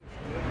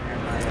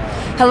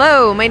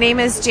Hello, my name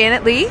is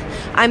Janet Lee.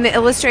 I'm the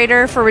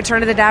illustrator for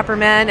Return of the Dapper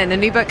Men and a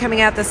new book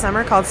coming out this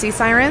summer called Sea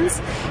Sirens.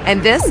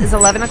 And this is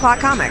 11 O'Clock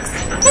Comics.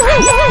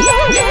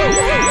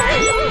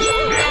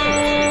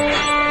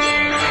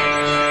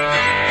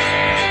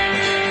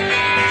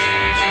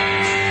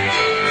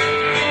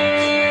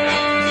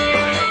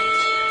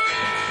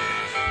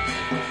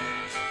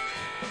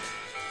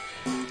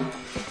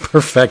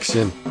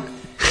 Perfection.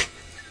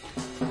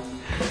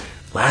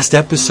 Last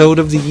episode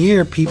of the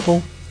year,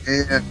 people.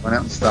 Yeah, went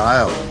out in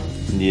style.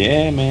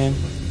 Yeah, man.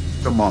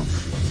 It's a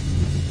month.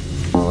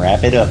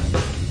 Wrap it up.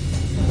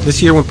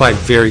 This year went by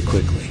very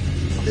quickly.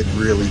 It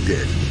really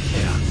did.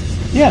 Yeah.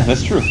 Yeah,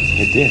 that's true.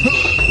 It did.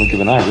 Blink of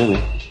an eye,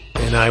 really.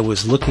 And I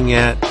was looking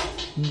at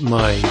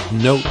my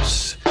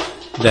notes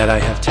that I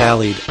have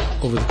tallied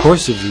over the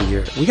course of the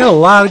year. We got a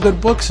lot of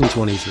good books in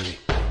 23.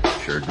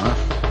 Sure enough.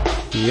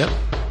 Yep.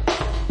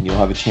 You'll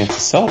have a chance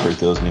to celebrate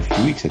those in a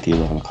few weeks at the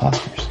 11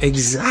 O'Clockers.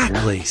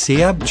 Exactly. Yeah.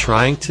 See, I'm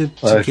trying to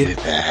get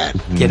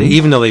it,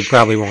 even though they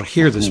probably won't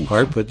hear this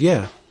part, but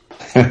yeah.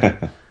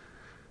 Yes.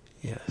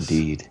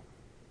 Indeed.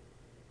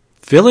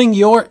 Filling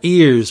your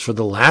ears for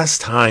the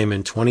last time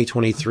in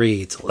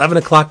 2023. It's 11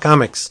 O'Clock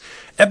Comics,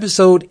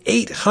 episode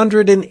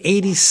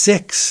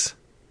 886.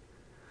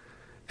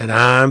 And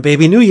I'm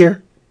Baby New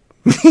Year.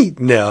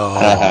 No,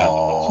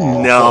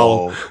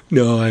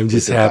 I'm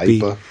just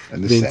happy.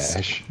 And the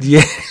sash.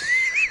 Yeah.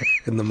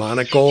 And the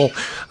monocle.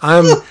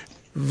 I'm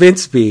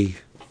Vince B.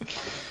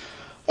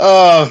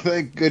 Oh,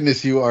 thank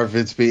goodness you are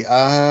Vince B.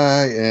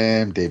 I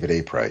am David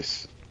A.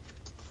 Price.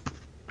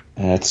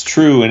 That's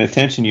true. And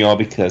attention, y'all,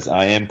 because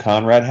I am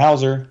Conrad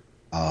Hauser.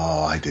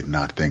 Oh, I did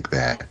not think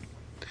that.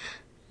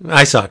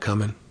 I saw it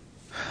coming.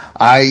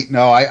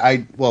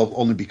 Well,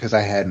 only because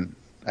I haven't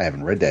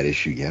read that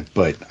issue yet,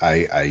 but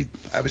I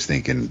was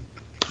thinking,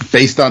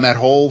 based on that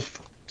whole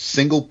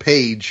single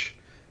page,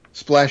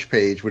 splash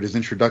page with his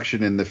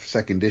introduction in the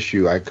second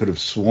issue, I could have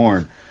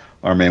sworn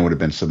our man would have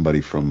been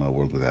somebody from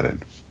World Without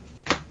End.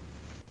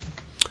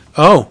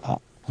 Oh,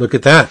 look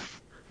at that.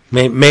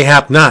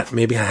 Mayhap not.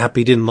 Maybe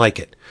Happy didn't like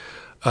it.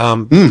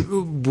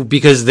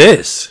 Because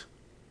this,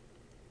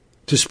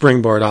 to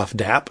springboard off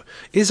DAP,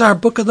 is our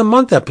Book of the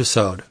Month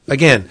episode.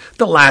 Again,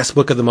 the last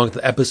Book of the Month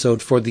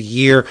episode for the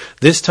year.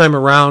 This time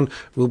around,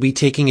 we'll be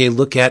taking a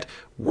look at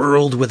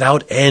World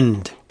Without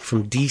End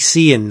from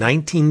DC in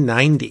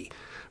 1990.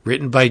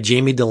 Written by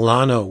Jamie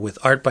Delano with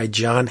art by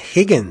John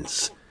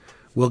Higgins.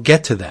 We'll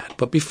get to that.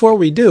 But before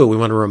we do, we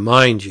want to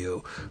remind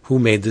you who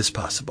made this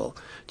possible.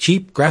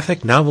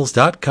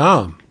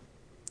 CheapGraphicNovels.com.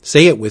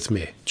 Say it with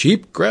me.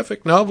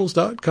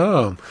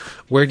 CheapGraphicNovels.com.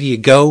 Where do you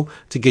go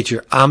to get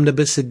your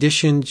omnibus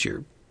editions,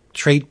 your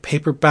trade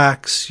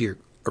paperbacks, your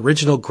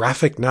original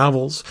graphic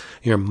novels,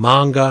 your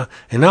manga,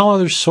 and all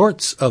other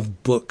sorts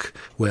of book?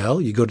 Well,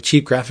 you go to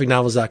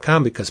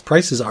cheapgraphicnovels.com because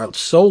prices are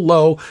so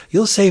low,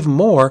 you'll save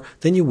more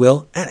than you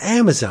will at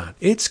Amazon.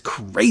 It's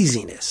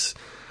craziness.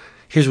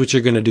 Here's what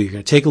you're going to do. You're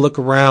going to take a look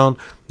around.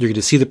 You're going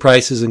to see the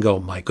prices and go,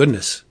 my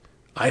goodness,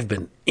 I've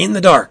been in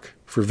the dark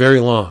for very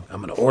long.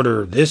 I'm going to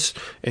order this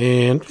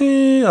and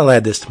I'll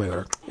add this to my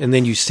order. And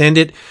then you send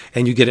it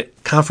and you get a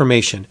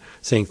confirmation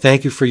saying,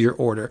 thank you for your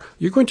order.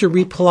 You're going to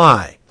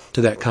reply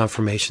to that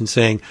confirmation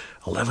saying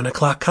 11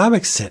 O'Clock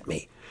Comics sent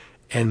me.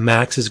 And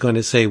Max is going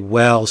to say,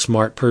 well,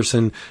 smart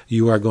person,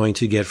 you are going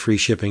to get free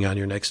shipping on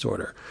your next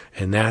order.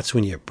 And that's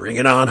when you bring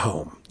it on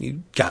home.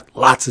 You got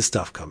lots of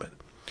stuff coming.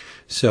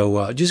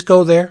 So just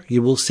go there.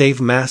 You will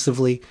save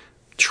massively.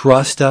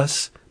 Trust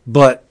us,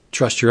 but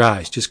trust your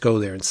eyes. Just go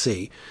there and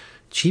see.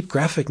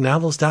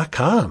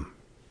 CheapGraphicNovels.com.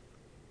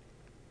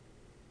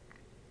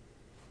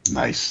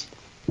 Nice.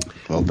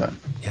 Well done.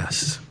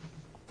 Yes.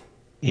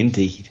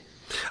 Indeed.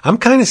 I'm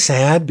kind of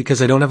sad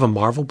because I don't have a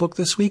Marvel book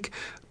this week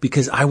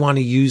because I want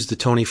to use the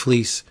Tony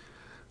Fleecs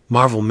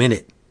Marvel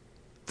Minute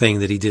thing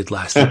that he did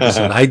last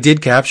episode. I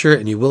did capture it,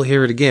 and you will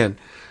hear it again.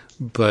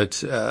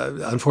 But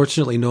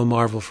unfortunately, no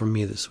Marvel from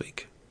me this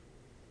week.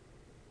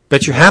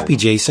 Bet you're happy,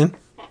 Jason.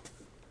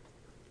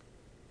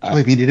 I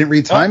mean, you didn't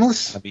read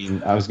Timeless? I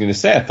mean, I was going to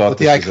say, I thought with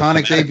the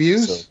iconic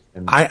debuts?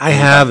 I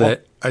have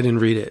it. I didn't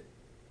read it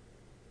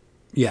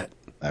yet.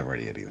 I haven't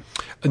read it either.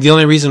 The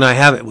only reason I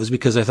have it was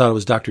because I thought it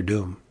was Dr.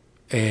 Doom.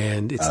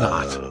 And it's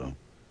not.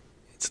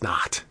 It's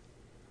not.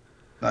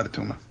 Not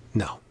Atuma.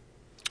 No.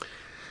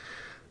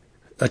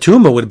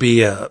 Atuma would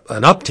be an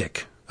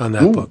uptick on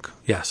that book.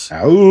 Yes.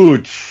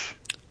 Ouch.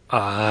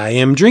 I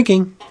am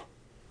drinking.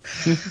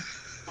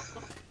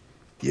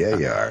 Yeah,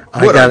 you are.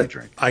 What are you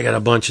drinking? I got a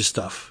bunch of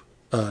stuff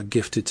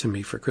gifted to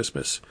me for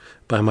Christmas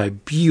by my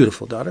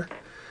beautiful daughter.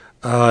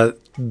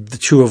 The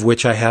two of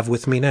which I have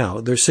with me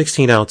now. They're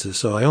 16 ounces,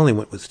 so I only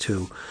went with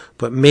two.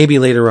 But maybe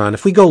later on,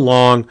 if we go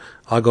long,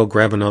 I'll go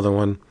grab another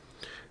one.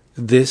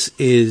 This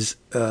is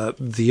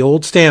the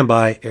old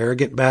standby,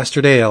 Arrogant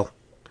Bastard Ale.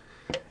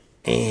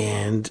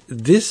 And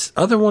this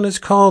other one is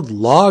called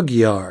Log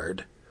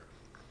Yard.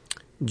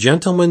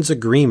 Gentleman's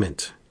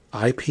Agreement,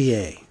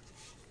 IPA.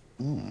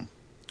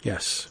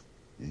 Yes.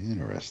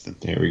 Interesting.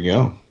 There we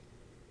go.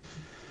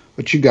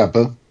 What you got,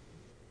 Bo?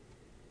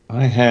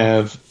 I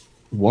have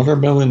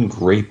Watermelon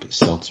grape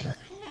seltzer.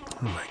 Oh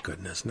my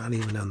goodness! Not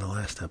even on the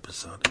last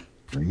episode.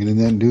 Bringing in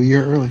that new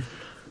year early.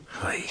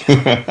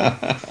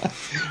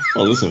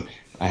 Well, listen,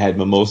 I had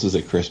mimosas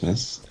at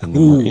Christmas, and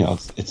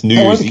it's New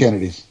How are Year's the Eve.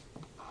 Kennedys?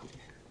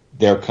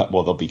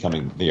 They'll be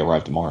coming. They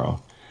arrive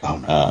tomorrow. Oh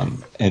no!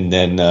 And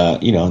then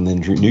and then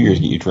New Year's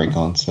you drink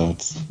on, so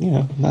it's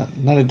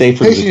not a day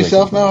for Pacing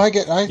yourself. No, I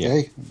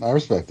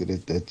respect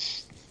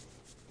it.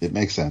 It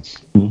makes sense.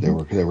 Mm-hmm.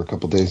 There were a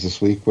couple days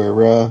this week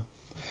where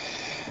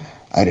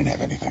I didn't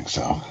have anything,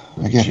 so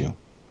I get you.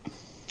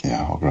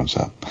 Yeah, all grown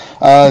up.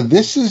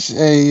 This is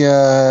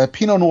a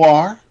Pinot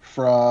Noir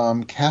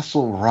from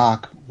Castle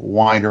Rock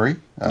Winery,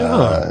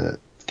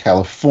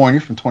 California,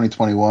 from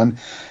 2021.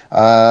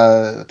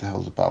 What the hell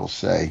does the bottle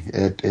say?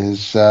 It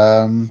is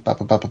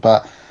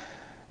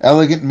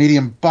elegant,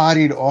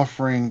 medium-bodied,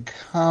 offering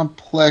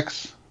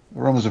complex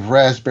aromas of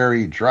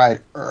raspberry,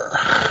 dried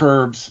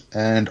herbs,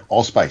 and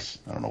allspice.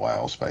 I don't know why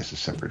allspice is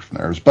separated from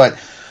the herbs, but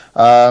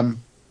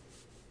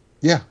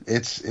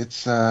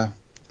it's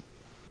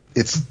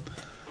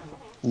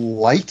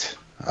light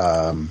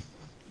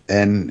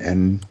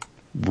and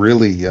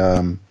really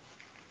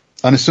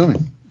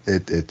unassuming.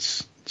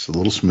 It's a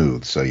little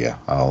smooth, so yeah,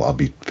 I'll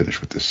be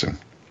finished with this soon.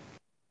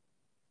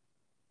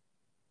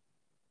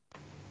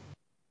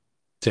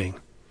 Dang.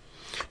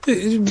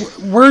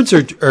 Words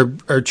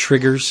are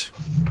triggers,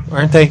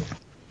 aren't they?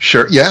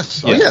 Sure.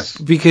 Yes. Oh, yes.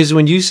 Because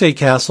when you say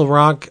Castle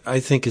Rock, I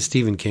think of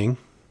Stephen King.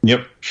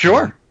 Yep.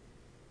 Sure.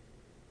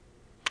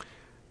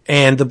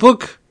 And the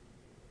book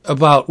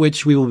about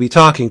which we will be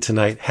talking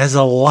tonight has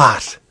a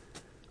lot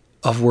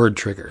of word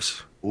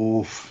triggers.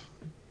 Oof.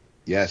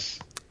 Yes.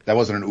 That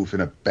wasn't an oof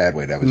in a bad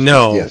way. That was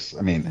yes.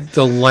 I mean,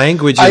 the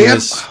language in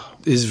this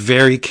is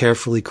very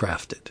carefully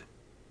crafted.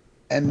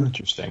 And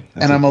interesting.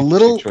 And I'm a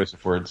little choice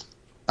of words.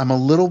 I'm a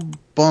little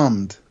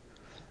bummed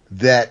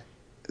that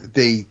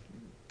they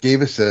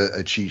gave us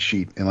a cheat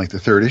sheet in like the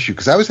third issue,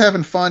 because I was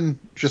having fun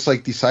just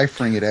like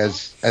deciphering it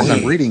as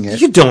I'm reading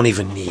it. You don't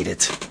even need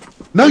it.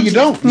 No, you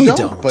don't. You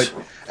don't. But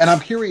I'm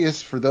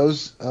curious for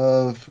those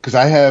because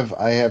I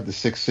have the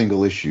 6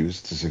 single issues.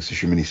 It's a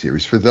 6-issue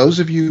miniseries. For those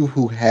of you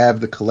who have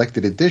the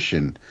collected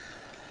edition,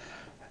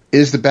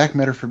 is the back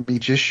matter from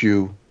each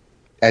issue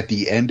at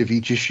the end of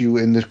each issue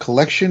in the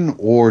collection,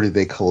 or do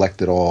they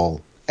collect it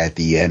all at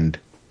the end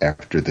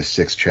after the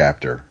 6th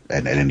chapter,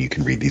 and then you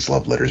can read these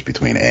love letters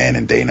between Anne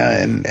and Dana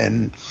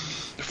and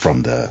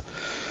from the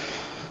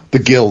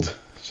guild,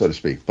 so to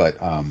speak. But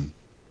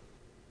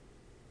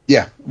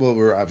yeah, well,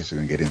 we're obviously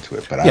going to get into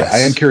it, but yes. I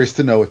am curious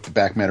to know if the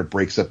back matter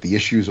breaks up the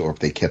issues or if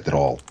they kept it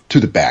all to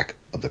the back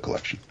of the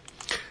collection.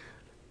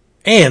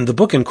 And the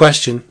book in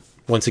question,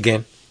 once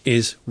again,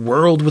 is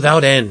World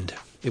Without End.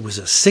 It was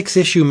a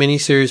 6-issue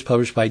miniseries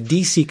published by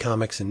DC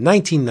Comics in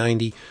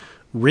 1990,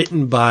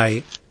 written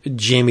by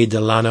Jamie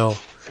Delano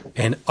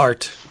and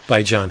art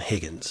by John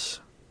Higgins.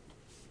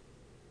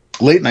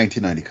 Late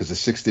 1990, because the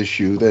 6th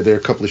issue, there are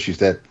a couple issues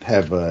that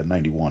have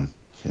 91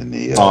 in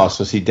the...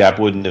 so see, Dap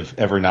wouldn't have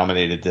ever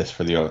nominated this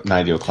for the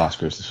 90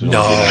 Oscars.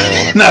 No.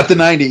 Not the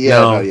 90, yeah.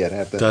 No, no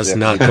yeah, does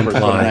not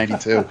comply.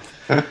 92.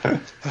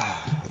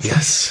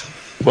 Yes.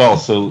 Well,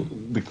 so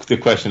the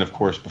question, of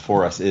course,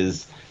 before us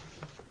is,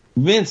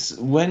 Vince,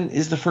 when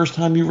is the first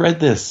time you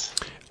read this?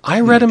 I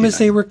read them as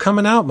they were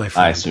coming out, my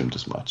friend. I assumed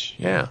as much.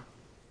 Yeah.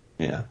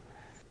 Yeah.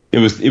 It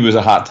was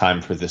a hot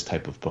time for this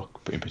type of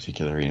book in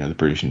particular, the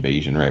British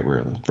invasion, right,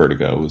 where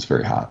Vertigo was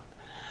very hot.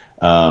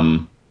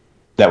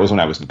 That was when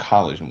I was in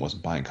college and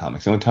wasn't buying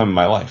comics. The only time in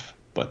my life,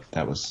 but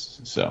that was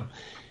so.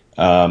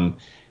 How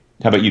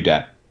about you,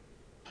 Dat?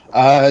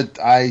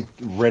 I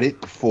read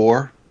it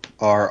for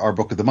our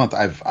book of the month.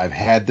 I've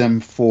had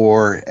them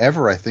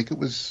forever. I think it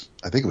was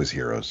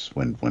Heroes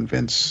when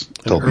Vince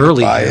told me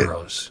to buy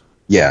Heroes.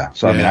 It. Yeah.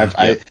 So yeah.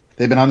 I mean,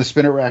 they've been on the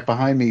spinner rack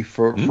behind me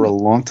for a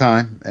long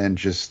time, and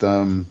just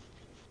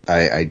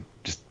I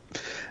just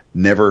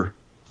never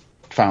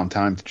found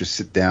time to just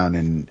sit down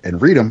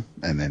and read them,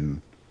 and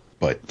then.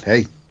 But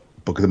hey,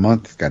 book of the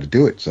month, got to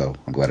do it. So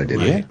I'm glad I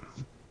did it.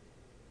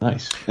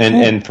 Nice.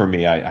 And for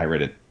me, I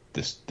read it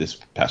this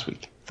past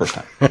week, first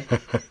time.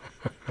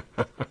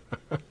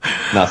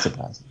 Not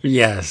surprising.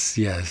 Yes.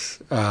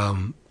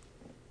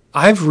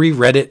 I've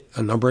reread it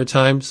a number of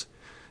times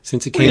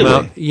since it came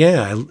out.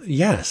 Yeah.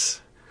 Yes.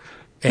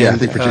 And, I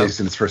think for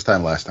Jason, it's first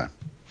time, last time.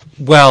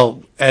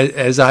 Well,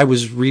 as I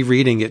was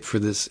rereading it for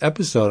this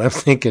episode, I'm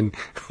thinking,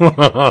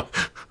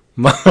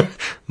 my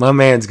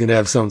man's going to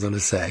have something to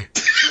say.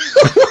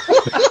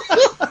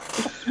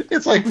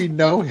 It's like we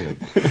know him.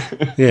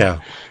 Yeah.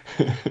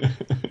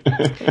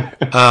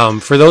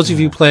 For those of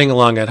you playing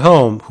along at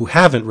home who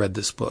haven't read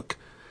this book,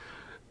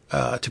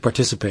 to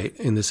participate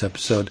in this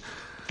episode,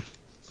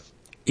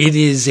 it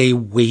is a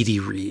weighty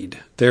read.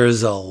 There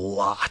is a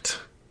lot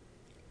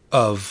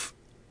of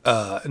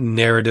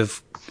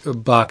narrative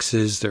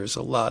boxes. There's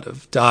a lot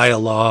of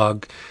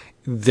dialogue.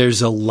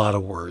 There's a lot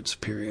of words,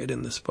 period,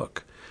 in this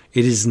book.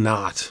 It is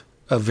not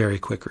a very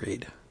quick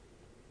read.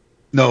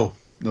 No,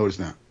 it's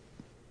not.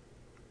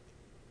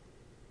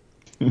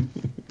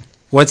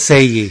 What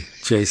say ye,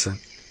 Jason?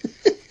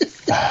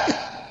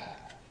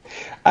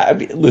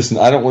 Listen,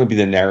 I don't want to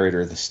be the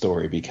narrator of the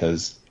story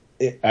because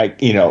I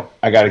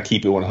got to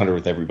keep it 100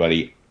 with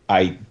everybody.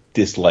 I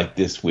dislike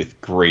this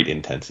with great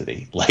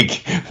intensity,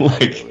 like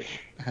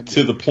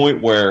to the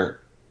point where,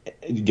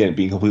 again,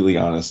 being completely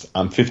honest,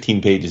 I'm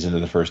 15 pages into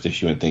the first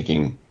issue and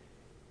thinking,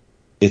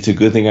 it's a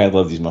good thing I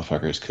love these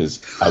motherfuckers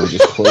because I would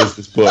just close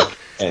this book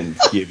and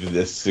give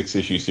this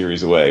 6-issue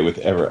series away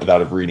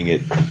without ever reading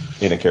it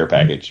in a care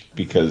package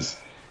because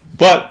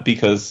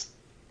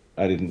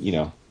I didn't,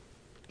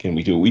 can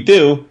we do what we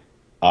do?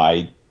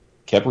 I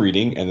kept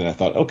reading, and then I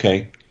thought,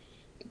 okay,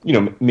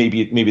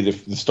 maybe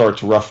the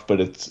start's rough, but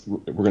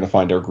we're going to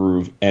find our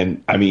groove.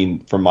 And I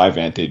mean, from my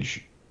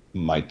vantage,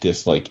 my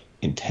dislike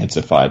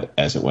intensified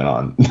as it went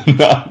on,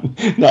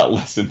 not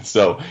lessened.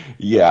 So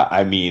yeah,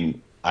 I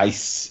mean, I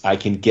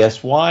can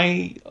guess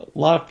why a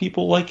lot of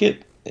people like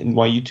it, and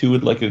why you two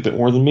would like it a bit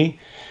more than me.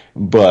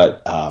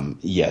 But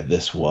yeah,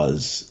 this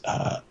was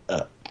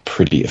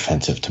pretty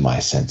offensive to my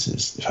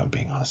senses, if I'm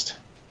being honest.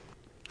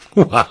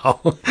 Wow.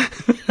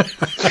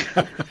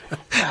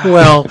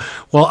 well,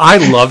 I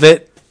love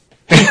it.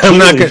 I'm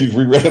not going to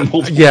reread it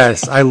multiple.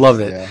 Yes, I love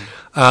it. Yeah.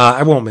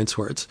 I won't mince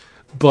words,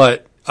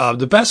 but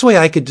the best way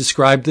I could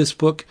describe this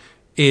book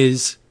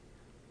is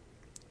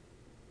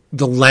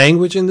the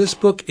language in this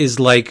book is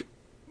like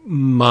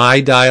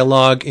my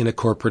dialogue in a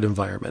corporate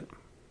environment.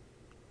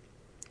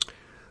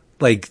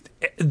 Like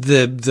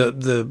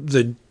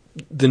the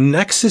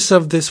nexus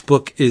of this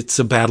book, it's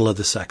a battle of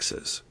the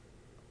sexes.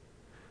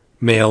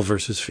 Male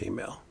versus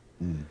female.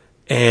 Mm.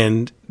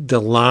 And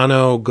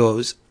Delano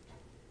goes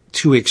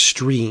to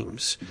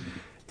extremes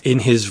in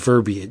his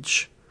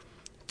verbiage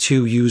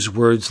to use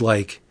words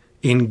like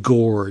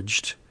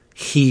engorged,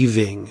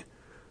 heaving,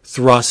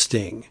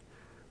 thrusting.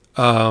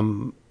 There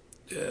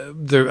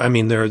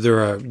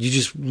are, you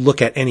just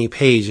look at any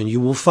page and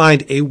you will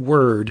find a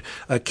word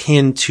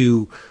akin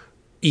to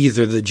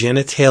either the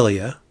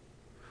genitalia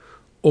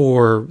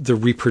or the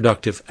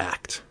reproductive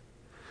act.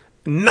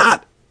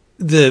 Not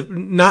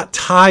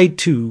tied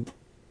to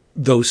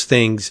those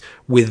things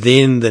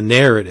within the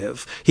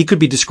narrative. He could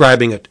be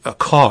describing a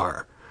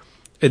car.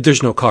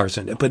 There's no cars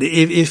in it. But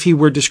if he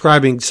were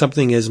describing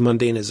something as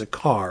mundane as a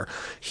car,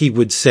 he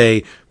would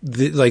say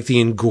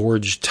the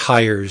engorged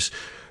tires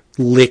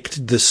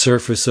licked the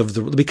surface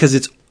of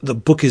because the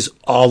book is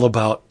all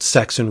about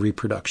sex and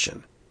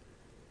reproduction.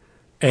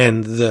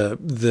 And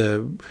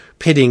the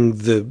pitting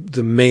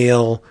the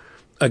male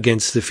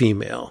against the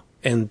female.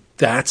 And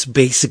that's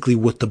basically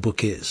what the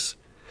book is.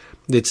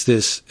 It's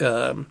this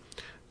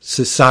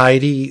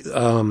society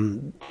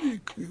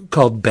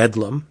called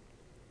Bedlam,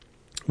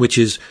 which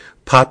is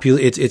popular.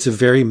 It's a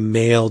very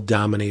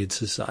male-dominated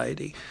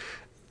society.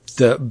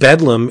 The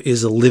Bedlam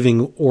is a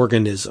living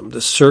organism. The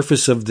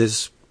surface of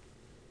this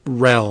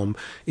realm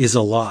is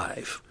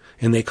alive,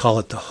 and they call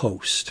it the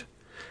host.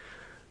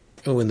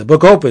 When the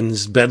book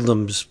opens,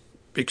 Bedlam's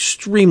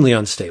extremely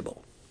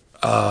unstable.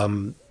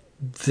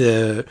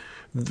 The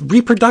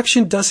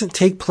reproduction doesn't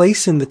take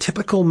place in the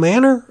typical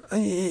manner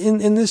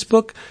in this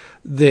book.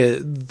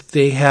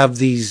 They have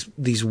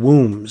these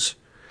wombs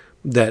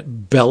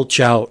that belch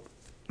out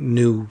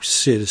new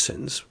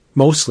citizens,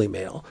 mostly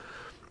male,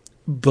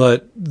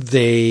 but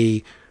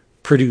they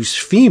produce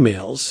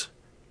females,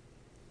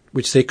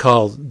 which they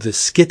call the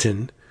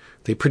skitten.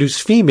 They produce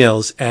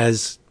females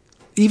as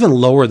even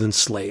lower than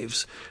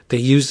slaves. They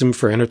use them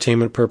for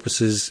entertainment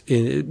purposes.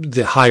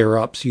 The higher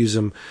ups use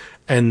them,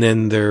 and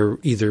then they're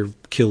either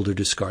killed or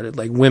discarded.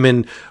 Like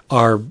women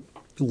are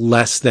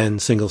less than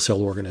single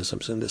cell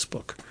organisms in this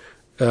book.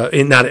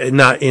 Not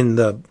in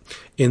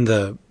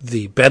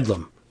the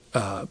Bedlam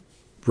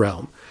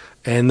realm.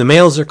 And the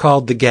males are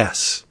called the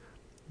Gess,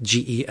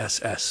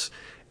 Gess,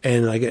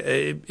 and like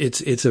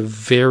it's a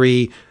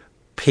very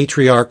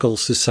patriarchal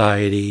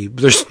society.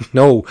 There's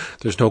no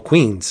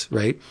queens,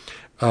 right?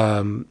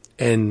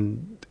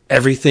 And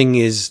everything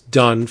is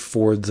done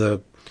for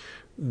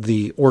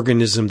the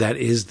organism that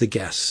is the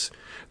Gess.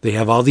 They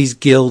have all these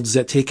guilds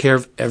that take care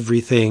of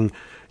everything.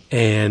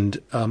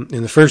 And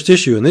in the first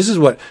issue, and this is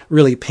what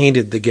really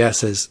painted the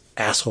Gess as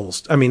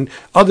assholes. I mean,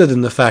 other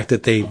than the fact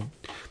that they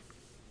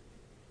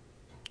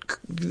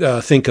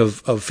think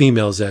of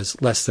females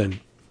as less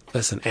than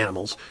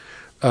animals.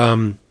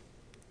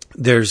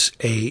 There's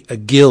a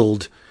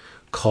guild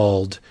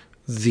called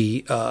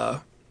the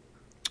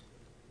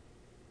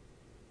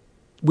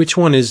which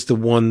one is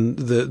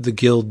the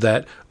guild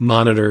that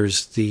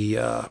monitors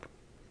the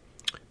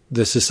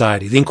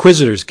society? The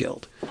Inquisitors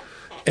Guild.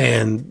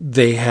 And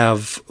they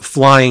have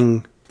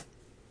flying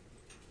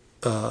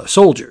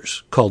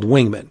soldiers called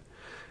wingmen.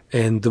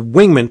 And the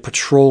wingmen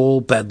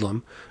patrol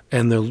Bedlam,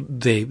 and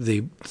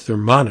they're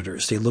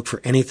monitors. They look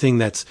for anything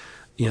that's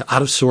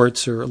out of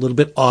sorts or a little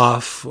bit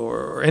off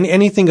or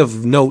anything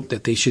of note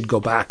that they should go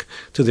back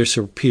to their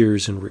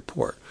superiors and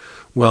report.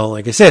 Well,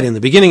 like I said, in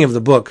the beginning of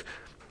the book,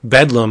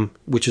 Bedlam,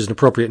 which is an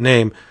appropriate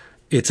name,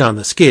 it's on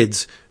the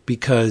skids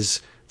because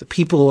the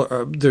people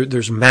are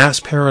there's mass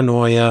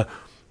paranoia.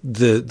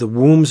 The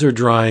wombs are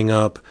drying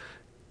up,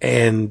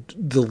 and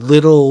the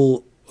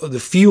little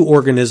few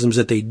organisms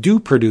that they do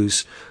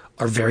produce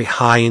are very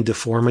high in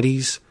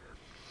deformities.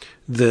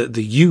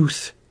 The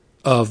youth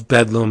of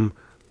Bedlam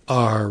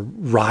are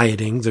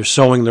rioting. They're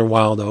sowing their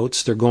wild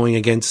oats. They're going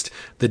against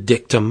the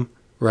dictum,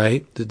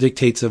 right? The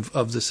dictates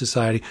of the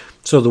society.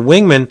 So the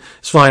wingman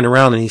is flying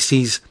around and he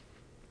sees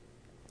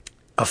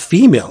a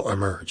female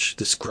emerge,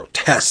 this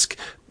grotesque,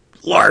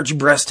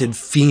 large-breasted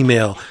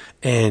female,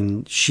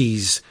 and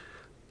she's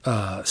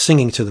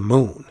singing to the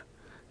moon.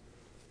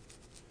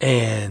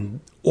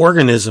 And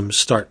organisms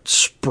start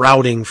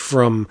sprouting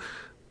from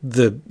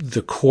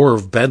the core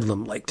of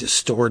Bedlam, like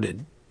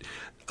distorted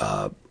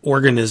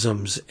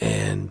organisms,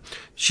 and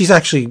she's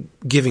actually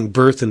giving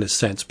birth in a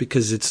sense,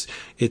 because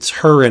it's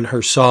her and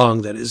her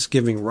song that is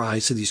giving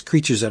rise to these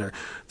creatures that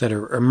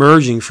are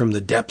emerging from the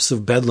depths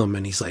of Bedlam.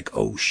 And he's like,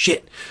 oh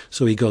shit.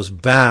 So he goes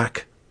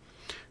back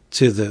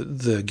to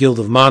the Guild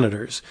of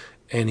Monitors,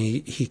 and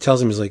he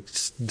tells him, he's like,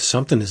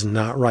 something is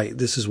not right.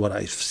 This is what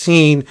I've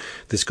seen.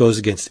 This goes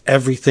against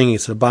everything.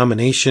 It's an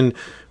abomination.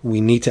 We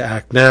need to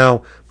act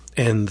now.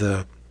 And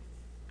the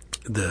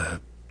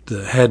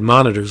head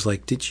monitor's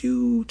like, did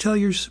you tell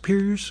your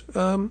superiors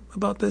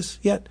about this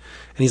yet?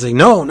 And he's like,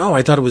 no,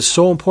 I thought it was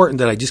so important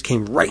that I just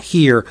came right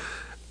here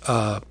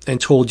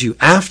and told you.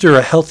 After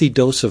a healthy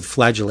dose of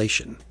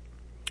flagellation,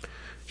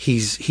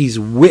 he's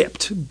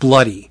whipped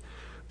bloody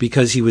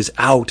because he was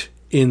out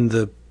in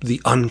the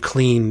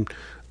unclean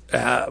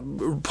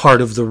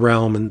part of the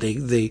realm, and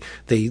they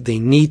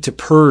need to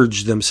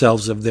purge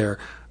themselves of their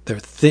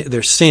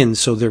sins,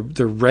 so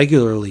they're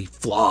regularly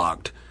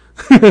flogged.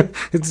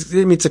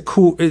 It's a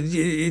cool.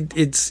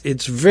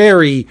 It's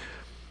very.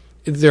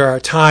 There are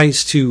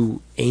ties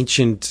to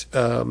ancient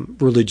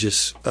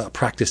religious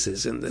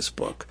practices in this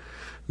book.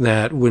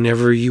 That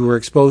whenever you were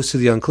exposed to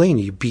the unclean,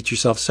 you beat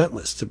yourself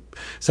senseless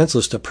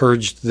to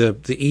purge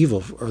the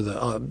evil or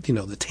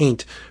the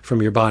taint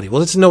from your body.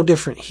 Well, it's no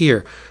different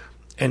here.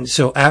 And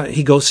so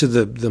he goes to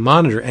the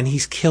monitor, and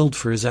he's killed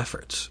for his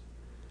efforts.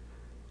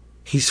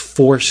 He's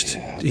forced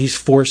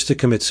to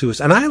commit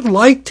suicide, and I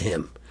liked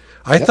him.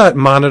 I thought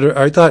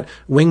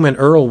Wingman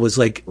Earl was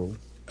like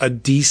a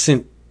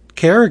decent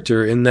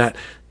character in that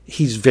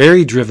he's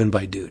very driven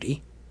by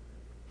duty,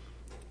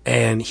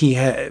 and he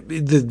had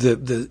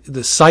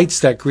the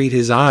sights that greet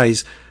his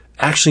eyes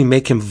actually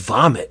make him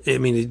vomit. I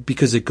mean,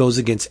 because it goes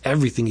against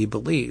everything he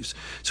believes.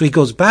 So he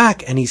goes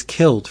back and he's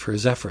killed for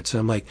his efforts.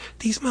 And I'm like,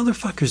 these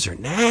motherfuckers are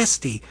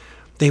nasty.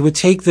 They would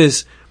take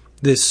this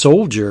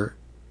soldier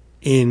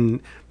that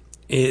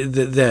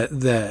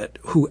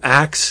who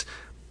acts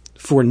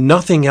for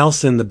nothing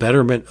else than the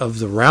betterment of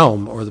the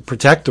realm or the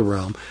protect the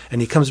realm,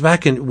 and he comes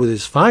back with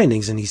his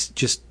findings, and he's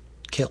just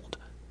killed.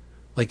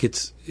 Like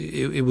it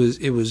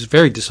was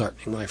very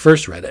disheartening when I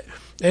first read it,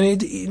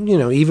 and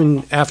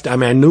even after, I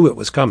mean, I knew it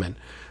was coming,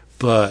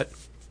 but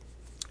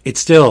it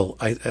still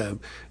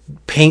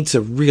paints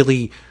a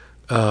really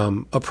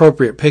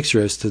appropriate picture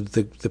as to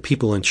the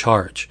people in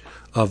charge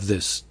of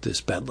this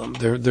bedlam.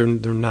 They're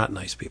not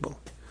nice people,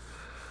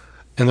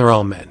 and they're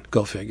all men.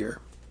 Go figure.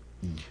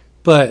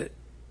 But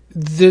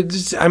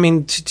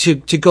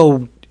to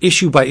go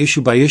issue by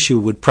issue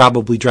would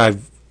probably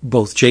drive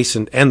both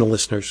Jason and the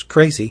listeners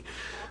crazy,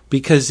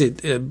 because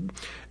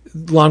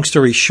long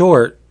story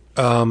short,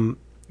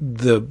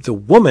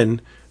 the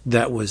woman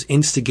that was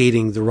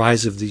instigating the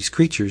rise of these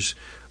creatures,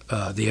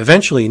 they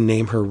eventually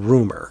name her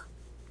Rumor.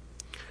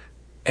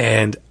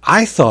 And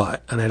I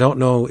thought, and I don't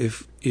know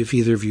if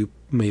either of you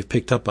may have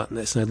picked up on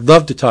this, and I'd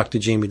love to talk to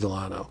Jamie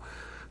Delano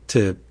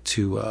to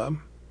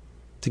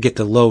get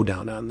the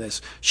lowdown on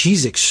this.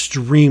 She's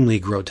extremely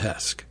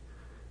grotesque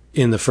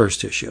in the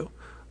first issue.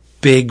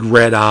 Big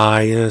red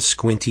eye and a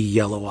squinty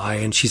yellow eye,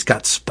 and she's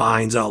got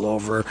spines all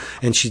over,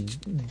 and she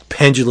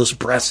pendulous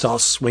breasts all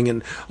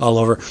swinging all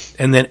over.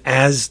 And then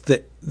as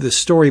the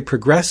story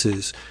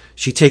progresses,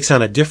 she takes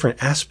on a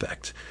different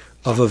aspect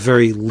of a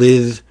very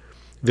lithe,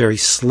 very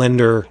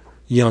slender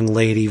young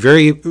lady,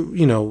 very,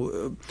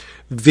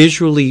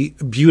 visually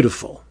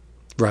beautiful,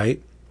 right?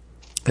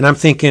 And I'm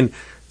thinking,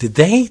 did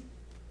they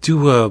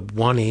do a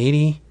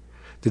 180?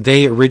 Did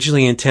they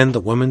originally intend the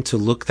woman to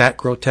look that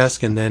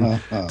grotesque, and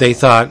then they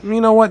thought,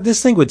 you know what,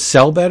 this thing would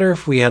sell better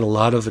if we had a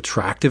lot of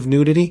attractive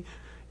nudity?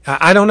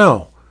 I don't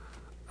know.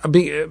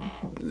 The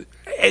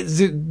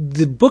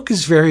book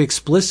is very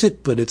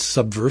explicit, but it's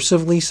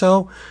subversively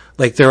so.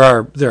 Like there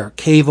are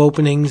cave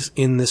openings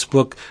in this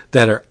book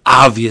that are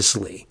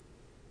obviously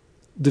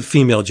the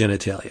female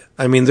genitalia.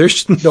 I mean,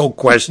 there's no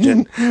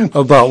question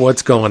about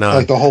what's going on.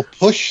 Like the whole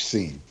push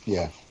scene.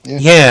 Yeah.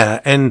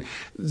 Yeah, and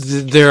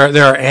there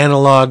are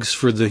analogs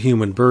for the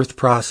human birth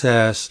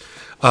process.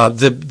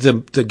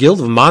 The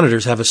Guild of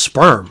Monitors have a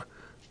sperm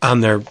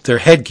on their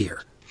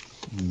headgear,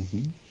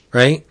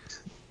 right?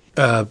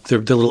 Their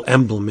little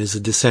emblem is a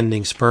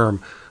descending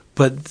sperm,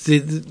 but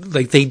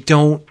they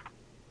don't.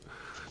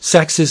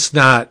 Sex is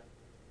not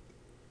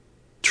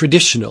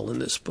traditional in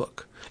this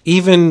book.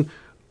 Even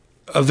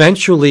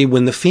eventually,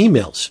 when the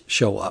females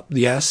show up,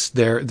 yes,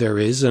 there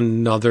is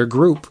another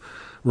group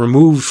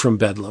removed from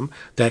Bedlam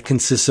that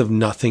consists of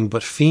nothing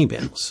but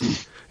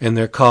females. and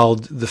they're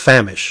called the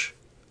Famish,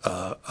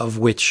 of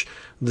which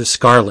the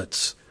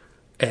Scarlets,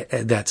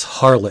 that's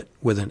harlot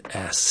with an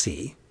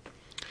SC.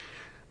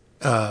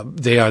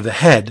 They are the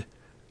head,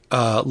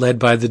 led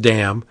by the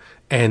Dam,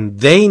 and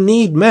they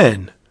need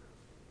men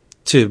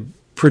to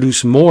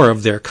produce more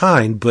of their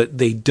kind, but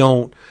they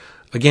don't.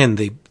 Again,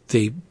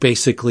 they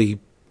basically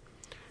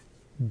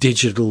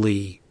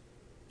digitally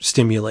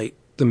stimulate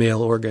the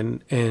male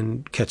organ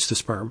and catch the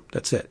sperm.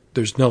 That's it.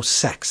 There's no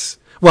sex.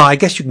 Well, I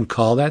guess you can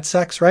call that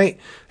sex, right?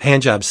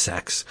 Handjob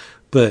sex,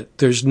 but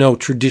there's no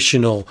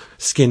traditional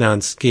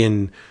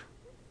skin-on-skin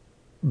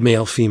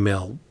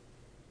male-female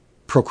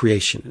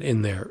procreation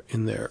in their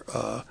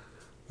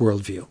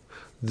worldview.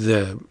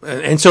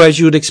 And so, as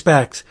you would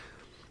expect,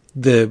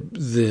 the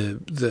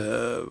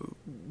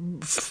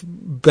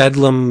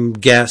Bedlam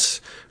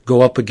guests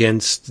go up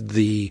against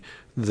the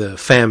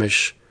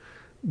Famish.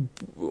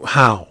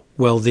 How?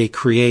 Well, they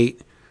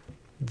create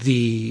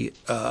the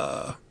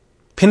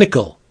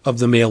pinnacle of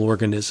the male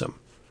organism,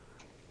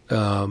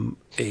 an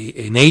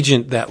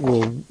agent that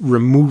will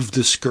remove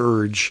the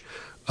scourge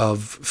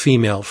of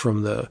female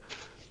from the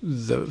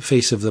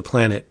face of the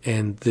planet,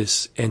 and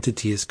this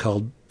entity is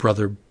called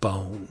Brother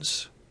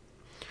Bones.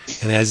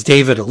 And as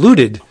David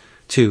alluded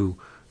to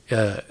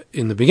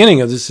in the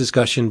beginning of this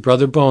discussion,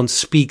 Brother Bones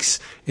speaks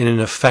in an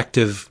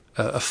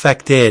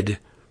affected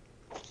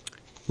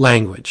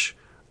language.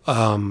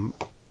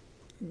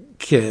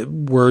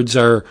 Words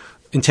are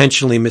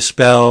intentionally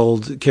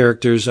misspelled.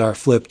 Characters are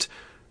flipped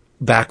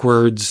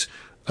backwards.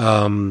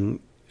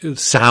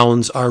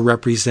 Sounds are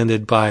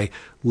represented by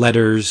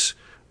letters.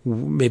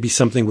 Maybe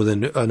something with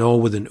an O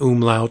with an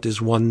umlaut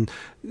is one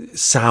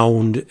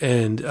sound.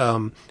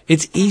 And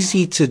it's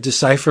easy to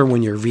decipher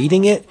when you're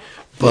reading it.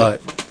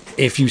 But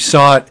if you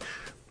saw it,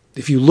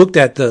 if you looked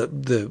at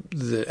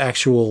the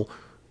actual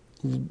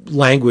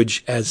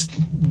language as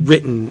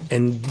written,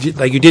 and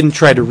like you didn't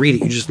try to read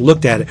it, you just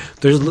looked at it.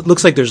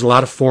 Looks like there's a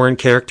lot of foreign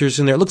characters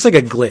in there. It looks like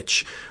a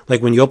glitch,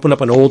 like when you open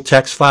up an old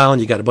text file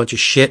and you got a bunch of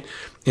shit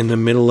in the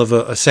middle of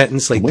a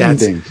sentence. Like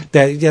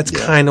that's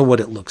kind of what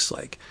it looks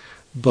like.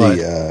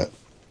 But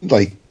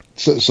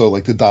so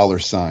like the dollar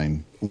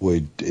sign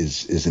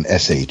is an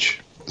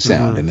SH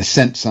sound, and the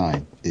cent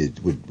sign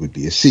it would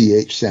be a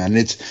CH sound.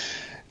 And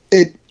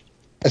it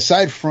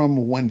aside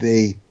from when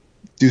they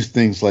do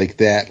things like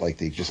that, like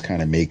they just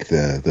kind of make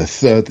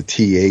the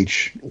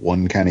TH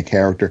one kind of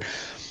character.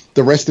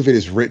 The rest of it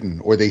is written,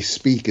 or they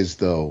speak as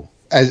though,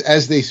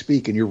 as they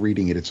speak and you're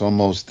reading it, it's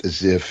almost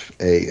as if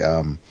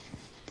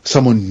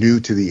someone new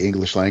to the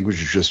English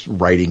language is just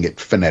writing it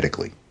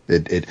phonetically.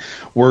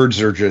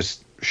 Words are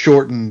just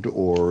shortened,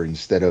 or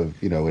instead of,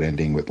 it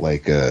ending with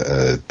like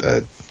a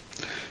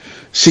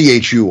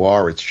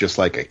CHUR, it's just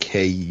like a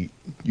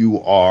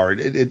KUR.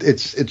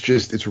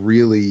 It's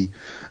really,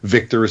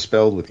 Victor is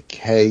spelled with a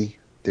K.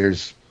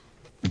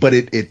 But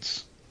it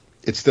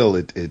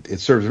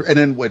serves. And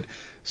then what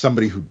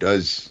somebody who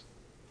does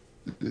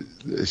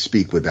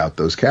speak without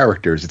those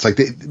characters, it's like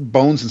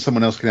Bones and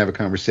someone else can have a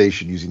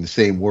conversation using the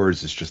same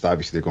words. It's just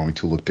obviously they're going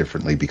to look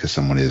differently because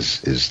someone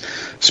is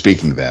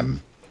speaking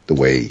them the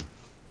way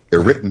they're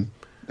written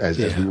as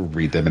we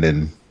read them. And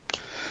then,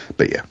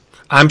 but yeah,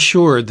 I'm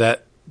sure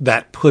that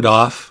put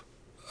off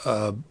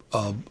a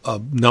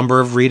number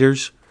of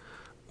readers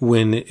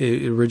when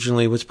it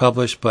originally was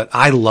published, but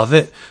I love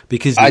it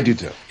because I do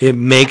too. It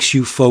makes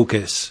you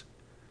focus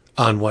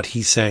on what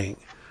he's saying.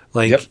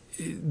 Like,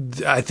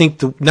 I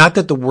think not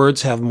that the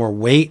words have more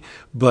weight,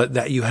 but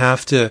that you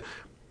have to,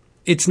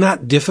 it's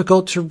not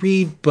difficult to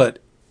read, but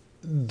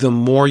the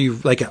more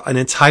you, like an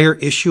entire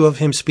issue of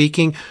him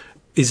speaking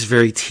is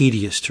very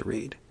tedious to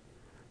read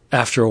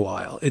after a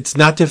while. It's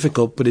not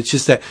difficult, but it's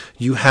just that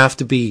you have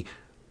to be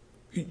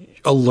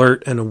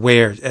alert and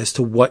aware as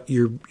to what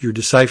you're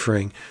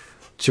deciphering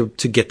to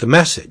get the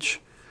message.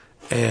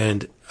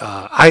 And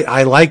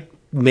I like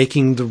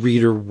making the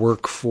reader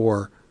work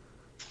for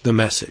the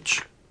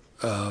message.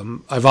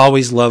 I've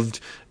always loved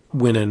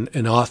when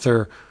an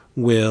author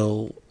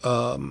will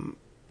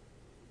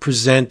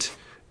present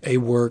a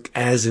work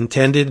as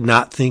intended,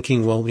 not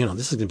thinking, well,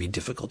 this is going to be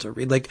difficult to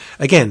read. Like,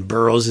 again,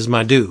 Burroughs is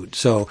my dude.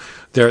 So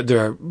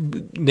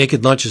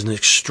Naked Lunch is an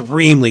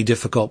extremely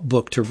difficult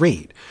book to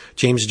read.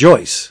 James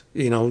Joyce,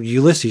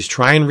 Ulysses,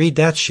 try and read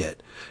that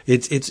shit.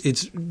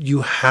 It's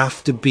you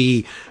have to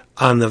be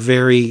on the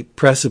very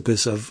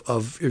precipice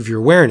of your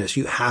awareness.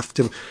 You have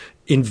to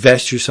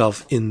invest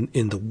yourself in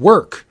the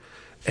work.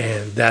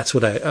 And that's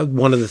what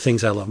one of the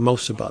things I love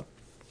most about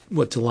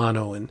what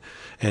Delano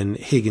and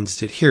Higgins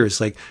did here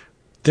is like,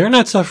 they're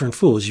not suffering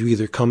fools. You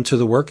either come to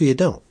the work or you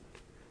don't.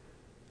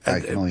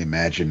 I can only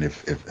imagine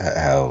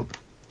how.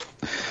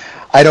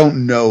 I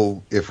don't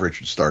know if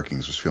Richard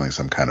Starkings was feeling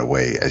some kind of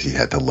way as he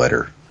had to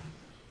letter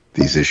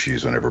these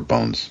issues whenever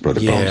Bones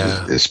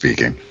is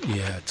speaking.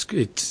 Yeah,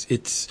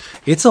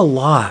 it's a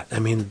lot. I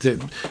mean,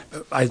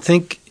 I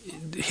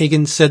think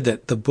Higgins said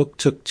that the book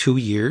took 2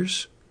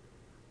 years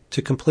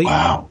to complete.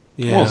 Wow.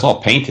 Yeah. Well, it's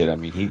all painted. I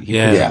mean, he put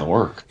in the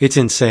work. It's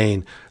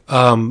insane.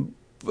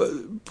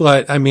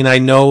 but I mean, I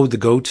know the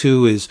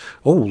go-to is,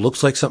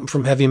 looks like something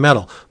from heavy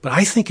metal, but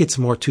I think it's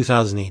more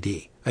 2000 AD.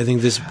 I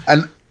think this,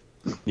 and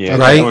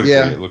right?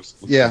 Yeah, it looks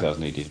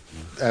 2000 AD.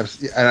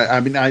 Absolutely. I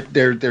mean,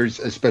 there's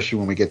especially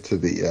when we get to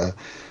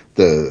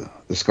the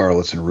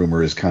Scarlets and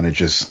Rumor is kind of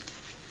just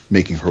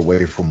making her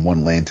way from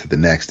one land to the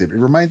next. It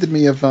reminded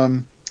me of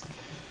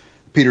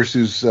Peter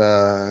Sue's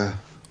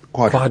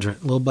Quadrant.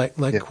 A little bit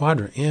like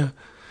Quadrant, yeah.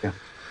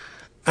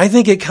 I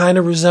think it kind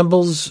of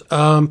resembles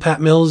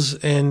Pat Mills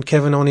and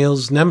Kevin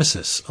O'Neill's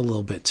Nemesis a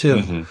little bit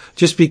too,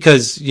 just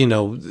because a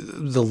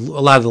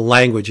lot of the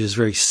language is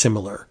very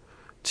similar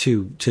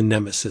to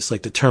Nemesis,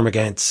 like the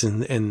termagants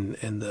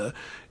and the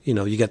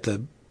you get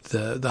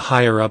the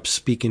higher ups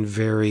speaking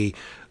very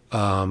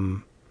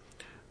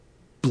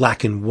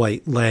black and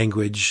white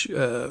language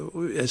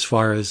as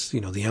far as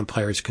the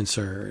Empire is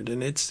concerned,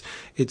 and it's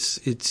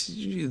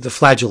the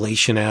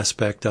flagellation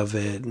aspect of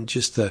it, and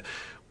just the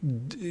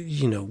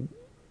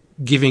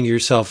giving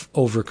yourself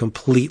over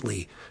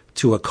completely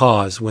to a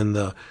cause when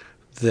the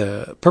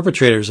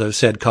perpetrators of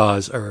said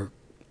cause are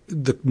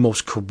the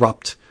most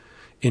corrupt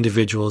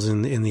individuals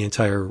in the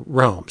entire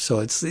realm.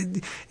 So it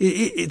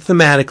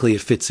thematically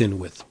it fits in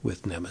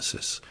with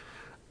Nemesis.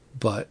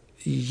 But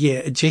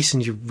yeah,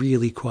 Jason, you're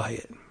really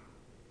quiet.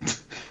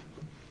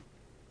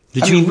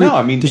 Did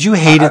you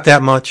hate it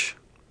that much?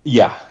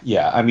 Yeah.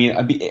 I mean,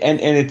 and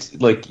it's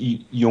like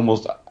you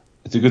almost.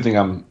 It's a good thing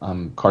I'm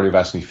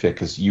cardiovascularly fit,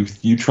 because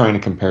you trying to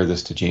compare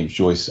this to James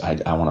Joyce,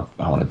 I want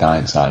to die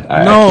inside.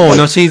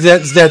 No. See,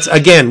 that's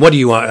again. What do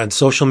you want on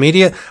social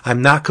media?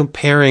 I'm not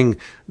comparing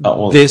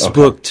this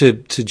book to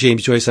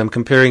James Joyce. I'm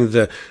comparing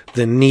the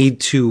need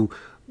to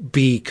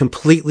be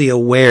completely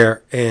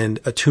aware and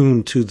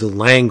attuned to the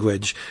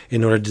language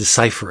in order to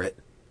decipher it.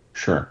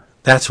 Sure.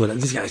 That's what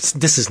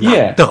this is not.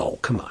 Yeah. No,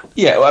 come on.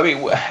 Yeah. Well,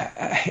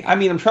 I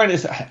mean, I'm trying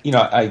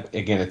to.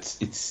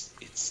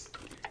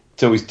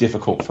 It's always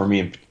difficult for me,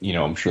 and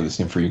I'm sure the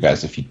same for you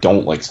guys, if you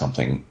don't like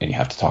something and you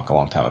have to talk a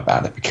long time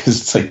about it,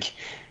 because it's like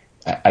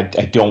I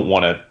don't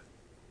want to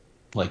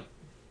like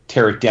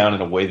tear it down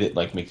in a way that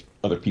like makes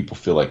other people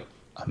feel like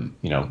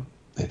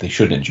that they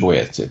shouldn't enjoy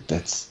it.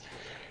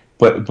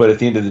 But at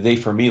the end of the day,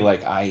 for me,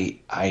 like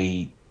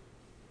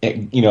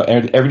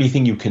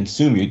everything you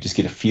consume, you just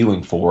get a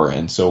feeling for,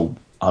 and so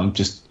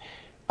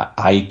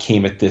I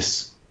came at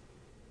this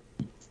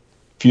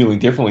feeling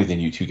differently than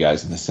you two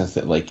guys, in the sense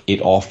that like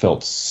it all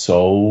felt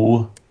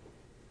so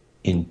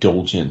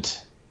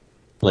indulgent,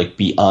 like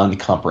beyond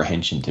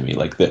comprehension to me.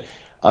 Like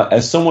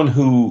as someone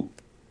who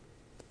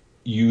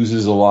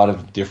uses a lot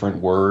of different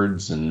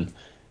words and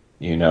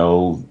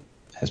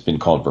has been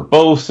called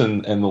verbose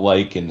and the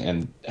like,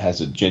 and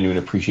has a genuine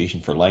appreciation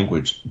for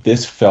language,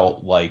 this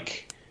felt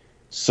like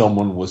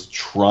someone was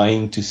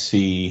trying to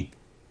see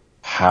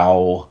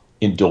how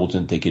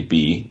indulgent they could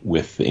be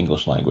with the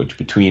English language,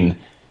 between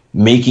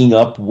making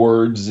up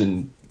words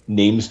and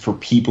names for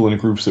people in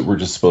groups that we're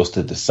just supposed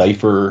to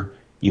decipher,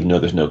 even though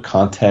there's no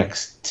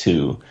context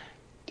to.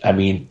 I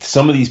mean,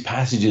 some of these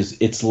passages,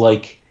 it's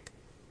like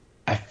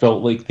I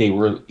felt like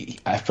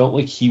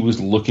he was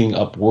looking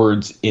up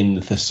words in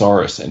the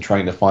thesaurus and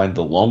trying to find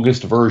the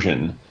longest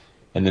version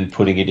and then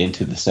putting it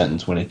into the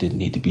sentence when it didn't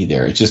need to be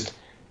there. It's just,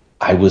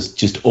 I was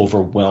just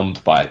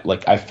overwhelmed by it.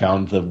 Like, I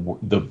found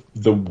the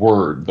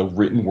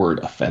written word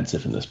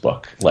offensive in this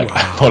book. Like, wow.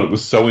 I thought it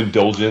was so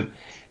indulgent.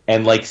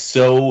 And like,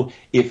 so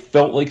it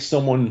felt like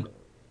someone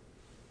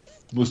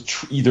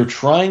was either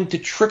trying to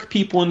trick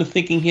people into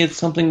thinking he had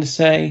something to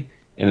say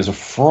and is a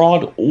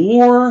fraud,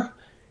 or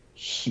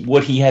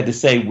what he had to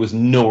say was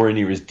nowhere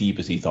near as deep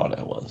as he thought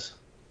it was.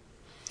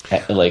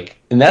 Like,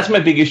 and that's my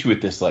big issue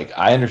with this. Like,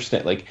 I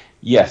understand. Like,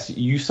 yes,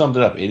 you summed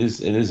it up. It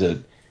is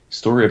a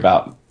story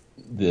about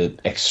the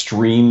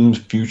extreme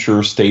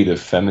future state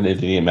of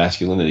femininity and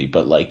masculinity.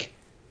 But like,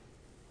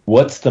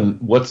 what's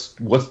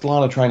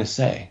Delano trying to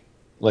say?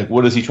 Like,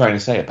 what is he trying to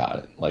say about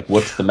it? Like,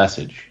 what's the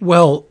message?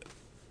 Well,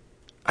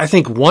 I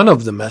think one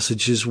of the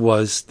messages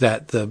was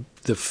that the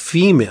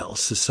female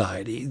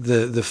society,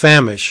 the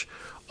famish,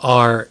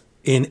 are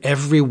in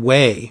every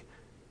way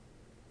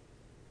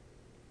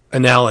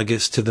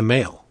analogous to the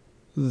male.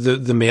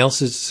 The male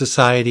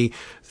society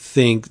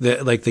think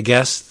that, like the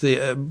guests,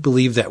 they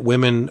believe that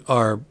women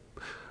are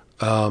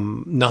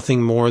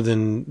nothing more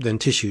than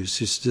tissues,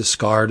 just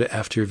discard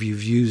after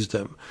you've used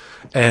them.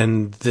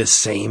 And the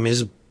same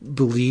is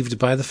believed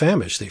by the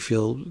famish. They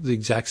feel the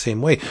exact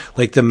same way.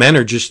 Like, the men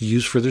are just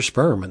used for their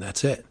sperm, and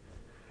that's it.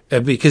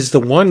 Because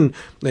the one,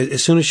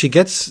 as soon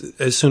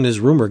as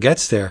Rumor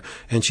gets there,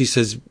 and she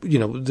says,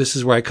 this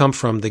is where I come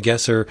from, the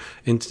guests are,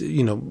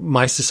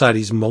 my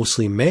society's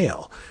mostly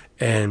male.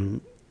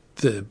 And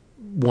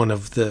one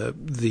of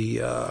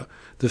the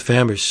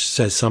famish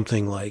says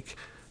something like,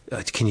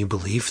 can you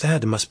believe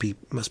that? It must be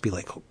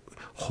like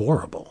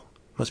horrible.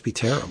 Must be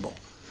terrible.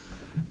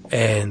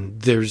 And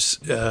there's,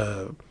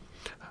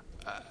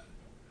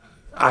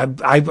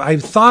 I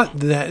thought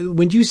that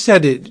when you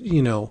said it,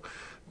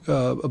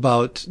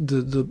 about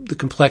the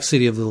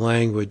complexity of the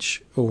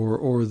language,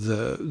 or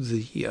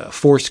the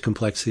forced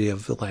complexity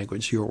of the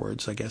language, your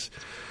words, I guess.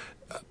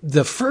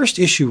 the first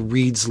issue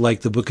reads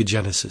like the Book of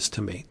Genesis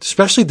to me,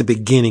 especially the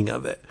beginning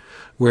of it,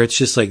 where it's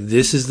just like,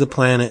 this is the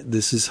planet,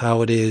 this is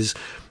how it is,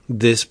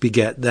 this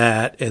beget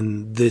that,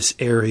 and this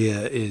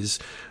area is,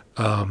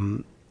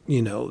 the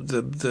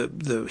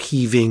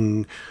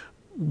heaving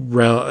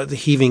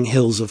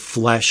hills of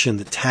flesh and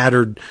the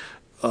tattered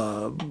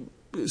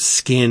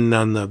skin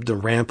on the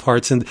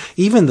ramparts, and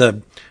even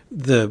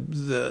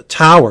the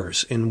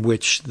towers in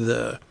which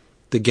the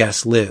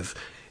guests live.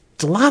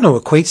 Delano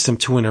equates them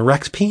to an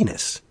erect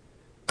penis.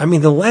 I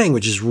mean, the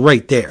language is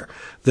right there.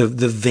 The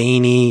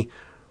veiny,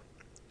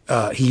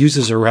 he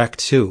uses erect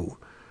too.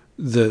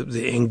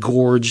 The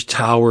engorged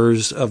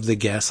towers of the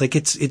guests. Like,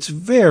 it's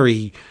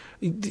very,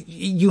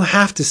 you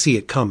have to see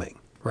it coming,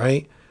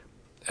 right?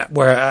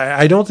 Where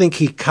I don't think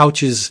he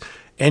couches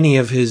any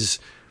of his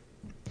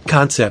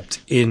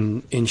concept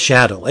in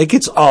shadow. Like,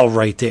 it's all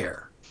right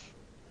there.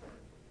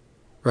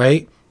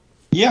 Right?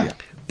 Yeah.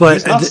 But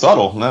it's not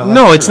subtle.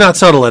 No, it's not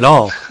subtle at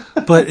all.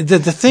 But the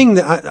thing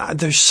that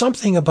there's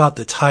something about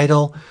the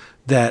title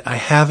that I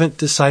haven't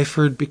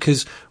deciphered,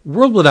 because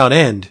World Without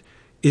End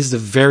is the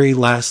very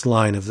last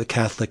line of the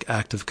Catholic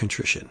Act of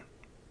Contrition.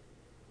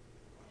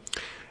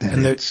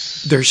 And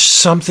there's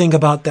something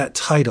about that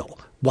title.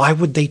 Why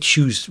would he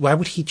choose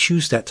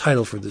that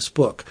title for this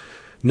book,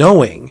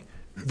 knowing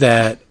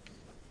that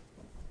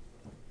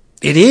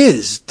it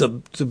is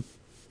the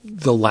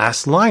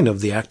last line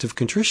of the Act of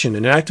Contrition?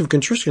 And an Act of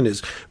Contrition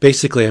is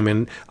basically, I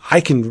mean, I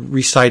can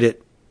recite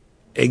it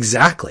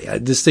exactly.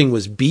 This thing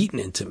was beaten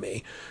into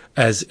me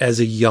as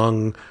a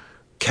young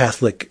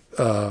Catholic.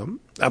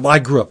 I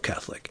grew up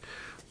Catholic,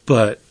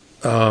 but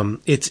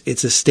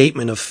it's a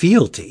statement of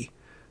fealty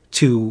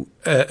to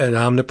an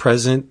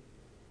omnipresent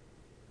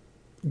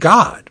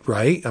God,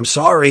 right? I'm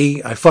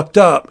sorry, I fucked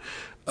up,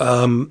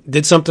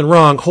 did something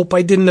wrong. Hope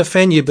I didn't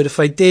offend you, but if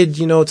I did,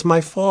 it's my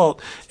fault,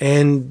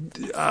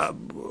 and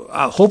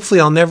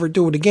hopefully I'll never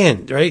do it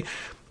again, right?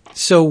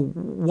 So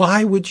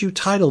why would you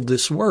title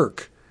this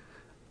work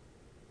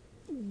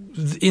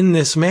in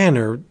this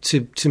manner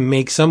to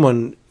make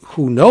someone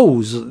who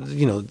knows,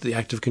 the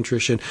Act of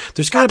Contrition?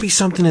 There's got to be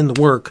something in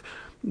the work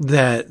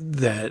that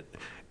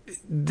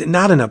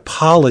not an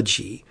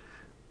apology,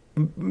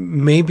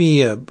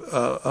 maybe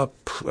a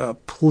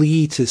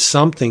plea to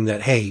something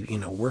that, hey,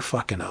 we're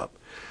fucking up.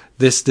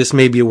 This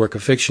may be a work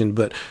of fiction,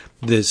 but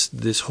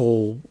this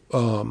whole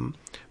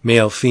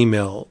male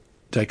female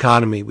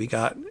dichotomy we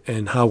got,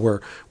 and how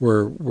we're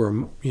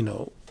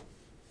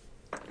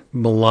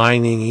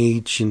maligning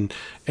each and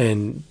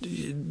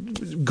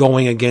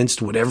going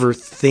against whatever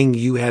thing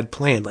you had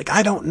planned. Like,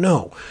 I don't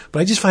know,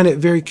 but I just find it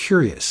very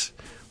curious.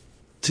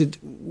 To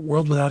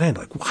World Without End,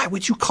 like, why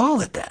would you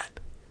call it that?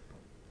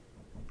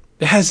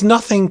 It has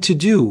nothing to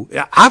do.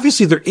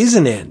 Obviously, there is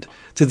an end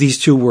to these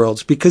two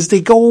worlds because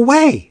they go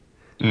away,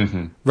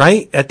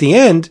 right? At the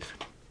end,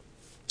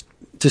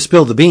 to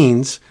spill the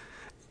beans,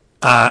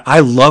 I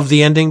love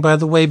the ending, by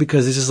the way,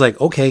 because it's just like,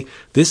 okay,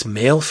 this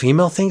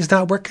male-female thing's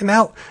not working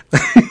out.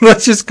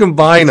 Let's just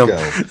combine them.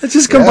 Let's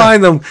just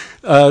combine them,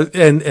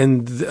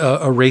 and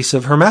a race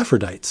of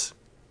hermaphrodites.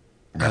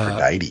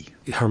 Hermaphrodite.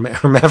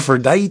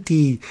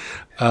 Hermaphrodite.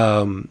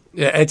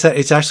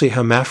 It's actually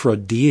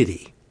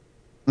hermaphrodity,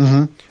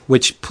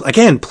 which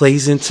again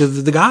plays into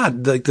the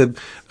God, like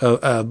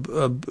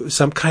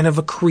some kind of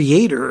a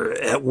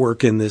creator at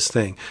work in this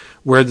thing,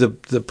 where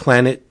the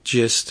planet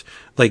just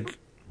like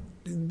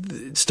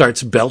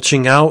starts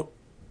belching out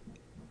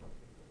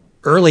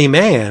early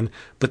man,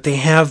 but they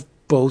have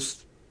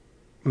both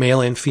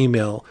male and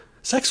female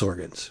sex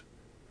organs,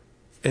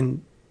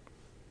 and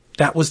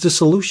that was the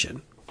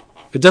solution.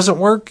 If it doesn't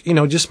work,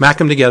 just smack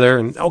them together,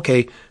 and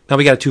okay, now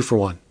we got a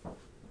 2-for-1.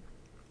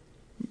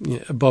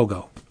 Yeah,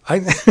 BOGO.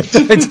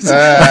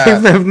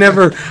 I've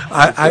never.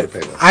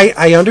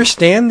 I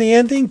understand the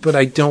ending, but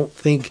I don't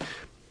think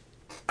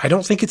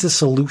it's a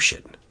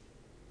solution.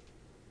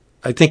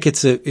 I think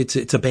it's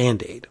a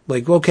Band-Aid.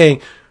 Like,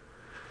 okay,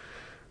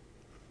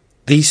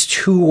 these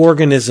two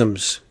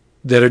organisms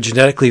that are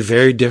genetically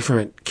very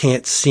different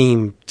can't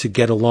seem to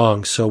get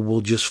along, so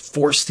we'll just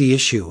force the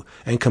issue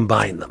and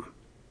combine them.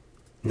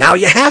 Now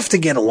you have to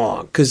get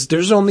along because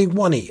there's only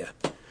one of you.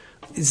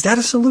 Is that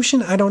a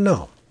solution? I don't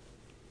know.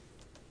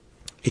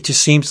 It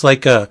just seems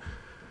like I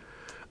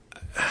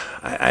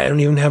don't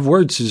even have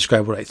words to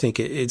describe what I think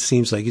it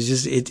seems like. It's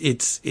just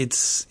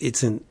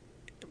it's an,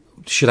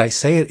 should I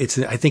say it?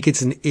 I think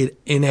it's an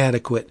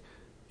inadequate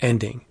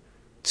ending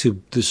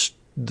to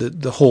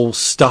the whole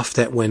stuff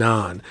that went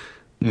on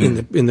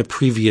in the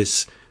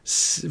previous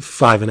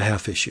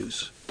 5.5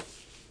 issues.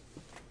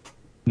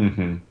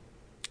 Mm-hmm.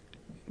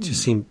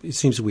 It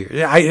seems weird.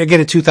 I get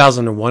a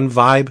 2001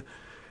 vibe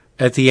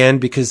at the end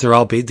because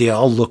they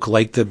all look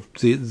like the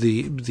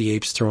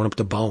apes throwing up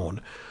the bone,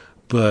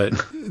 but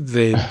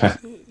they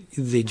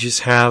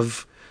just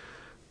have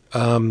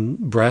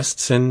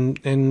breasts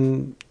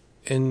and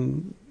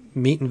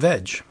meat and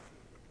veg.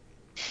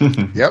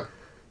 Yep.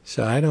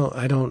 So I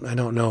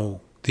don't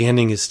know. The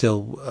ending is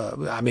still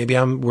maybe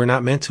we're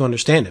not meant to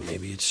understand it.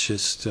 Maybe it's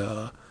just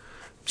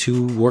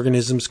two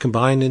organisms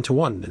combined into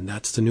one, and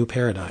that's the new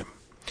paradigm.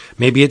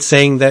 Maybe it's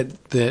saying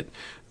that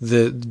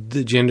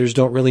the genders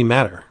don't really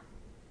matter.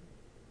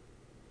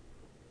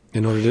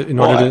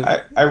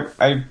 I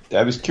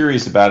was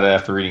curious about it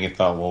after reading it.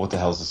 Thought, well, what the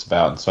hell is this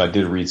about? And so I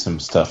did read some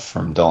stuff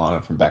from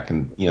Delano from back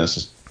in, this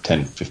is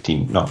 10,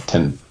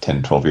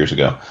 12 years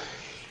ago.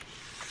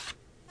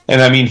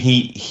 And I mean,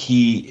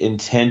 he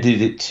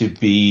intended it to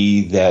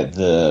be that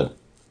the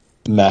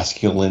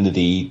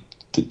masculinity,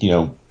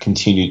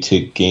 continued to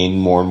gain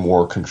more and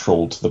more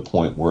control to the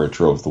point where it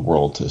drove the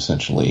world to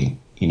essentially,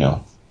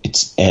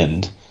 its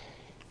end,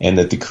 and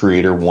that the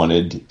creator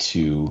wanted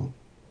to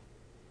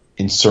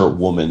insert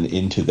woman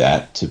into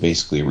that to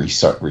basically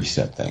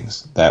reset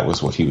things. That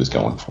was what he was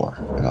going for.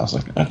 And I was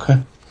like, okay.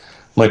 I'm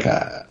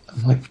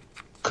like,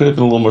 could have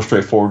been a little more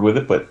straightforward with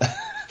it, but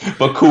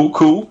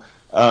cool.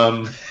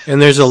 And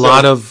there's a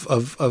lot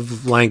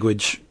of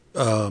language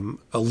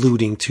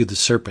alluding to the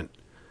serpent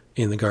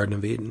in the Garden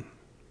of Eden.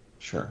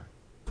 Sure.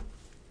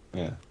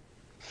 Yeah.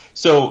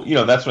 So,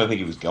 that's what I think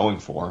he was going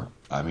for.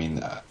 I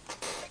mean,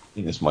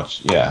 in as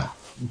much, yeah.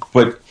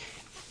 But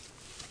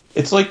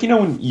it's like,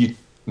 when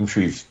I'm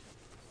sure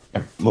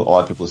a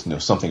lot of people listen to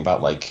something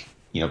about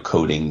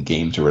coding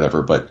games or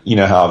whatever, but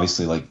how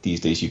obviously these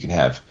days you can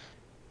have,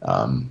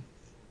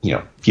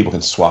 people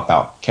can swap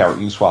out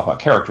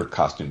character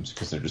costumes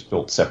because they're just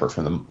built separate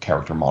from the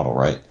character model,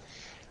 right?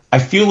 I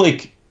feel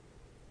like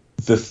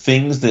the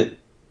things that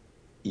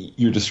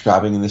you're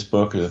describing in this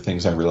book are the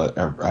things I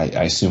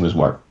assume is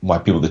why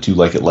people that do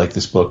like it like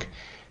this book.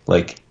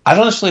 I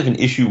don't necessarily have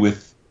an issue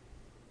with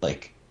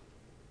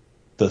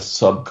the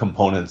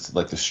subcomponents,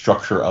 the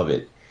structure of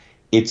it.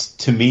 It's,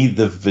 to me,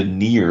 the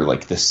veneer,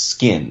 the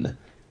skin,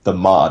 the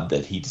mod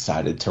that he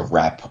decided to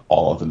wrap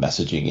all of the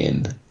messaging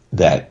in,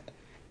 that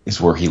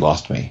is where he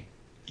lost me.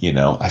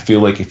 I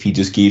feel like if he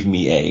just gave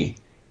me a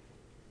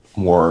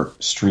more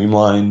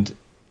streamlined,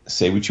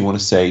 say what you want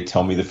to say,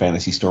 tell me the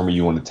fantasy story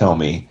you want to tell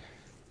me,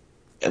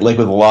 with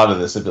a lot of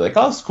this, I'd be like,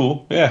 oh, that's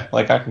cool. Yeah,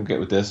 I can get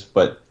with this.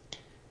 But,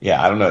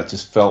 yeah, I don't know. It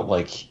just felt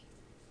like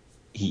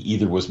he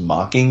either was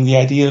mocking the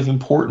idea of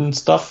important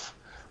stuff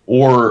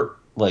or,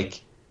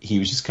 he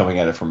was just coming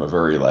at it from a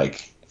very,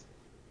 late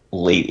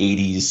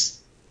 80s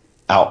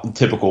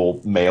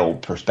typical male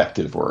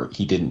perspective where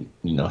he didn't,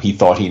 he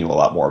thought he knew a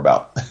lot more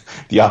about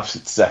the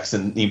opposite sex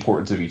and the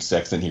importance of each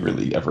sex than he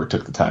really ever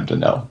took the time to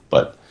know.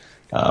 But,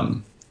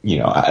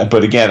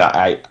 but again,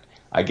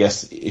 I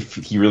guess if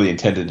he really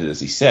intended it as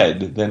he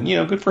said, then,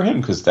 good for him,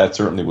 because that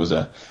certainly was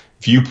a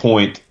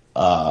viewpoint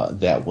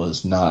that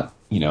was not,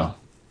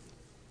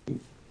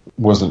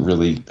 wasn't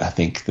really, I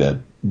think, the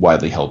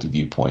widely held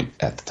viewpoint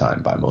at the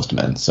time by most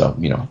men. So,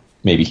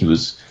 maybe he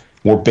was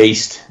more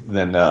based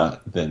than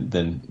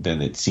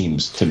it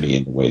seems to me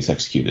in the way it's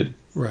executed.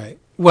 Right.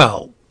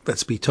 Well,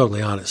 let's be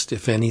totally honest.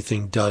 If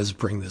anything does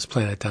bring this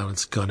planet down,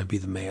 it's going to be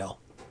the male.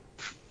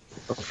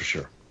 Oh, for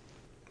sure.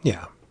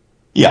 Yeah.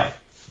 Yeah.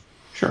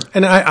 Sure.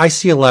 And I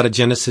see a lot of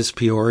Genesis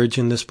peorage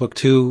in this book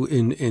too.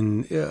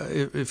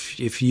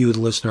 If you, the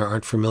listener,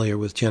 aren't familiar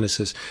with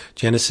Genesis,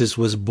 Genesis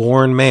was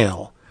born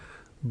male,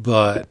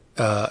 but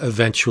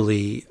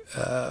eventually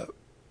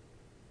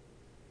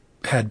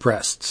had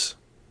breasts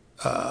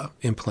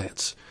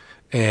implants,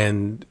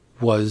 and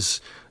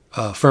was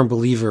a firm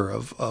believer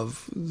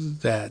of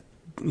that.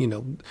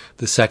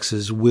 The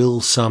sexes will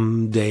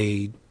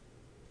someday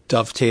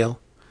dovetail.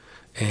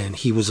 And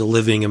he was a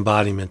living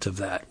embodiment of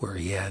that, where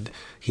he had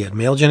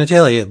male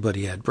genitalia, but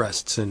he had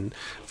breasts. And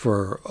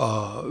for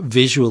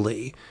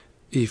visually,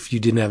 if you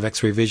didn't have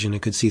X-ray vision and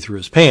could see through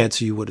his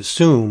pants, you would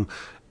assume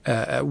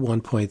at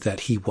one point that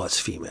he was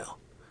female.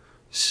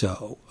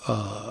 So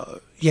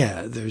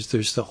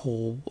there's the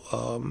whole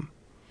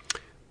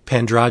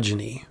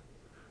pandrogyny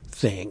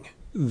thing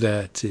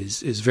that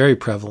is very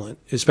prevalent,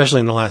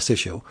 especially in the last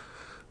issue.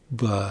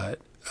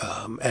 But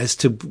as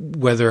to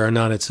whether or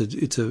not it's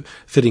a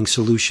fitting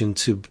solution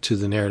to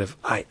the narrative,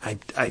 I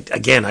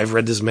again, I've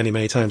read this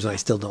many times, and I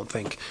still don't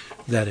think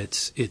that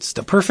it's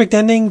the perfect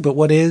ending. But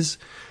what is,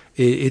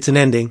 it's an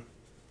ending.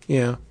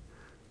 Yeah.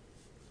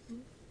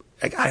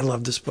 I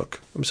love this book.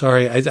 I'm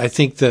sorry. I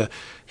think the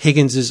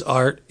Higgins's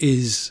art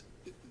is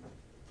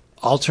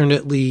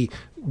alternately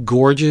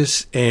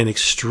gorgeous and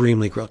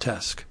extremely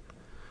grotesque.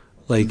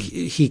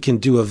 He can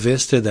do a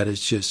vista that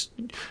is just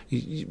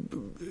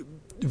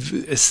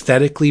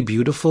aesthetically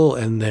beautiful,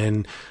 and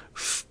then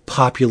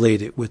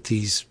populate it with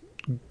these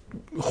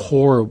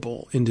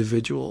horrible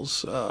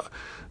individuals.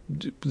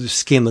 The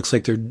skin looks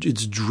like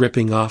it's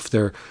dripping off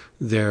their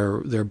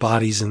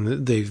bodies,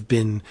 and they've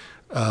been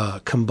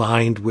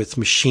combined with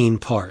machine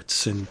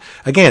parts. And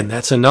again,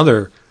 that's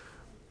another,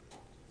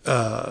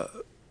 I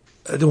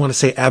don't want to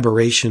say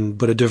aberration,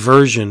 but a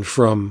diversion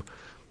from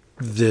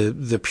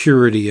the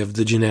purity of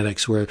the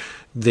genetics, where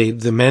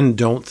the men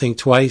don't think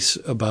twice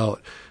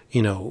about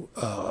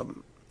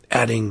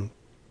adding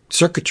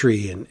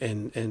circuitry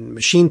and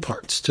machine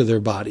parts to their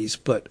bodies,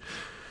 but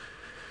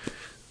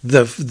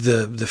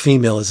the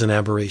female is an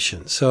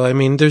aberration. So, I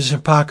mean, there's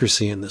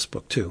hypocrisy in this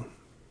book too.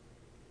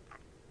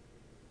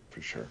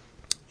 For sure.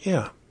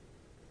 Yeah.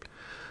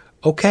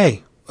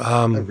 okay.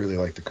 I really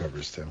like the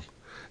covers too.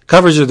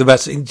 Covers are the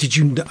best.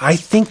 I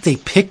think they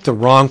picked the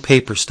wrong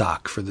paper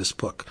stock for this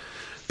book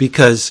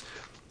because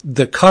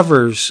the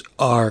covers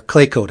are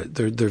clay coated.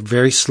 They're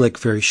very slick,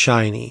 very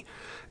shiny.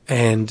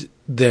 And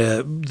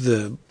I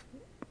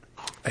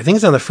think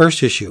it's on the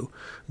first issue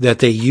that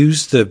they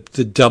use the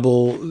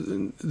double,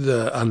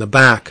 on the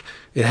back,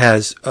 it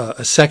has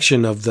a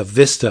section of the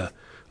vista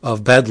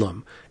of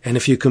Bedlam. And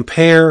if you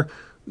compare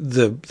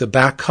the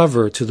back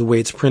cover to the way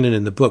it's printed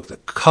in the book, the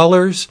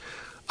colors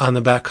on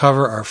the back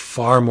cover are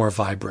far more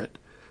vibrant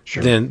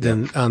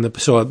than on the.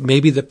 So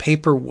maybe the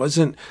paper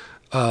wasn't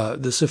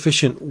the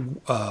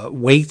sufficient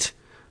weight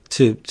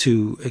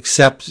to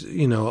accept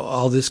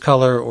all this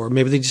color, or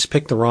maybe they just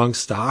picked the wrong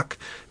stock.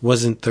 It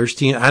wasn't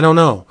thirsty. I don't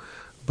know,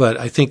 but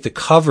I think the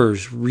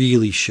covers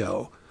really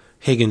show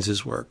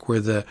Higgins's work,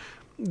 where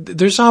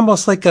there's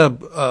almost like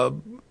a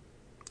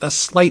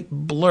slight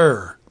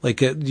blur. Like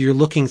you're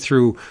looking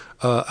through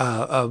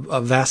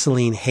a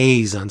Vaseline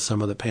haze on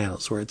some of the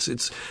panels, where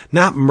it's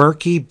not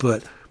murky,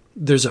 but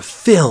there's a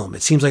film.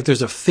 It seems like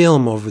there's a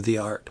film over the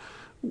art,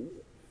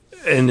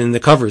 and in the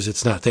covers,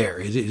 it's not there.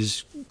 It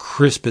is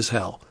crisp as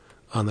hell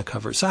on the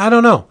cover. So I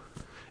don't know.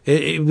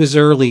 It was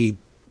early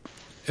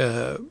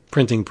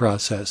printing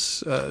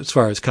process as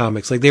far as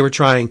comics. Like they were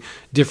trying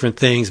different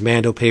things: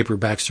 Mando paper,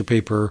 Baxter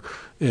paper,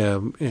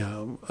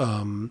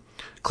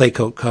 clay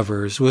coat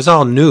covers. It was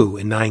all new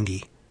in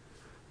 '90.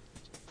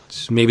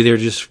 So maybe they're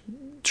just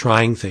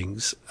trying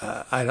things.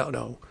 I don't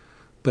know,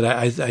 but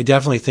I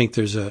definitely think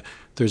there's a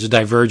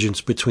divergence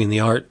between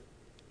the art,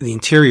 the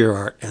interior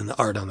art, and the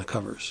art on the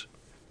covers.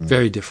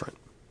 Very different.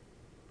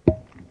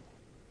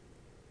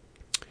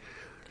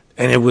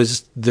 And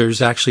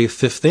there's actually a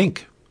fifth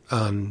ink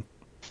on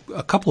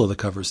a couple of the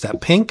covers.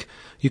 That pink,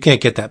 you can't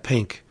get that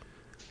pink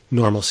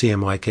normal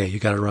CMYK. You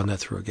got to run that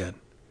through again.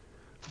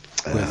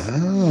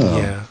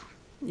 Yeah.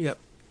 Yep.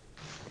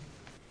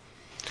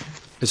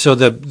 So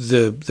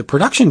the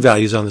production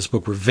values on this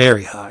book were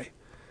very high.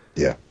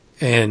 Yeah.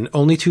 And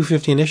only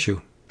 $2.50 an issue.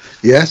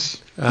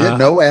 Yes.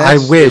 No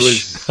ads. I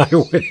wish.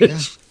 Yeah.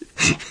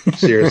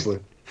 Seriously.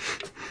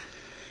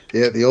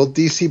 Yeah, the old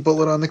DC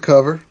bullet on the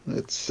cover.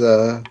 It's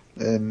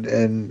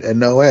and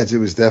no ads. It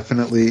was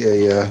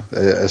definitely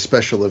a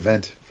special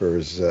event for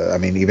his.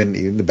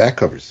 Even the back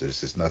covers. There's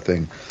just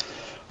nothing,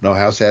 no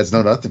house ads,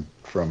 no nothing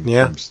from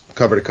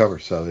cover to cover.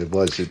 So it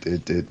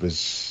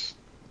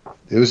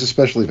was a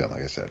special event,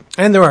 like I said.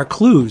 And there are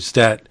clues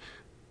that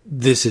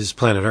this is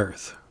planet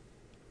Earth.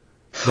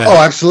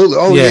 Absolutely.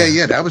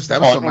 Yeah. That was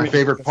my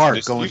favorite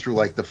part, going through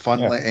like the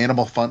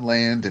Animal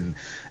Funland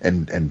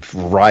and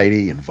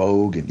Variety and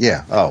Vogue and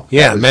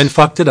men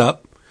fucked it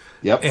up.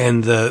 Yep.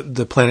 And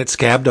the planet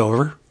scabbed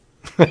over,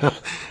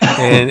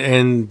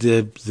 and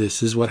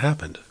this is what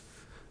happened.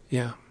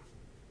 Yeah.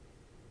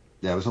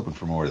 Yeah, I was hoping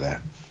for more of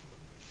that.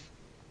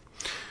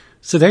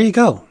 So there you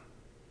go.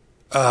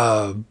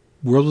 World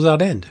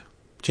Without End.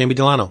 Jamie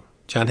Delano,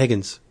 John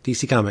Higgins,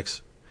 DC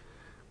Comics,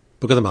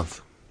 Book of the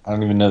Month. I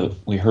don't even know that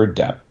we heard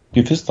Dap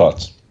give his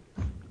thoughts.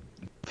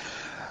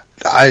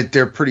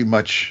 They're pretty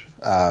much,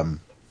 not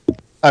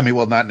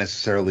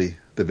necessarily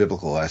the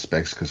biblical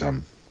aspects, because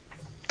I'm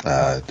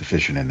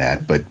deficient in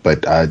that, but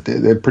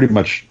they're pretty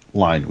much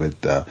lined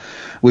with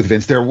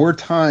Vince. There were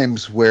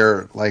times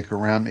where, like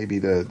around maybe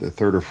the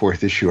third or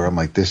fourth issue, where I'm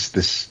like,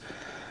 this,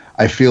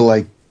 I feel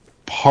like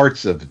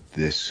parts of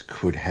this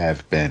could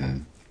have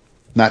been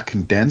not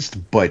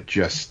condensed, but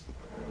just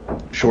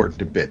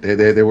shortened a bit.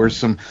 There were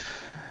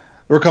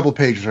a couple of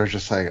pages where I was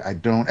just like, I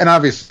don't, and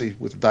obviously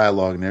with the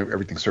dialogue and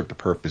everything served a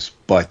purpose,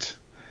 but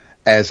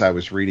as I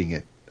was reading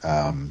it,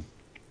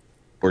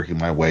 working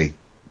my way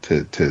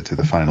to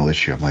the final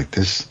issue, I'm like,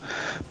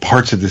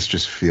 parts of this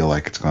just feel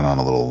like it's gone on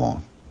a little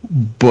long.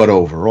 But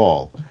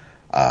overall,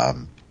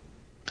 I'm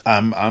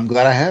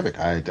glad I have it.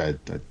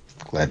 I'm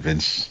glad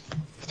Vince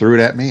threw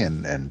it at me,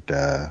 and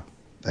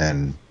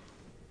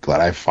glad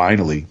I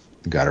finally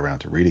got around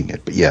to reading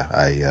it. But yeah,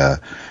 I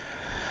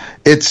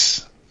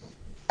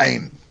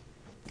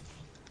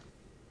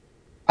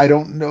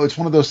don't know. It's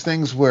one of those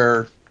things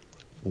where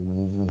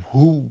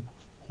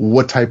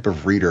what type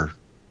of reader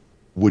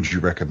would you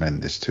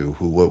recommend this to?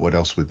 What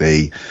else would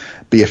they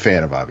be a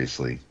fan of?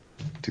 Obviously,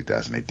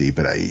 2000 AD.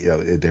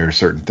 But there are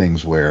certain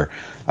things where,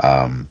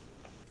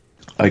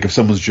 like if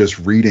someone's just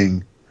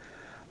reading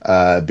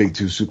big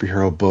two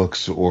superhero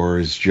books, or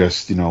is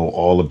just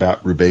all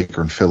about Brubaker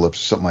and Phillips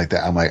or something like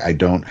that, I'm like, I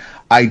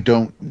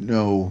don't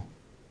know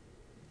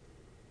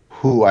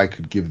who I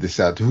could give this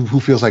out to. Who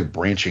feels like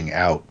branching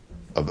out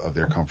of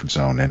their comfort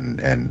zone and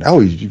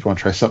you want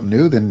to try something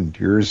new? Then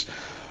here's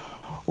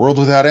World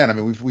Without End. I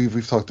mean,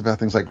 we've talked about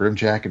things like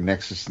Grimjack and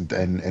Nexus and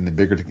the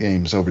bigger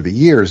games over the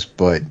years,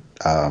 but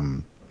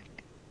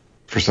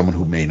for someone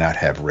who may not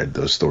have read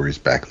those stories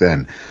back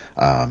then,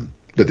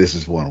 but this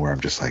is one where I'm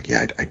just like,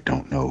 I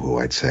don't know who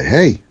I'd say,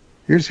 hey,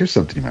 here's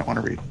something you might want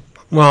to read.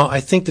 Well, I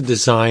think the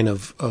design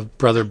of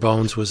Brother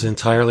Bones was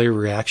entirely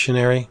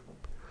reactionary.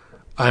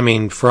 I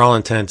mean, for all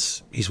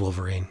intents, he's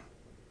Wolverine.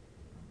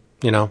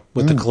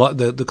 With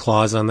the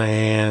claws on the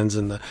hands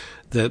and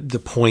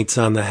the points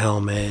on the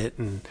helmet,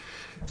 and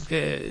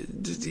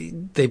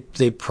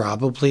they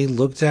probably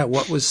looked at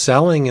what was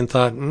selling and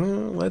thought,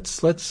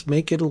 let's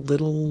make it a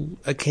little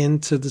akin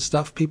to the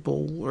stuff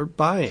people are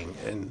buying.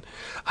 And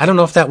I don't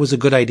know if that was a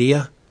good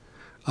idea.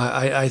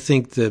 I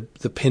think the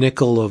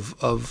pinnacle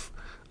of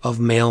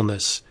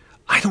maleness,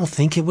 I don't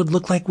think it would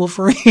look like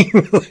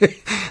Wolverine.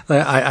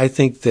 I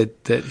think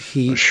that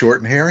he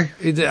short and hairy.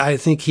 I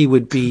think he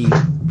would be,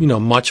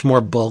 much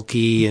more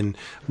bulky and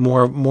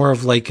more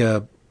of like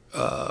a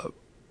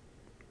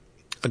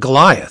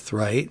Goliath,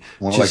 right?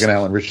 More like an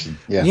Alan Richardson.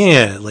 Yeah.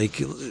 Yeah,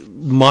 like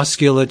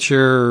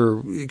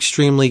musculature,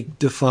 extremely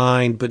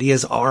defined, but he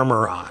has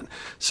armor on.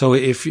 So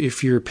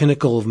if your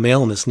pinnacle of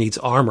maleness needs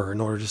armor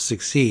in order to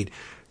succeed,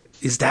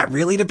 is that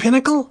really the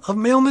pinnacle of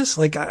maleness?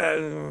 Like, I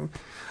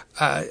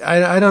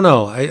don't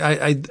know.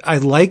 I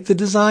like the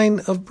design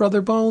of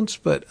Brother Bones,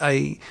 but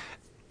when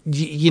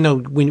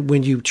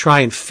you try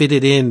and fit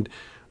it in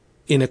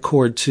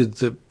accord to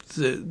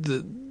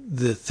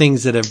the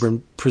things that have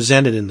been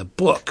presented in the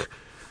book,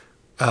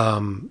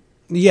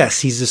 yes,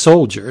 he's a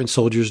soldier, and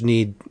soldiers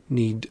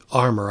need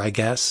armor, I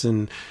guess,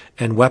 and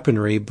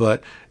weaponry,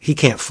 but he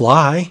can't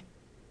fly.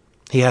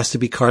 He has to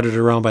be carted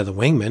around by the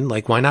wingman.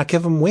 Like, why not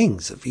give him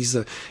wings? If he's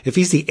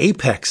the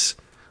apex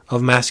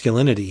of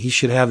masculinity, he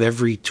should have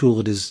every tool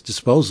at his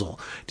disposal.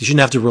 He shouldn't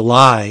have to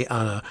rely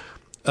on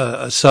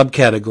a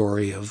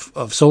subcategory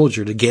of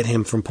soldier to get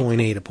him from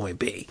point A to point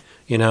B.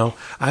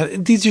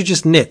 These are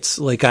just nits.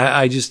 Like,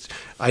 I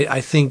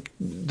think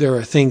there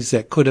are things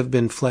that could have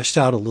been fleshed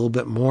out a little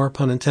bit more,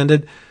 pun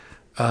intended.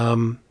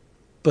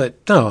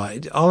 But no,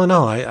 all in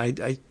all,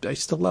 I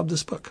still love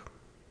this book.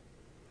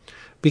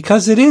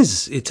 Because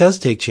it does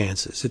take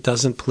chances. It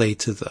doesn't play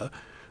to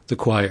the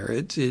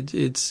choir.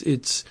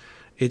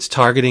 It's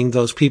targeting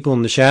those people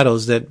in the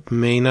shadows that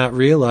may not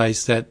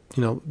realize that,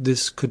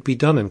 this could be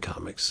done in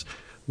comics,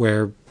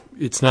 where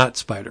it's not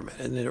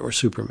Spider-Man or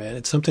Superman.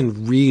 It's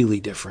something really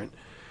different.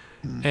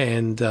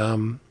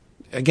 And,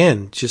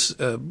 again, just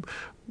a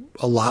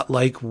lot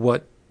like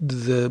what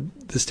the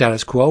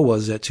status quo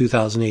was at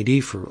 2000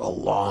 AD for a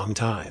long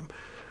time.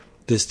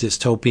 This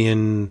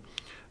dystopian,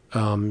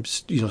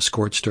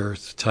 scorched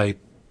earth type,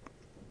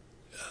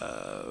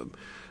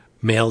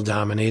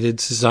 male-dominated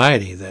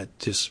society that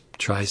just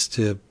tries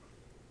to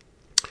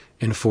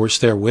enforce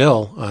their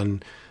will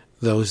on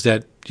those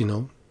that,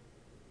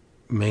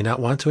 may not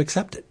want to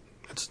accept it.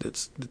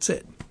 That's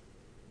it.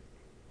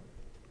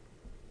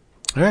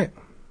 All right.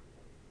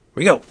 Here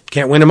we go.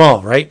 Can't win them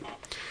all, right?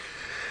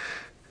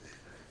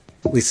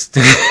 At least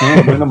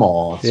can't win them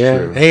all. It's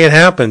true. Hey, it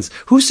happens.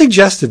 Who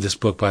suggested this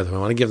book, by the way? I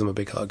want to give them a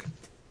big hug.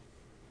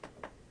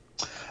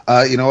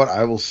 You know what?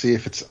 I will see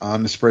if it's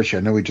on the spreadsheet.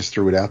 I know we just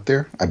threw it out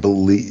there. I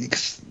believe,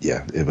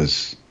 it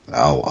was.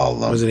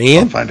 Was it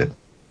Ian? I'll find it.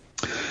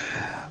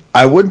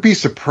 I wouldn't be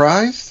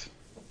surprised,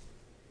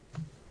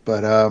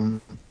 but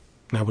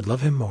I would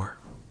love him more.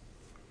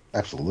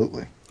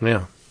 Absolutely.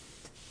 Yeah.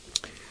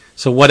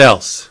 So what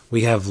else?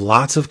 We have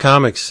lots of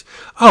comics.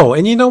 Oh,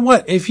 and you know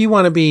what? If you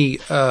want to be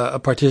a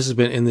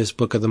participant in this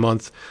Book of the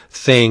Month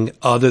thing,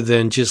 other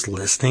than just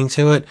listening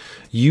to it,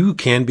 you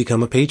can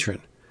become a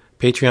patron.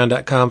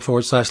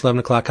 Patreon.com/11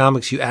 o'clock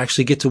comics. You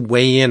actually get to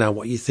weigh in on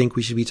what you think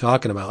we should be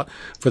talking about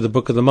for the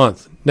Book of the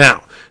Month.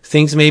 Now,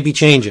 things may be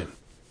changing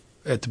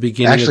at the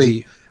beginning of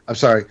the... I'm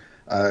sorry,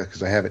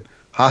 because I have it.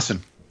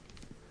 Hassan.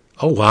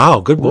 Oh,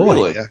 wow. Good boy.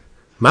 Really? Yeah.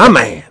 My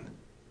man.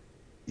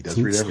 He does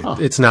read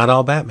everything. It's not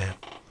all Batman.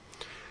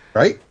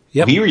 Right?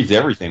 Yep. He reads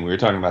everything. We were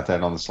talking about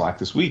that on the Slack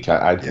this week.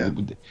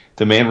 The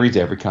man reads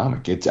every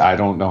comic. I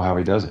don't know how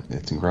he does it.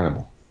 It's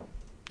incredible.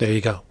 There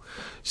you go.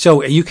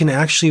 So you can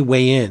actually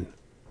weigh in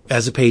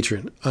as a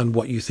patron on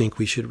what you think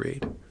we should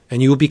read.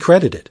 And you will be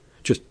credited,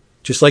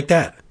 just like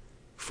that,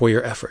 for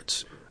your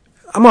efforts.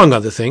 Among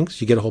other things,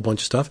 you get a whole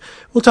bunch of stuff.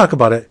 We'll talk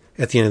about it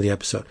at the end of the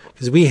episode,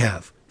 because we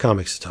have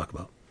comics to talk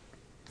about.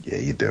 Yeah,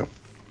 you do.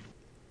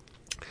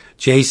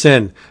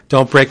 Jason,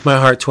 don't break my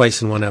heart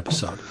twice in one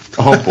episode.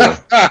 Oh, boy.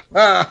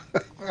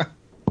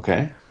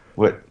 Okay.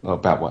 What?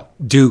 About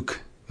what?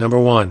 Duke,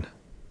 #1.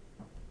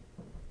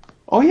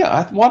 Oh, yeah.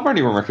 I've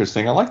already read this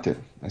thing. I liked it.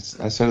 I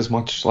said as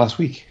much last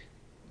week.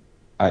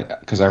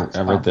 Because I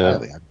read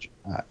the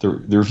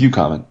review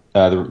comment,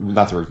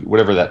 not the review,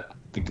 whatever that,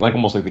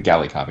 almost like the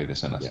galley copy they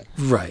sent us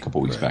right, a couple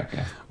weeks back.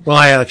 Yeah. Well,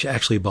 I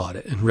actually bought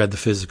it and read the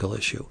physical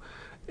issue.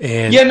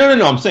 And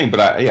no. I'm saying,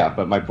 but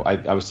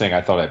I was saying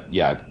I thought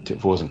if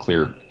it wasn't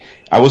clear,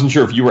 I wasn't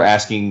sure if you were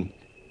asking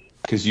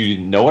because you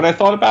didn't know what I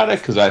thought about it,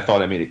 because I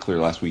thought I made it clear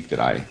last week that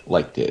I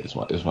liked it. Is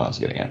what I was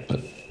getting at. But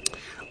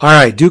all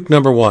right, Duke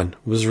 #1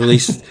 was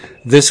released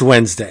this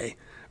Wednesday.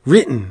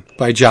 Written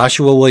by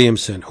Joshua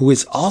Williamson, who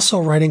is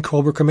also writing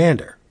Cobra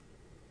Commander.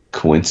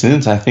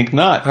 Coincidence? I think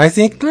not. I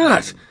think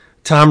not.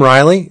 Tom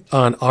Reilly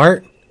on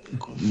art.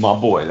 My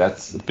boy,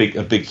 that's a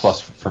big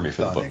plus for me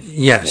for the book.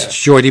 Yes, yeah.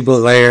 Jordie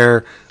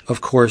Bellaire,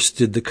 of course,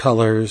 did the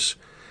colors.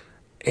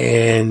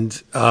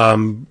 And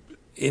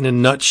in a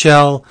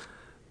nutshell,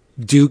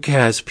 Duke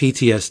has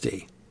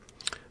PTSD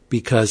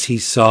because he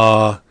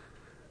saw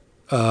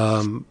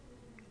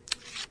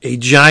a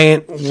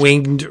giant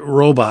winged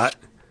robot,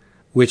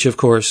 which of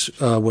course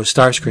was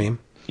Starscream,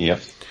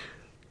 Yep.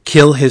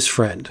 kill his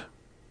friend,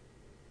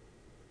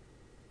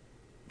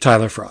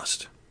 Tyler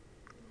Frost.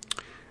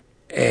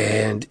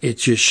 And it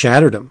just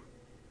shattered him.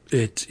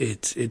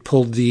 It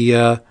pulled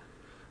the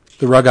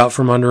rug out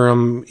from under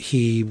him.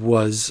 He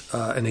was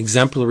an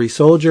exemplary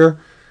soldier.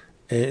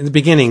 In the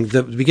beginning of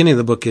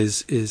the book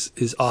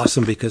is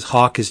awesome because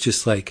Hawk is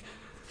just like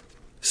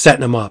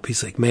setting him up.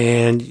 He's like,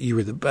 man, you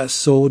were the best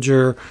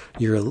soldier.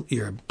 You're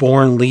a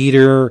born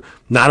leader,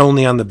 not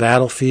only on the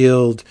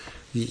battlefield.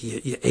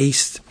 You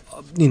aced,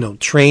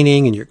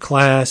 training in your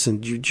class,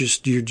 and you're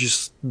just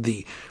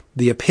the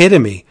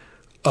epitome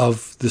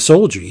of the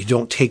soldier. You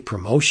don't take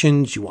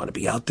promotions. You want to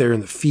be out there in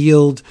the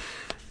field,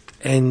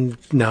 and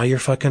now you're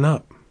fucking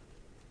up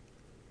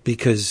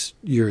because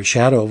you're a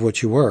shadow of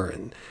what you were,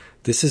 and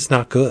this is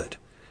not good.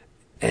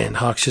 And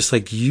Hawk's just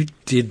like, you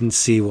didn't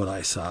see what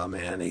I saw,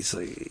 man. He's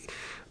like,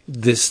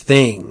 this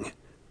thing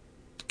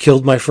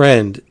killed my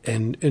friend,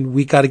 and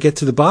we got to get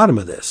to the bottom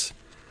of this.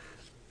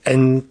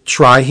 And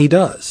try he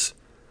does.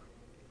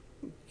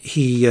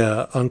 He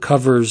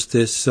uncovers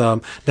this.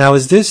 Now,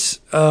 is this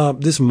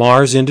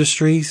Mars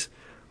Industries?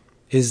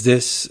 Is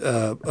this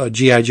a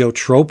G.I. Joe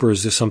trope, or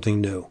is this something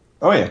new?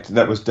 Oh, yeah.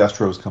 That was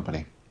Destro's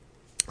company.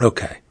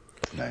 Okay.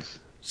 Nice.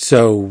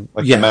 So,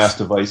 like the mass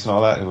device and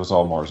all that, it was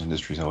all Mars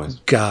Industries always.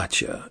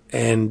 Gotcha.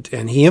 And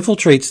he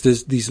infiltrates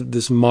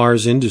this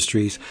Mars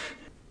Industries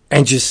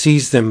and just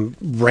sees them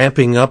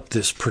ramping up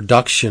this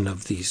production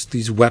of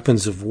these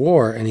weapons of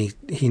war, and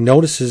he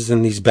notices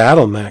in these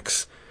battle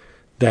mechs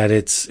that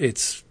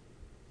it's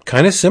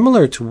kind of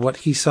similar to what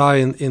he saw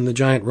in the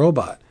giant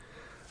robot.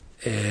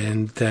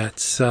 And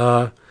that's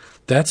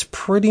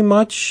pretty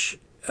much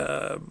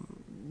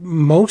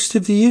most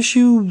of the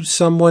issue.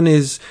 Someone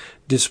is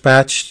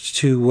dispatched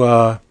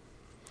to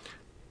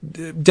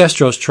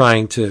Destro's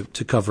trying to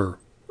cover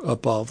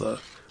up all the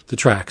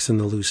tracks and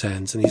the loose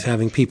ends, and he's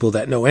having people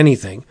that know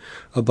anything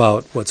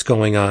about what's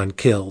going on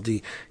killed.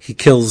 He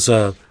kills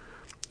a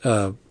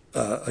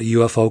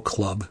UFO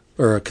club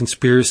or a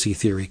conspiracy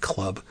theory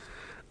club.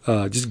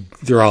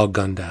 They're all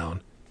gunned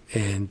down,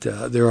 and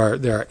there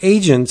are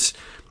agents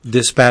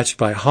dispatched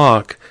by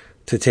Hawk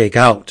to take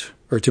out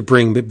or to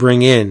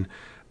bring in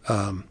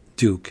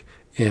Duke.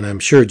 And I'm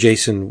sure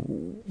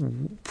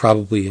Jason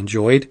probably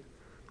enjoyed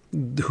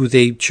who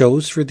they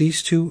chose for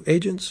these two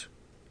agents.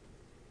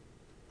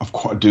 Of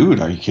course,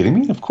 dude. Are you kidding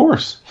me? Of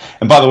course.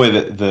 And by the way,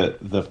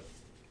 the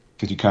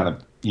because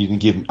you didn't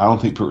give, I don't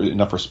think,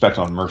 enough respect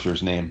on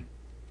Mercer's name.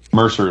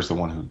 Mercer is the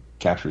one who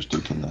captures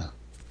Duke in the.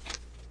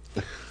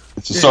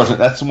 It's a sergeant.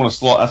 That's one of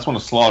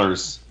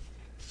Slaughter's.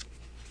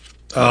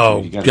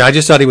 Oh, yeah, I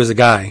just thought he was a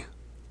guy.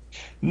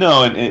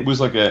 No, and it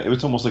was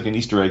almost like an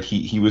Easter egg.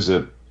 He was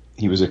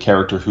a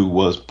character who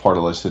was part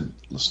of, I said,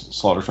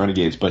 Slaughter's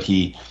Renegades, but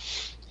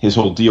his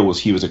whole deal was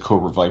he was a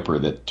Cobra Viper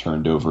that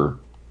turned over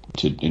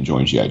to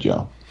join G.I.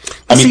 Joe.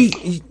 I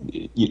mean,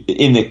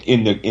 in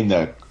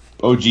the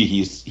OG,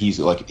 he's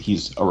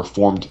a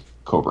reformed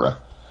Cobra,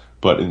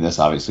 but in this,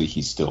 obviously,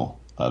 he's still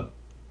a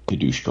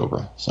douche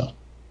Cobra.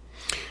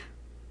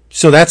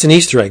 So that's an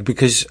Easter egg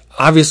because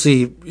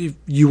obviously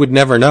you would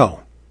never know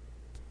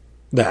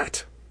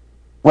that.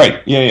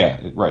 Right. Yeah.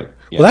 Right.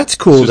 Yeah. Well, that's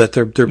cool that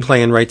they're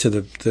playing right to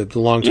the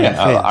long-term fans.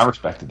 I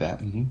respected that.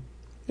 Mm-hmm.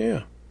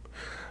 Yeah.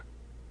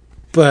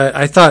 But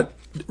I thought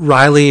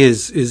Reilly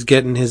is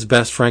getting his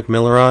best Frank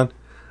Miller on.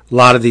 A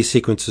lot of these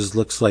sequences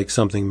looks like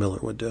something Miller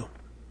would do.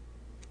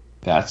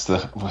 That's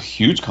a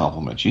huge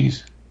compliment.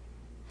 Jeez.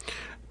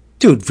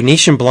 Dude,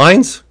 Venetian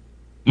blinds?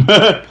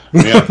 Yeah.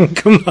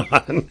 Come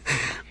on.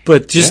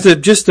 But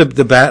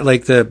the bat,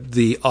 like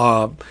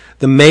the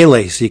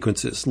melee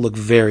sequences look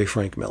very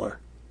Frank Miller.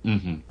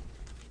 Mm-hmm.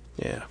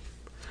 Yeah.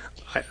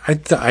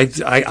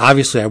 I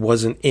obviously I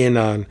wasn't in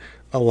on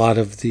a lot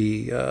of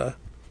the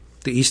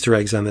Easter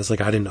eggs on this.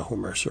 Like, I didn't know who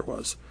Mercer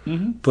was.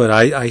 Mm-hmm. But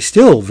I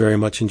still very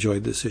much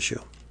enjoyed this issue.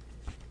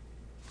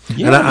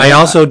 Yeah, and I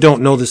also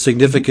don't know the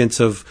significance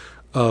of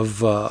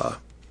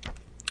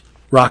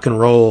Rock and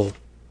Roll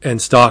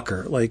and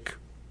Stalker. Like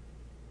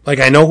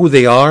I know who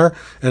they are,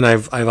 and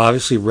I've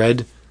obviously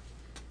read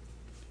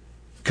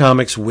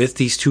comics with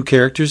these two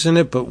characters in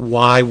it, but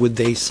why would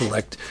they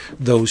select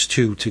those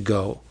two to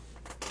go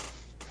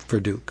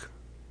for Duke?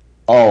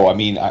 Oh, I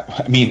mean,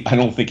 I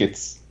don't think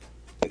it's.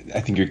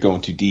 I think you're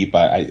going too deep.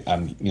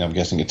 I'm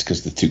guessing it's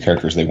because the two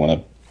characters they want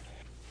to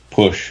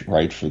push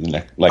right for the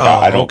next. Like,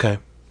 I don't. Okay.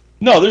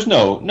 No,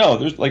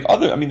 there's like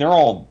other. I mean, they're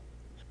all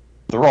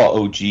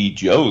OG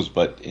Joes,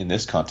 but in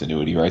this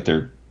continuity, right?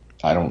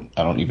 I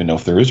don't even know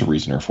if there is a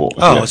reason or for.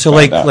 Oh, so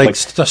like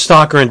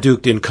Stalker and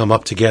Duke didn't come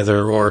up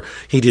together, or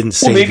he didn't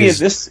save. Well, maybe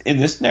in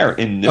this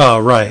narrative. Oh,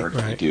 right.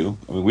 We do.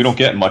 I mean, we don't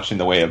get much in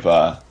the way of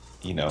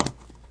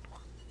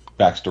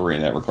backstory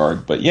in that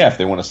regard. But yeah, if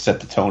they want to set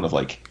the tone of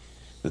like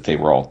that they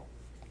were all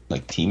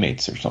like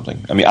teammates or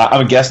something. I mean,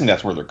 I'm guessing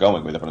that's where they're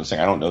going with it, but I'm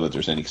saying I don't know that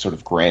there's any sort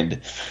of grand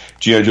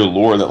G.I. Joe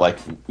lore that like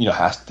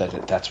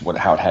that's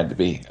how it had to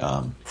be.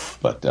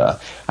 But I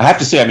have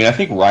to say, I mean, I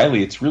think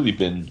Reilly, it's really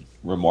been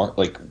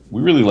like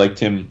we really liked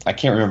him. I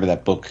can't remember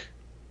that book.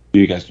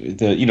 You guys,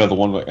 the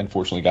one that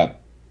unfortunately got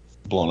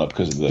blown up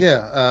because of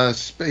the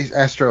Space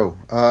Astro.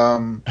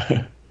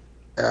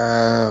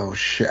 Oh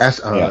shit,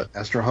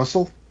 Astro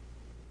Hustle.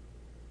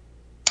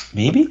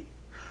 Maybe.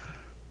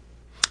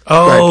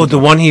 Oh, the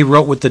one he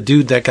wrote with the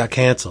dude that got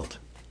canceled.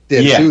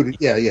 Yeah,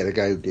 the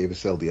guy who gave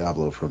us El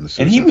Diablo from the.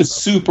 And he was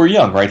super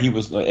young, right? He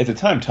was at the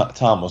time.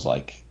 Tom was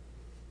like,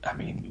 I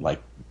mean,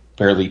 like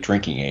barely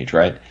drinking age,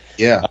 right?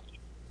 Yeah,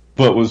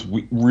 but was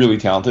really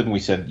talented, and we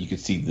said you could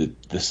see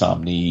the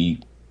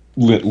Somni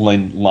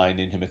line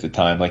in him at the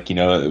time. Like,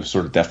 it was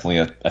sort of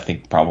definitely I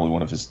think probably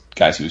one of his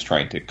guys he was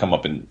trying to come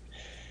up and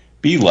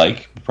be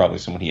like, probably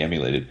someone he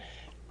emulated,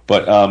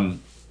 but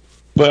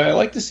I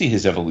like to see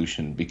his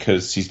evolution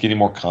because he's getting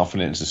more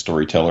confident as a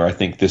storyteller. I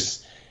think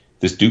this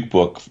Duke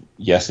book,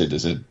 yes, it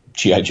is a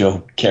G.I.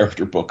 Joe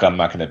character book. I'm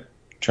not going to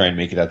try and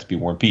make it out to be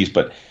War and Peace,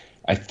 but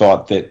I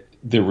thought that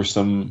there were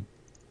some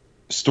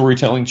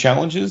storytelling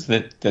challenges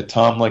that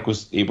Tom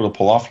was able to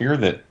pull off here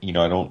that, I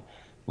don't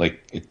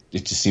like. It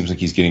just seems like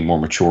he's getting more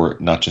mature,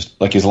 not just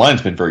like his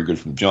line's been very good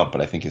from the jump,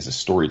 but I think as a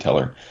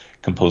storyteller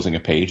composing a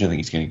page, I think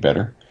he's getting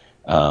better.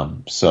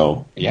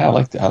 So yeah, I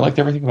liked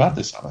everything about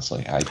this,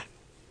 honestly.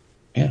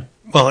 Yeah.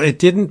 Well, it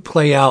didn't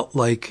play out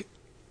like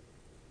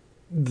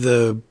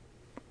the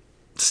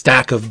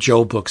stack of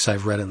Joe books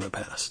I've read in the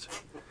past.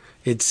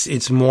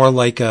 It's more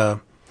like I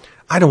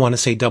don't want to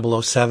say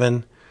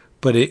 007,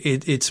 but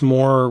it's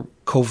more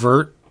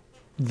covert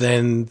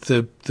than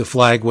the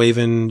flag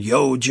waving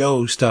Yo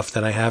Joe stuff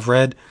that I have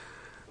read.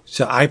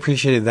 So I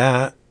appreciated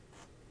that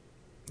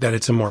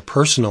it's a more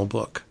personal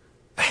book,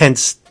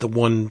 hence the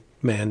one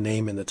man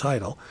name in the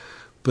title.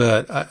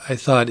 But I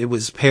thought it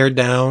was pared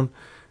down.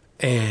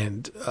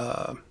 And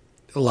a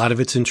lot of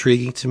it's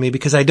intriguing to me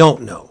because I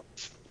don't know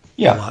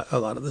a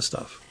lot of the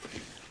stuff.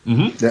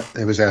 Mm-hmm. Yeah,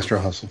 it was Astro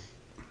Hustle.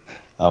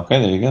 Okay,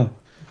 there you go.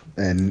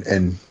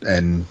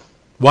 And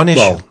one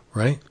issue,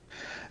 right?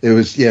 It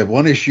was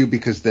one issue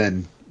because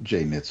then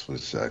J Nitz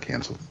was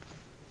canceled.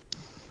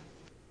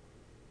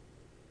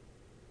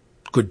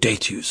 Good day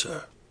to you,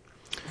 sir.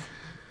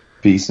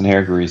 Peace and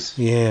hair grease.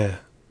 Yeah,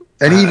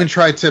 and he even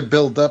tried to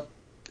build up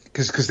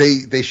because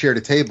they shared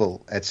a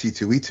table at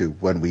C2E2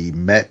 when we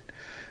met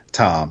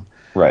Tom,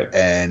 right?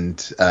 And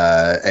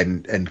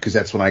because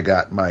that's when I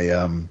got my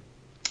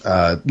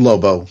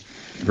Lobo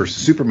versus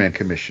Superman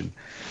commission,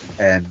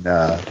 and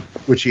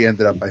which he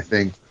ended up, I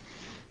think,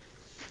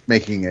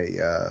 making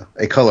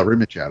a color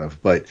image out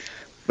of. But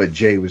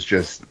Jay was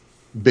just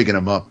bigging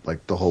him up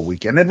like the whole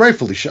weekend, and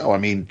rightfully so. I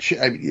mean,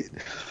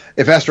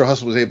 if Astro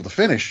Hustle was able to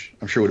finish,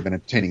 I'm sure it would have been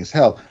entertaining as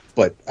hell.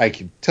 But I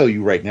can tell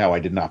you right now, I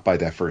did not buy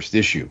that first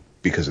issue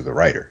because of the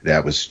writer.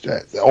 That was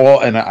all,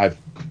 and I've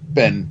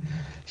been.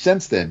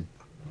 Since then,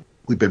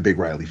 we've been big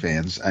Reilly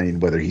fans. I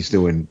mean, whether he's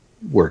doing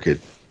work at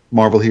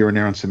Marvel here and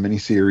there on some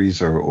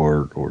miniseries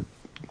or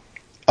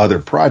other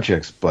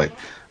projects, but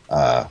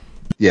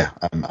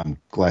I'm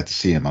glad to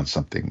see him on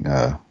something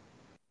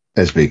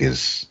as big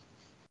as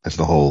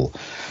the whole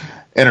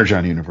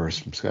Energon universe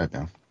from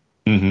Skybound.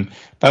 Mm-hmm.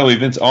 By the way,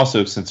 Vince,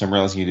 also, since I'm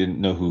realizing you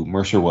didn't know who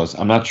Mercer was,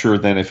 I'm not sure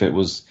then if it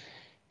was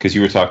because you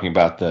were talking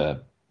about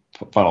the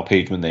final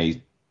page when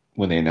they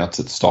announced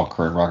that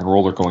Stalker and Rock and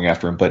Roll are going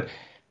after him, but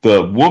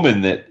the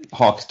woman that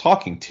Hawk's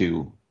talking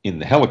to in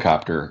the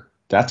helicopter,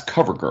 that's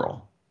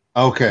CoverGirl.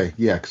 Okay,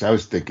 yeah, because I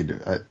was thinking,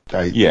 I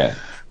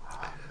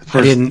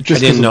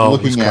didn't know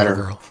looking at her.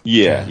 Girl.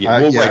 Yeah.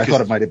 I thought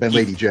it might have been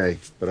Lady J,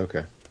 but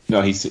okay.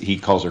 No, he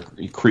calls her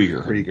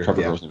Krieger.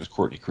 CoverGirl's name is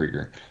Courtney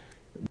Krieger.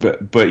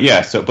 But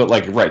yeah, so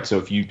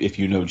if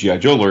you know G.I.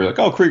 Joe, you're like,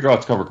 oh, Krieger,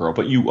 it's CoverGirl.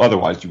 But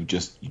she'd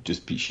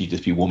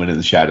just be woman in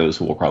the shadows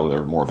who we'll probably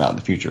learn more about in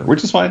the future,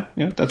 which is fine.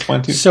 Yeah, that's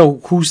fine too. So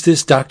who's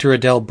this Dr.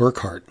 Adele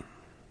Burkhart?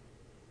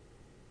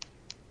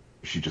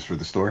 Is she just for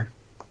the story?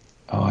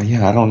 Oh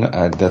yeah, I don't know.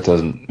 That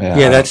doesn't.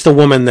 Yeah, that's the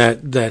woman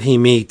that he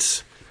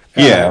meets.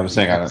 Yeah, I was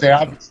saying. They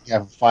obviously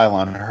have a file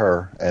on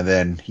her, and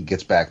then he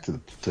gets back to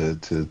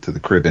the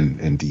crib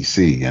in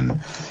D.C. and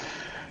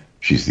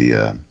she's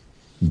the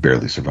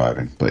barely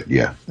surviving. But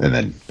yeah,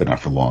 but not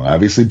for long,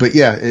 obviously. But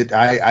yeah,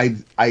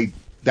 I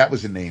that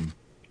was a name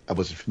I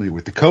wasn't familiar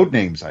with. The code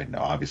names I know.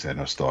 Obviously, I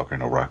know Stalker, I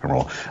know Rock and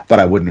Roll, but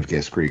I wouldn't have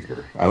guessed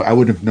Krieger. I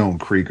wouldn't have known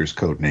Krieger's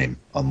code name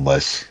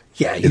unless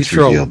it's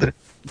revealed that.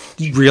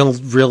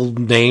 Real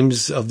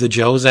names of the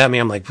Joes at me.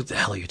 I'm like, what the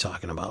hell are you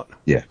talking about?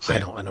 Yeah, I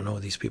don't know who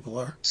these people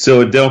are.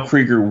 So Adele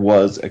Krieger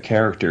was a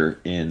character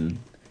in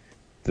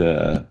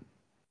the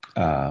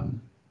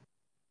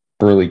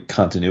early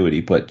continuity,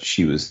 but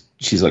she's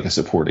like a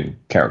supporting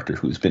character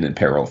who's been in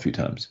peril a few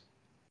times.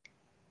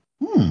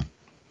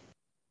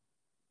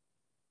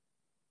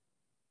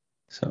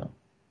 So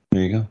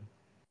there you go.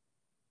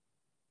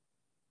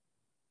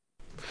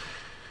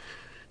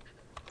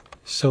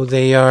 So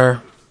they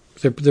are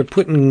they're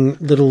putting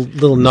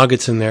little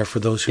nuggets in there for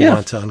those who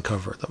want to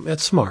uncover them.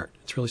 It's smart.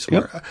 It's really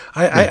smart. Yep.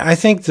 I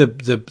think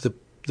the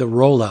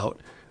rollout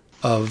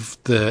of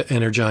the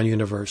Energon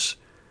universe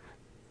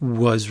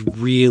was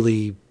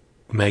really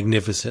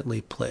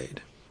magnificently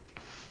played.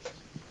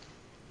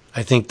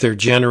 I think they're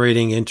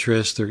generating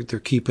interest. They're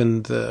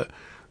keeping the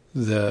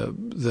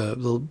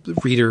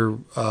reader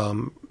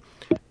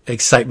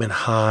excitement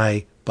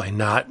high by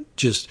not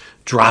just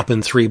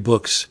dropping 3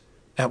 books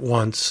at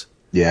once.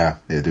 Yeah,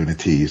 they're doing a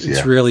tease.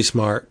 It's really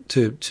smart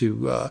to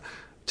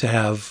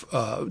have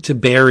to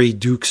bury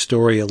Duke's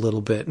story a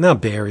little bit.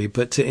 Not bury,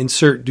 but to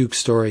insert Duke's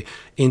story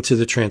into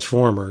the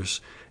Transformers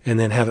and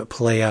then have it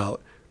play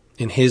out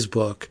in his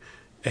book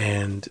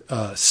and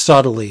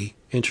subtly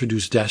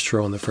introduce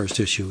Destro in the first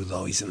issue,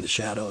 though he's in the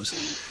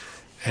shadows.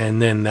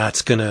 And then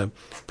that's going to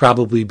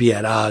probably be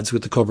at odds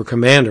with the Cobra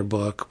Commander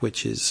book,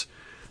 which is,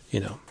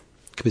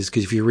 because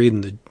if you're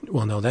reading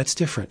that's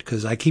different,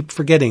 because I keep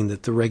forgetting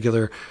that the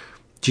regular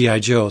G.I.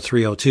 Joe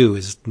 302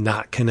 is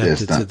not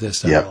connected to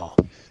this at all.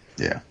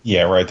 Yeah.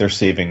 Yeah, right. They're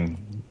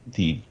saving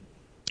the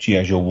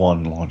G.I. Joe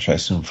 1 launch, I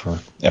assume, for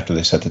after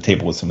they set the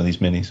table with some of these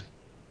minis.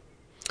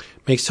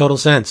 Makes total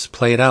sense.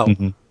 Play it out.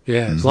 Mm-hmm.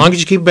 Yeah, as long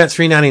as you keep them at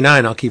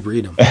 $3.99, I'll keep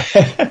reading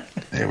them.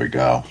 There we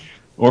go.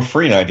 Or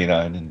free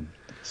 $99, and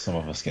some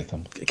of us get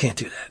them. I can't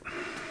do that.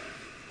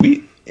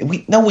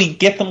 We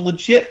get them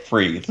legit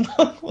free.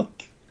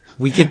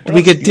 We get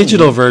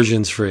digital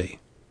versions free.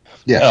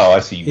 Yeah. Oh, I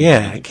see.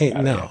 Yeah, I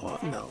can't. No.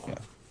 Yeah.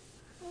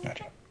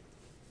 Gotcha.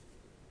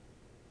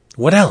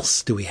 What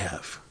else do we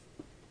have?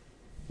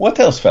 What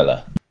else,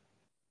 fella?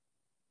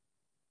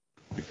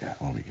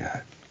 What we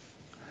got?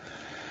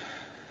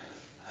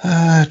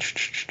 I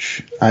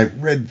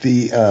read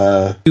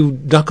the. You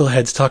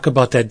knuckleheads talk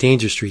about that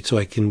Danger Street so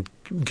I can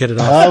get it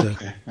off.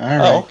 Okay. All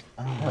right.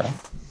 All right.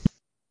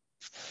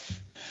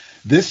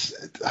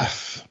 This.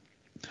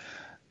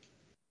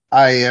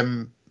 I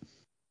am.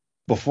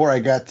 Before I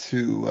got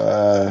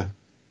to.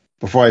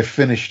 Before I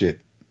finished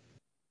it.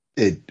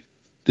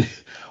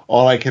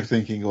 All I kept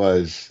thinking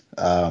was.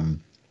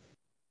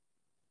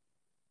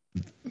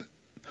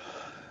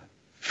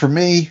 For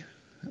me,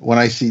 when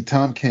I see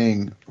Tom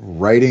King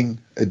writing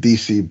a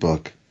DC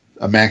book,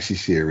 a maxi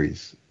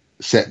series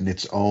set in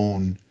its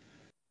own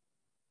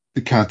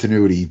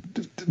continuity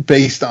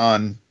based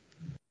on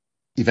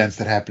events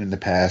that happened in the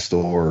past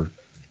or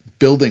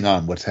building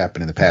on what's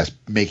happened in the past,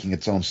 making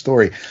its own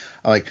story,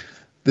 I'm like,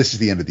 this is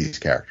the end of these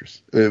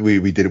characters. We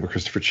did it with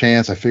Christopher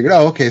Chance. I figured,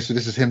 okay, so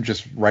this is him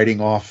just writing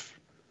off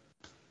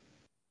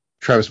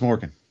Travis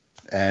Morgan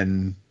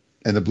and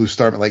the Blue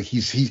Star. Like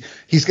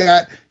he's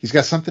got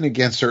something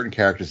against certain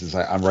characters as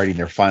I'm writing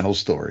their final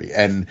story.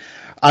 And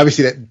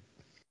obviously that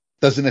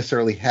doesn't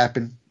necessarily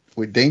happen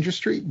with Danger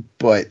Street,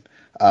 but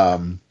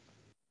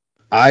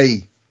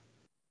I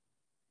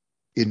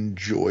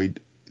enjoyed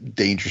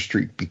Danger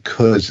Street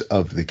because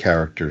of the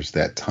characters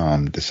that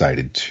Tom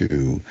decided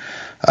to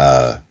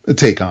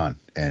take on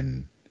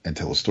and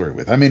tell a story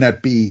with. I may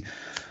not be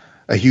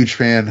a huge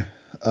fan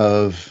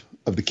of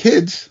the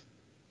kids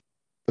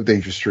of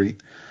Danger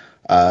Street,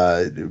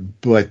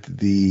 but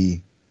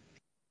the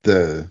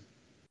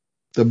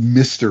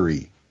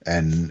mystery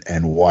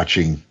and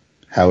watching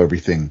how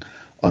everything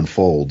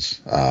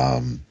unfolds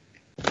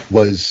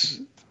was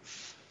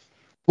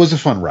a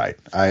fun ride.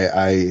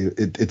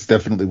 It's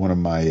definitely one of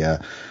my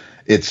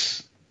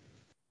it's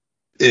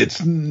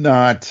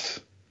not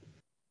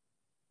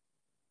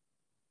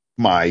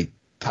my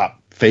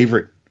top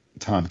favorite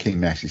Tom King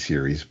maxi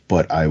series,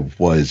 but I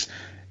was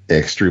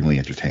extremely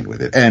entertained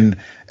with it, and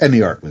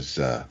the art was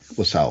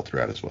solid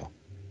throughout as well.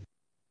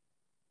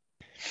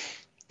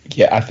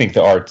 Yeah, I think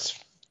the art's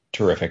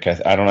terrific.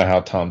 I don't know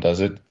how Tom does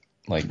it,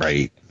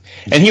 Right,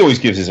 and he always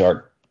gives his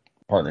art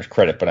partners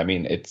credit, but I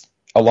mean, it's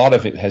a lot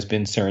of it has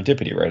been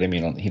serendipity, right? I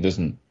mean, he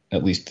doesn't,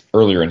 at least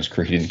earlier in his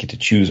career, he didn't get to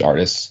choose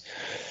artists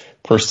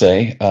per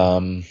se,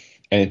 and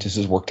it just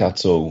has worked out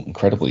so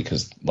incredibly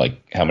because,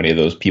 how many of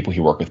those people he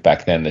worked with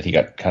back then that he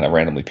got kind of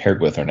randomly paired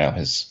with are now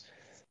his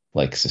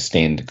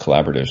sustained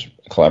collaborators.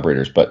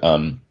 But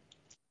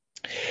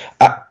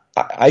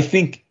I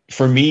think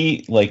for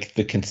me,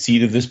 the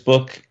conceit of this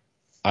book,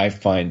 I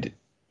find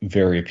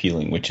very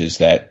appealing, which is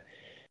that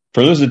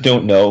for those that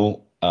don't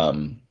know,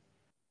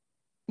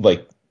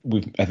 the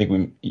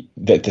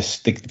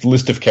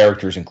list of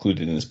characters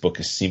included in this book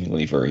is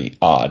seemingly very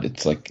odd.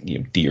 It's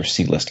D or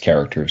C list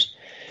characters,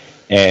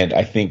 and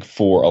I think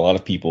for a lot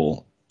of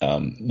people,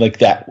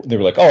 that they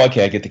were like, "Oh,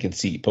 okay, I get the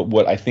conceit." But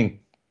what I think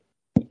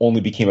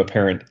only became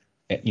apparent,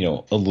 a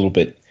little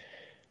bit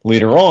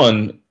later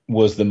on,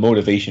 was the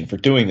motivation for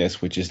doing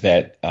this, which is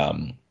that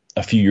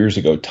a few years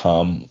ago,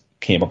 Tom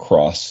came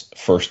across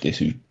first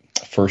issue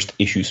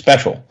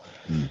special,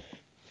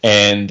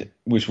 and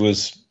which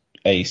was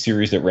a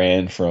series that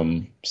ran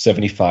from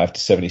 75 to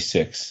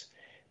 76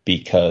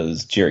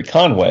 because Jerry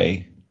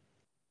Conway,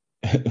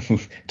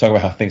 talk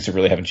about how things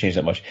really haven't changed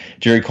that much.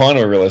 Jerry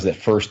Conway realized that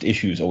first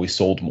issues always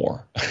sold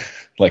more,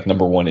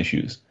 number one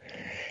issues.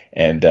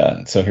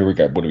 And so here we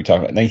go. What are we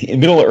talking about? In the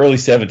middle of early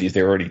 70s,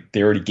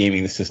 they're already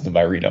gaming the system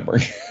by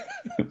renumbering.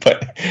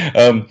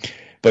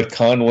 but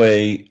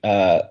Conway,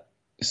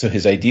 so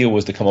his idea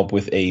was to come up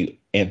with a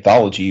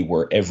anthology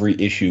where every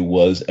issue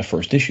was a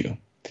first issue,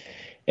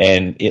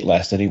 and it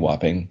lasted a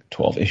whopping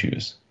 12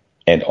 issues.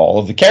 And all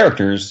of the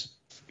characters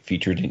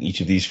featured in each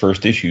of these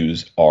first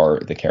issues are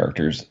the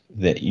characters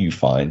that you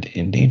find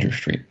in Danger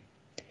Street.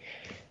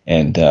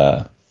 And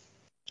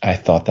I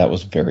thought that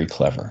was very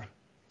clever.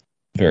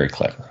 Very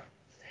clever.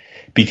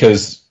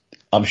 Because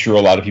I'm sure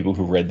a lot of people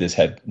who read this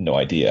had no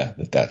idea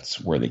that that's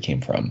where they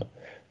came from.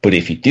 But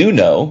if you do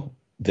know,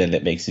 then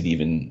that makes it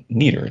even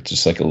neater. It's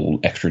just like a little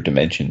extra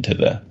dimension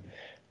to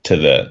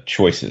the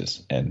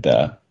choices. And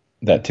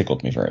that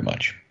tickled me very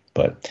much.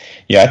 But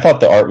yeah, I thought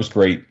the art was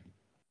great.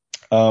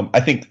 I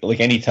think like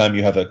anytime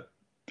you have a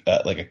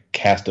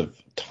cast of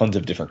tons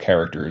of different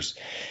characters,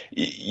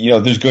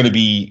 there's going to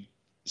be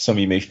some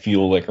you may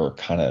feel like are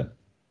kind of,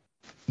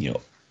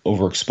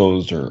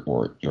 overexposed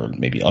or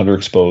maybe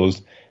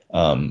underexposed.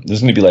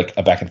 There's going to be like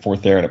a back and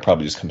forth there, and it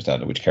probably just comes down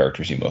to which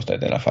characters you most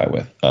identify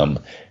with.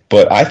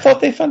 But I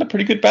thought they found a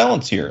pretty good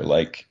balance here.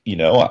 Like,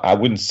 I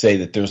wouldn't say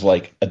that there's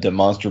like a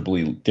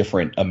demonstrably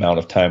different amount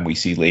of time we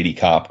see Lady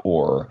Cop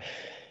or,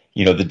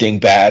 the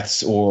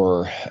Dingbats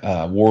or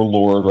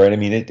Warlord, right? I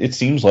mean, it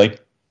seems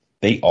like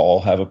they all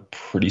have a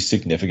pretty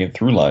significant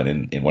through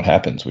line in what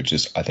happens, which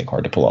is, I think,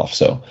 hard to pull off.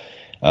 So,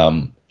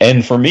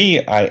 and for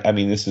me, I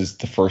mean, this is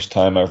the first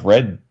time I've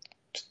read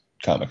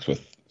comics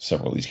with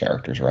several of these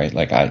characters, right?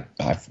 Like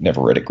I've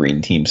never read a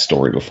Green Team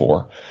story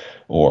before,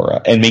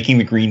 and making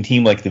the Green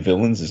Team like the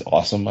villains is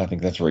awesome. I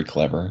think that's very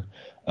clever.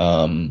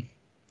 So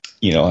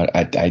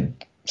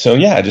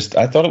yeah,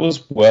 I thought it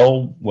was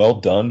well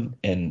done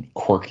and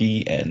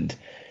quirky, and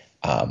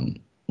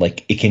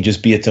like it can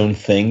just be its own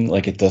thing.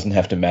 Like it doesn't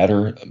have to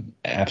matter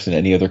absent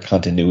any other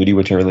continuity,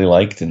 which I really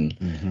liked.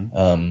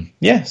 And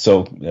yeah,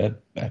 so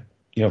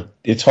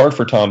it's hard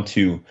for Tom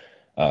to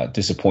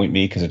disappoint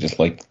me because I just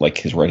like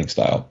his writing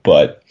style.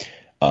 But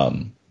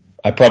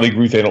I probably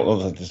agree with you. I don't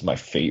know that this is my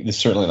favorite. This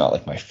is certainly not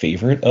like my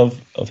favorite of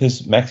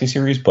his maxi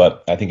series,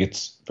 but I think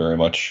it's very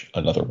much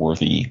another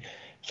worthy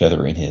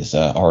feather in his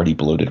already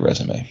bloated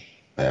resume.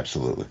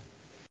 Absolutely.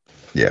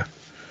 Yeah.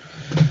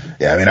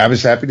 Yeah, I mean, I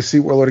was happy to see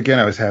Warlord again.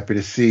 I was happy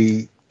to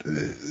see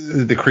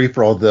the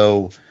Creeper,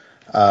 although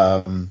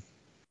not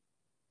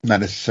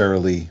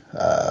necessarily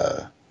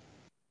a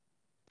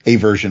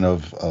version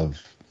of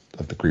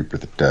the Creeper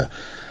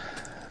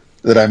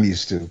that I'm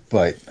used to.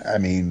 But, I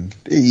mean,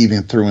 he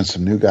even threw in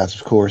some new gods,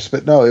 of course.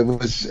 But, no, it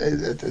was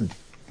a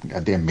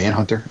goddamn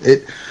Manhunter.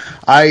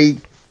 I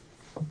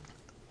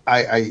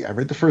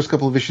read the first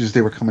couple of issues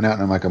they were coming out,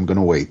 and I'm like, I'm going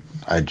to wait.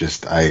 I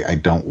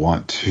don't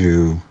want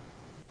to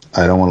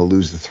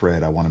lose the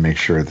thread. I want to make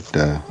sure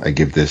that I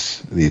give this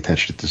the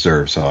attention it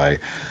deserves. So I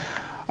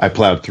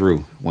plowed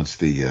through once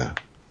the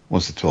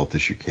 12th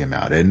issue came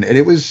out, and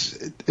it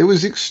was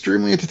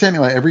extremely entertaining.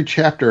 Like every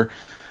chapter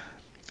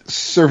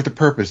served a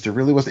purpose. There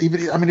really was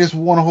there's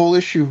one whole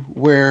issue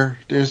where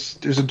there's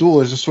a duel,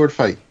 there's a sword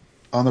fight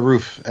on the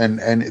roof, and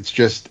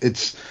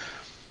it's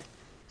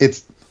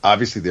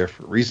obviously there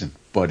for a reason,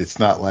 but it's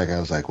not like I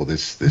was like, well,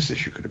 this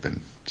issue could have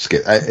been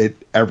skipped.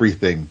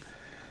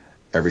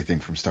 Everything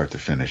from start to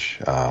finish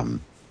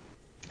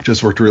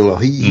just worked really well.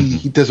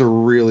 He does a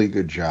really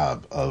good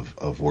job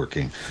of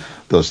working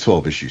those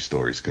 12 issue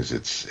stories, because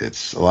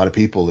it's a lot of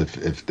people,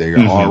 if they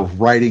are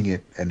writing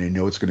it and they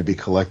know it's going to be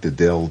collected,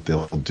 they'll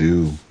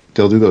do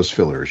those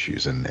filler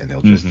issues and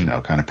they'll just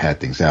kind of pad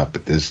things out.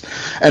 But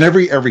and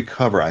every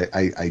cover,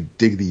 I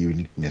dig the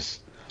uniqueness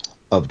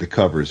of the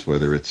covers,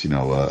 whether it's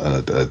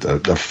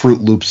a Fruit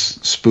Loops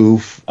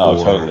spoof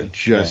or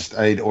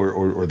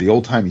the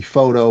old timey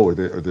photo or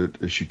the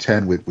issue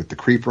 10 with the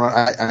Creeper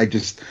on. And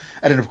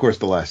then of course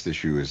the last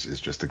issue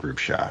is just a group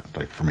shot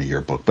like from a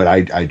yearbook. But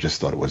I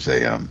just thought it was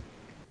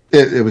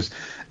it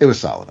was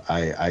solid.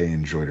 I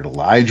enjoyed it a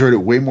lot. I enjoyed it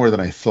way more than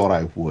I thought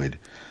I would.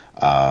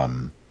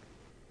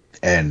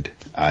 And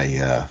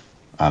I'm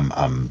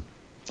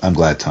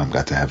glad Tom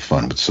got to have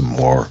fun with some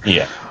more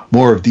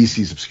of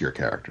DC's obscure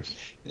characters.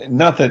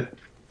 Not that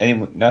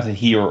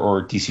he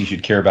or DC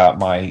should care about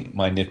my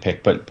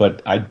nitpick,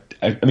 but I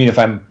mean,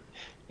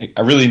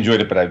 I really enjoyed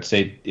it, but I would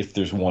say if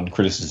there's one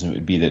criticism, it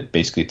would be that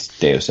basically it's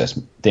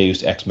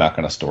Deus Ex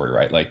Machina story,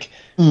 right? Like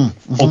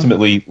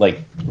ultimately,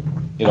 like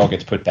it all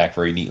gets put back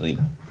very neatly,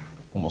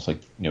 almost like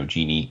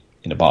genie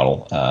in a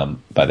bottle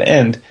by the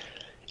end,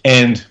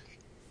 and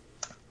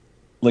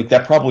like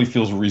that probably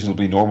feels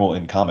reasonably normal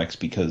in comics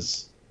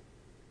because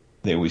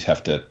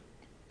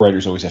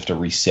writers always have to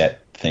reset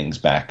things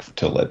back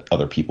to let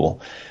other people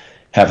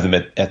have them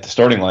at the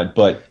starting line.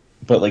 But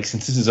like,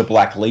 since this is a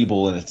black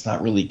label and it's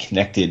not really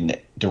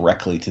connected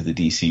directly to the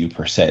DCU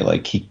per se,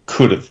 like he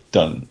could have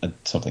done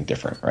something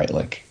different, right?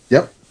 Like,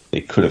 yep,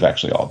 they could have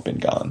actually all been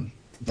gone,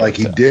 like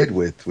he did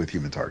with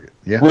Human Target.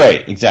 Yeah,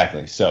 right,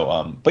 exactly.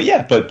 So,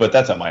 but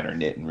that's a minor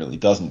nit and really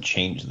doesn't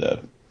change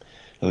at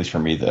least for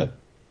me, the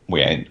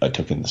way I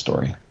took in the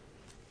story.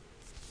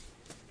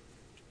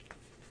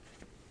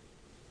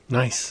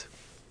 Nice.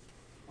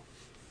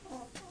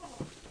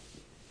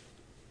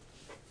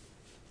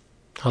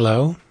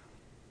 Hello?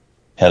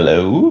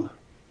 Hello?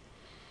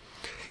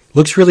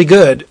 Looks really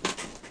good.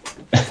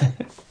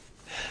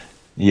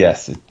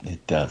 Yes,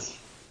 it does.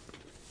 I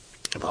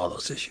have all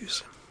those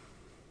issues.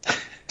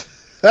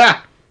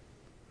 Ah!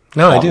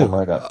 No, I Pop do. them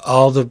right up.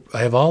 I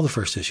have all the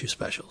first issue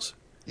specials.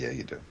 Yeah,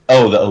 you do.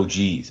 Oh, the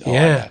OGs. Oh, I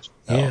Yeah, got you.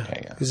 Oh, yeah.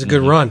 okay, yeah. It's a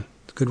good run.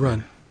 It's a good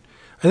run.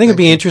 I think it'd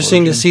be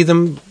interesting to see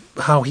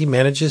how he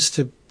manages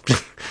to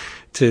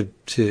to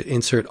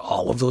insert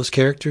all of those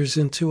characters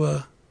into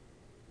a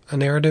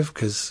narrative.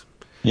 Because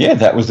Yeah,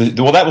 that was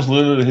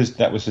literally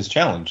his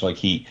challenge. Like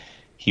he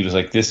was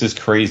like, "This is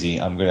crazy.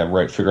 I'm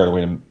gonna figure out a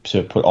way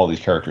to put all these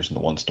characters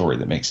into one story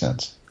that makes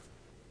sense."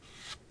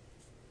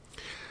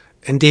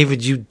 And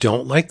David, you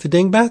don't like the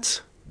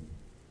Dingbats?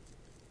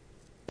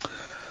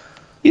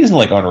 He doesn't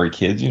like honorary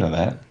kids, you know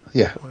that.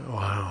 Yeah.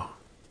 Wow.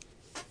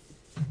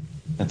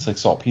 That's like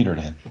saltpeter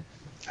to him.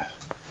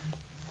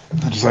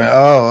 I'm just like,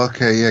 oh,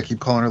 okay, yeah, keep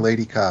calling her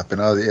Lady Cop, and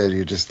oh, yeah,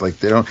 you're just like,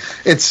 they don't.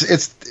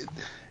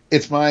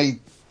 It's my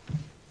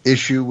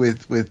issue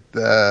with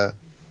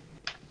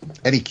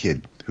any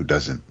kid who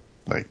doesn't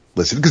like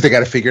listen, because they got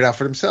to figure it out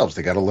for themselves.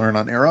 They got to learn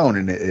on their own,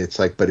 and it's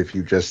like, but if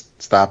you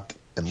just stopped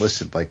and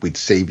listened, like, we'd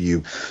save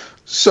you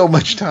so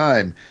much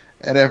time.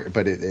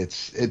 But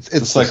it's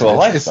the cycle of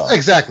life.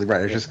 Exactly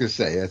right. I was just gonna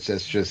say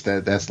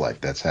that's life.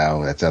 That's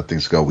how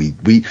things go. We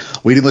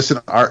didn't listen.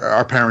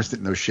 Our parents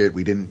didn't know shit.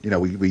 We didn't.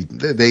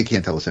 They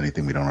can't tell us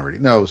anything we don't already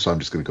know. So I'm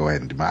just gonna go ahead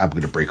and I'm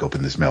gonna break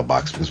open this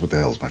mailbox because what the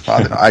hell is my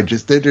father?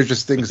 They're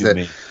just things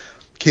that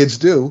kids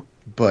do.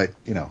 But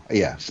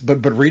yeah.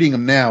 But reading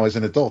them now as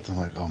an adult, I'm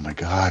like, oh my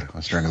god,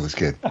 I'll strangle this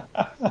kid.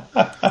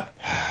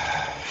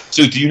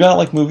 So do you not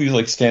like movies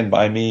like Stand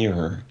By Me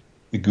or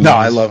The Goonies? No,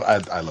 I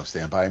love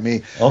Stand By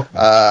Me. Okay.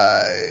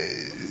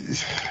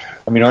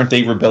 I mean, aren't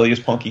they rebellious,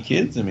 punky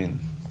kids? I mean,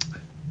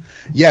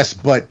 yes,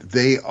 but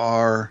they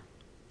are.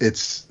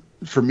 It's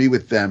for me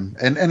with them,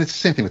 and it's the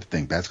same thing with the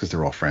Dingbats because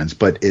they're all friends.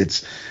 But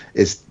it's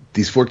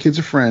these four kids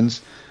are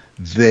friends.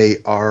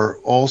 They are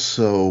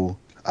also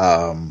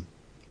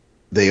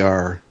they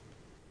are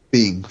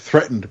being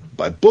threatened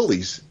by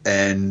bullies,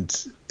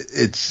 and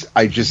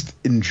I just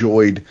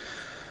enjoyed.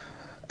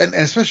 And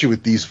especially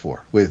with these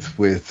four, with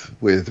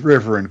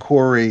River and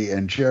Corey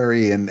and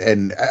Jerry, and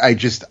I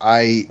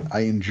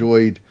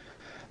enjoyed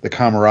the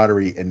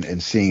camaraderie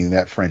and seeing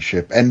that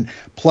friendship, and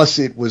plus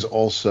it was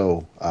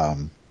also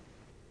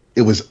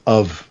it was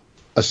of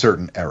a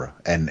certain era,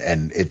 and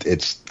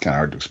it's kind of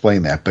hard to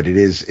explain that, but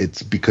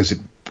it's because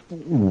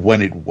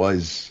when it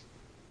was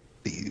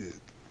the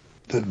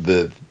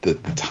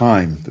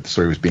time that the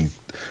story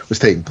was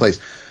taking place,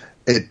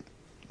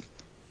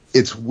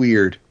 it's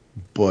weird,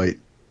 but.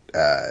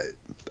 I'm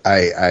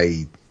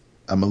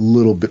a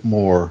little bit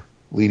more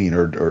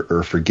lenient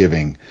or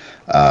forgiving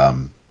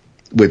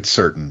with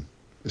certain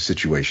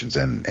situations,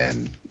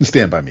 and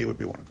Stand By Me would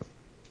be one of them.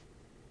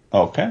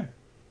 okay,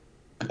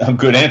 a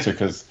good answer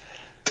because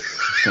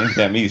Stand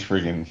By Me is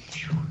freaking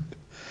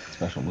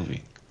special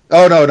movie.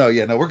 Oh no,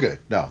 yeah, no, we're good.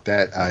 No,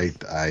 that I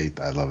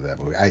love that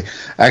movie. I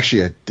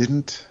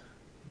didn't.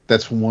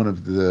 That's one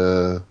of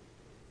the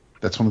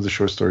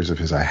short stories of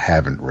his I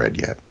haven't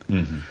read yet.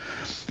 Mm-hmm.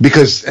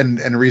 Because and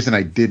the reason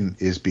I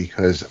didn't is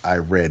because I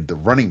read The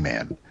Running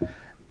Man,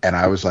 and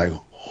I was like,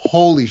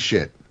 holy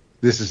shit,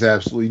 this is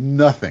absolutely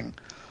nothing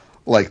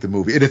like the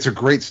movie. And it's a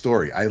great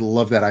story. I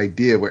love that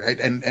idea.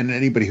 And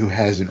anybody who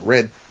hasn't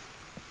read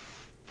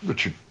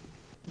Richard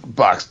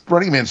Bach's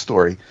Running Man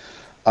story,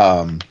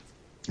 Bachman,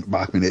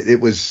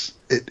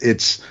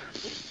 it's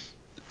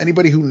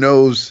anybody who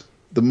knows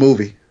the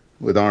movie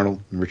with Arnold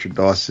and Richard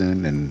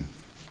Dawson and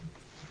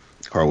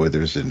Carl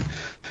Weathers and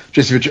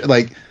Jesse Ventura,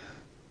 like,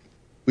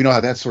 we know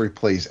how that story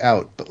plays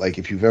out, but like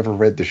if you've ever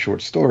read the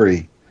short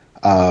story,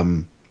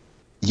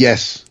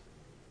 yes,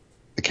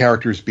 the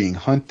character is being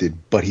hunted,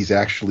 but he's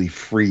actually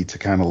free to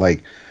kind of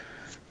like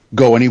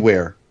go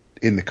anywhere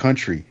in the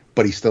country,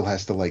 but he still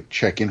has to like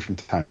check in from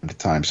time to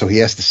time. So he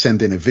has to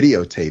send in a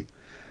videotape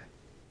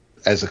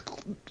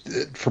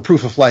for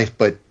proof of life,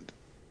 but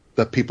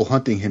the people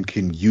hunting him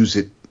can use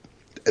it.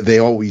 They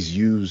always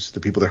use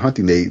the people they're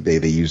hunting.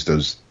 They use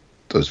those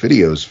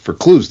videos for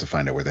clues to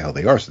find out where the hell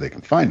they are, so they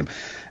can find them.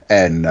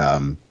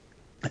 And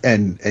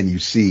you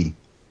see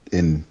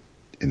in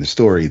the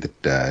story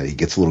that he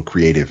gets a little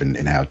creative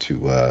in how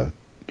to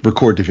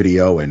record the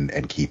video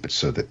and keep it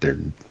so that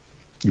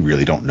you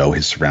really don't know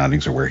his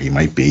surroundings or where he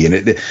might be. And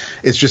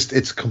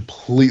it's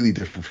completely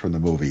different from the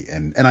movie.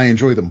 And I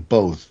enjoy them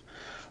both.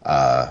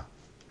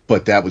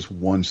 But that was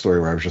one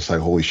story where I was just like,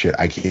 holy shit,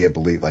 I can't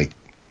believe like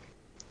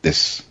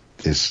this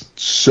is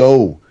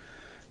so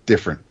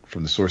different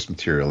from the source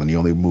material. And the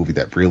only movie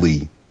that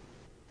really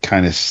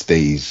kind of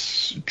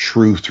stays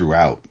true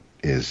throughout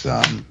is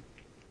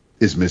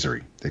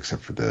Misery,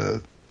 except for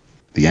the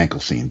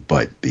ankle scene.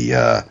 But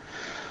it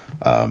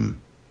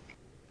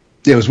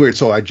was weird.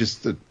 So I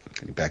just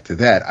getting back to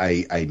that.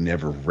 I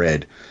never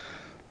read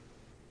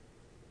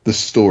the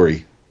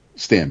story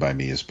Stand By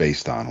Me is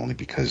based on, only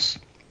because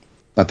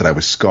not that I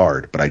was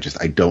scarred, but I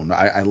don't know.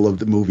 I love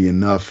the movie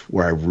enough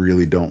where I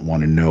really don't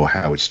want to know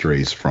how it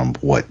strays from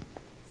what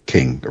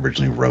King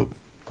originally wrote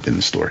in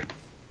the story.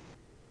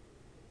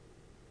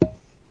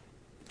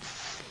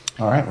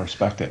 All right,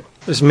 respect it.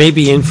 This may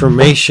be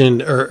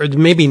information or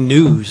maybe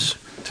news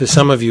to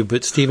some of you,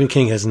 but Stephen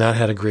King has not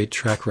had a great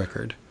track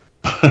record.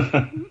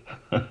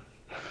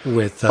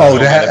 With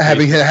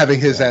having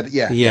his ad,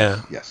 yeah.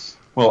 Yes.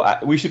 Well,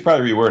 we should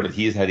probably reword it.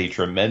 He has had a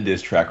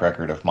tremendous track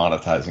record of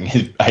monetizing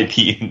his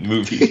IP in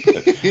movies,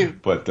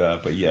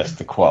 but yes,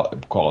 the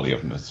quality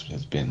of them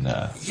has been.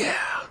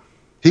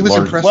 He was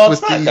impressed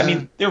with the. I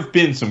mean, there have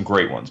been some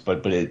great ones,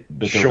 but there have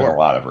been a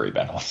lot of very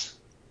bad ones.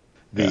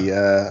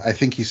 I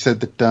think he said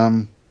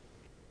that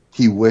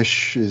he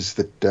wishes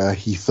that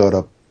he thought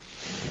up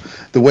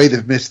the way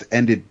the mist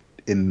ended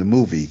in the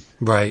movie.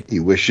 Right. He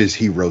wishes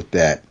he wrote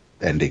that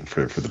ending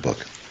for the book.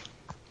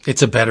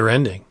 It's a better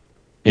ending.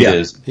 It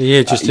is. Yeah,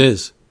 it just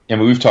is. I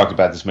mean, we've talked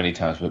about this many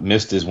times, but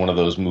Mist is one of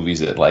those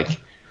movies that,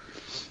 like,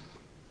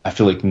 I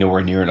feel like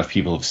nowhere near enough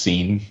people have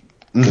seen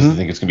because they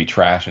think it's going to be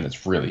trash, and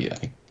it's really, I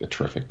think, a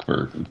terrific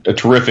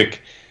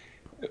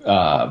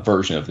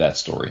version of that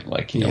story.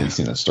 Like, we've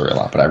seen that story a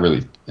lot, but I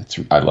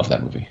love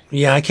that movie.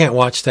 Yeah, I can't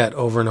watch that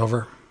over and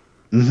over.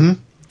 Mm-hmm.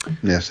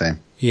 Yeah, same.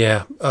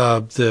 Yeah,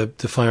 the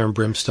Fire and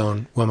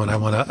Brimstone woman, I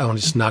want to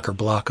just knock her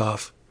block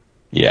off.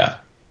 Yeah,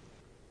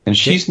 and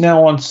she's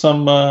now on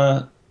some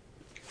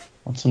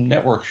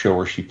network show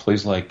where she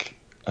plays like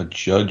a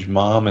judge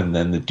mom, and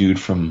then the dude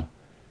from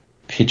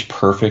Pitch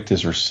Perfect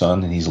is her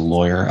son, and he's a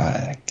lawyer.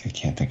 I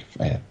can't think of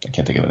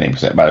the name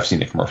because I might have seen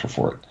the commercial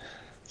for it.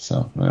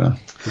 So,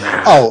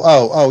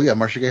 yeah,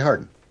 Marcia Gay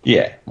Harden.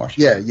 Yeah,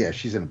 Marcia. Yeah,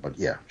 she's in it, but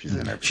she's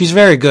in it. She's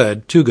very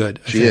good, too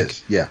good. She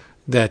is. Yeah,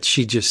 that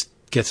she just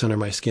gets under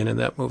my skin in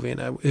that movie.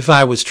 And if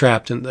I was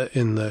trapped in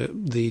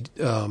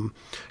the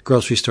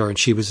grocery store and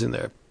she was in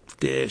there,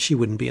 she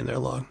wouldn't be in there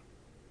long.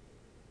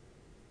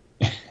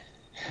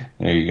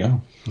 There you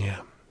go.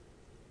 Yeah.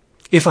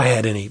 If I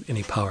had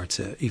any power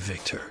to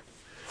evict her.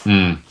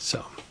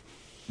 So.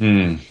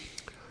 There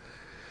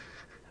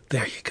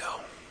you go.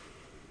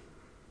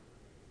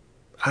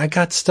 I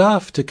got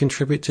stuff to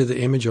contribute to the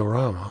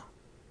Image-O-Rama.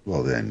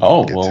 Well, then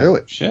get to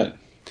it. Shit.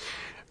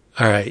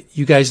 All right.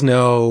 You guys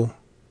know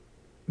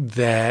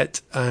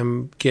that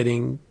I'm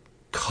getting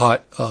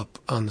caught up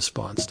on the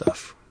Spawn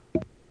stuff.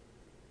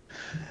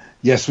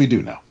 Yes, we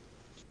do know.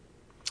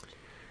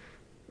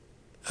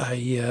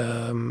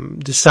 I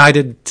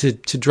decided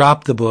to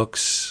drop the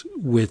books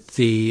with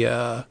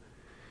the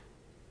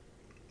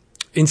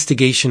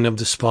instigation of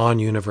the Spawn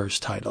universe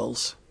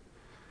titles.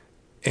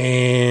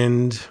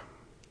 And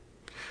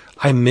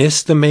I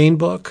missed the main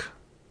book.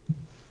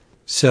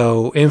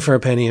 So, in for a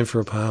penny, in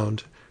for a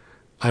pound,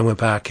 I went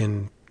back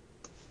and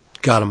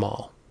got them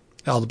all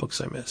the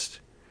books I missed.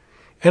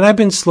 And I've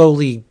been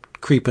slowly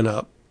creeping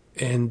up.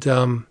 And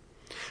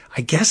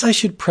I guess I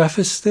should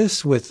preface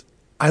this with,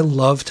 I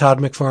love Todd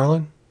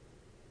McFarlane.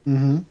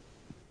 Mm-hmm.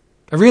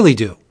 I really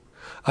do.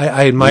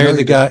 I admire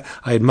the guy.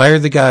 I admire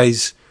the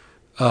guy's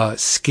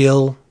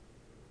skill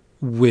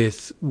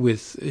with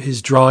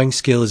his drawing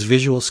skill, his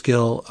visual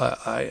skill.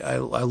 I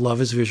love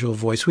his visual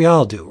voice. We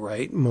all do,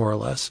 right? More or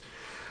less.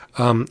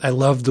 I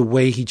love the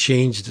way he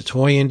changed the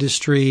toy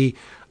industry.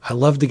 I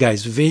love the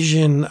guy's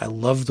vision. I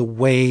love the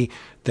way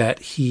that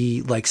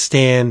he, like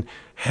Stan,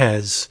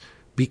 has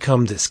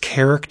become this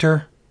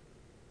character.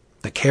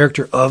 The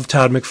character of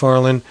Todd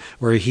McFarlane,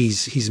 where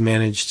he's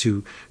managed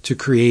to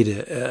create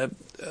a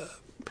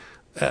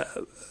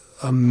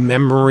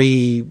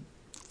memory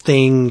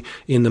thing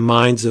in the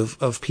minds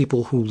of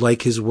people who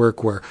like his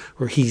work, where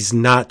he's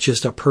not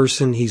just a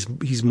person,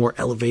 he's more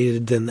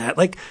elevated than that.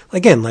 Like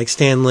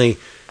Stan Lee.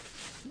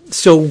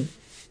 So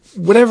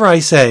whatever I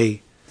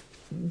say,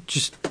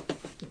 just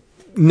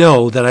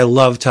know that I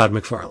love Todd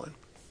McFarlane.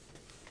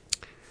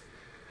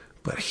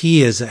 But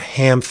he is a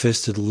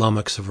ham-fisted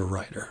lummox of a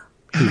writer.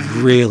 He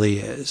really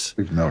is.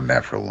 We've known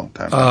that for a long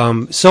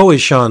time. So is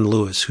Sean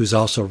Lewis, who's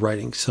also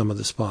writing some of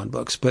the Spawn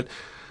books. But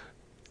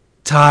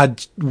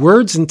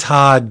words and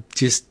Todd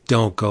just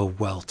don't go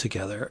well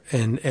together.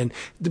 And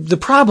the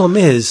problem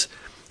is,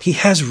 he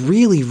has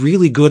really,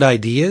 really good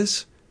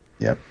ideas.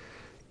 Yep.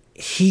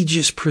 He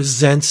just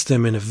presents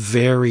them in a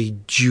very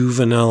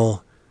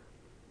juvenile,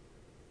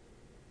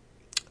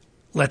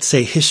 let's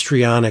say,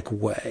 histrionic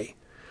way.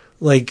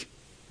 Like,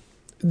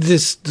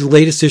 the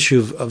latest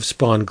issue of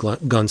Spawn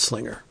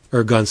Gunslinger,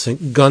 or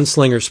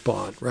Gunslinger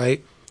Spawn,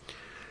 right?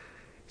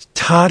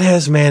 Todd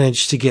has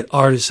managed to get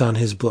artists on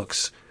his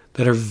books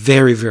that are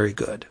very, very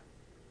good,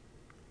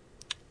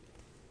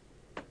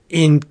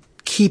 in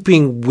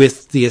keeping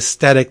with the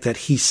aesthetic that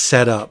he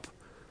set up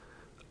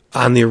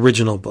on the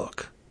original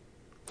book,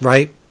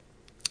 right?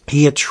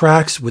 He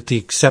attracts, with the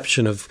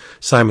exception of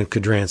Simon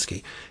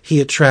Kodransky,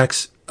 he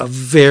attracts a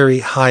very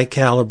high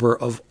caliber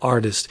of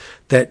artists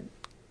that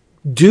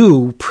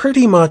do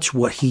pretty much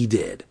what he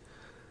did,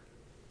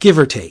 give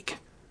or take.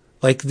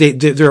 Like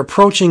they're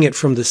approaching it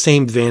from the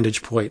same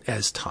vantage point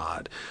as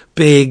Todd.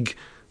 Big,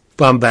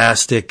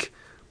 bombastic,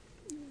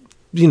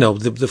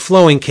 the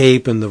flowing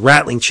cape and the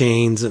rattling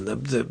chains and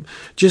the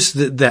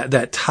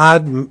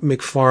Todd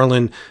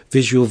McFarlane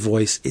visual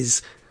voice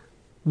is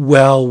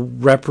well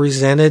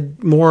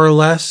represented, more or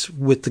less,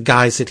 with the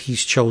guys that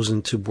he's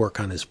chosen to work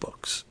on his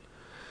books.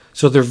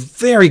 So they're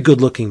very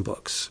good-looking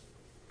books.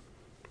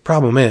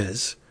 Problem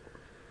is,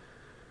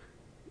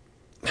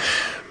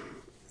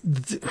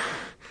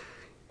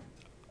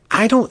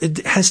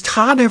 has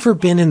Todd ever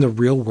been in the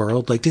real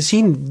world? Like, does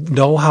he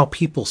know how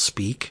people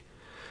speak?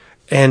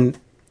 And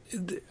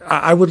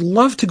I would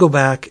love to go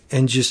back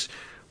and just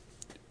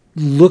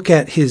look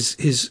at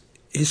his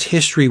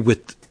history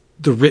with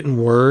the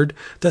written word.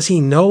 Does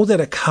he know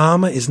that a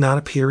comma is not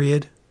a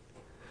period?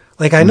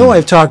 Like, I know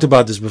I've talked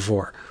about this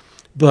before,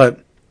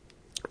 but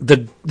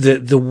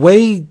the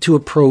way to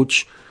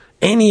approach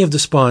any of the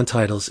Spawn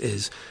titles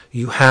is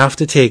you have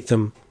to take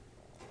them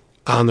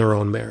on their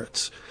own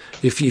merits.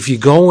 If you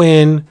go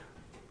in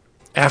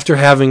after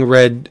having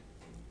read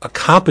a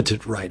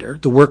competent writer,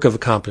 the work of a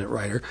competent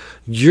writer,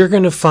 you're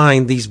going to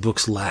find these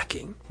books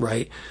lacking,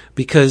 right?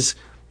 Because,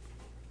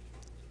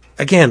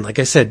 again, like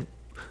I said,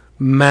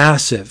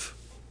 massive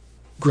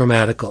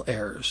grammatical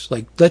errors.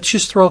 Like, let's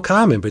just throw a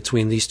comma in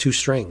between these two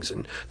strings,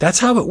 and that's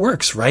how it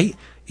works, right?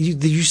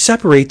 You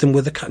separate them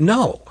with a comma.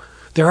 No,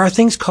 there are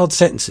things called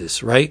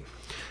sentences, right?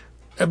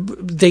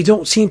 They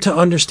don't seem to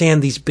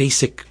understand these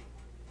basic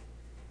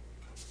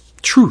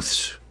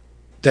truths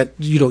that,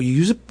 you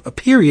use a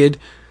period.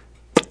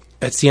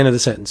 That's the end of the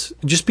sentence.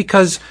 Just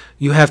because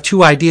you have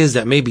two ideas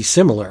that may be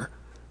similar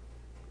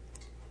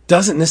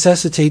doesn't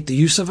necessitate the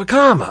use of a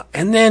comma.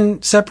 And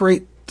then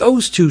separate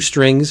those two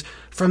strings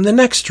from the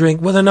next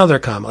string with another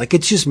comma. Like,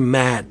 it's just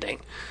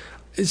maddening.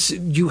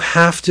 You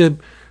have to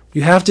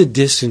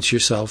distance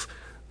yourself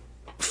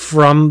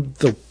from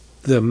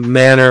the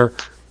manner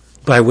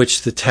by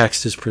which the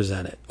text is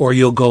presented, or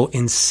you'll go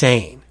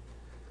insane.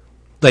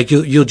 Like,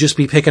 you'll just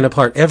be picking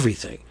apart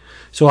everything.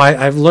 So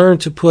I've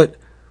learned to put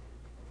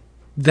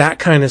that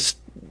kind of,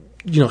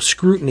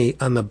 scrutiny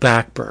on the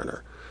back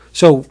burner.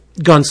 So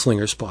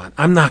Gunslinger Spawn,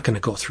 I'm not going to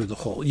go through the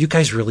whole. You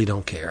guys really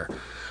don't care.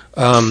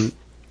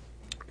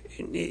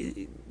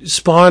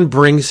 Spawn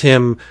brings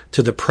him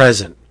to the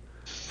present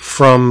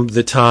from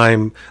the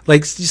time,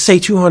 like, say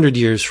 200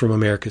 years from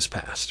America's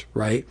past,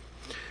 right?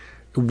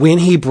 When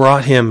he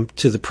brought him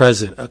to the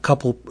present,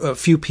 a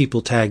few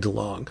people tagged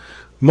along,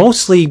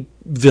 mostly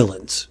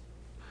villains.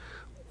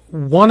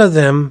 One of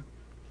them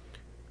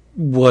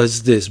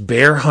was this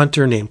bear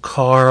hunter named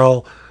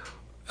Carl,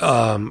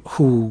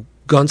 who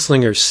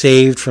Gunslinger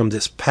saved from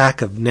this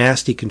pack of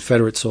nasty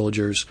Confederate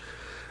soldiers.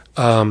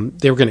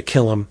 They were going to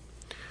kill him.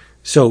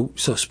 So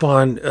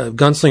Spawn,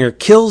 Gunslinger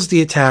kills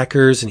the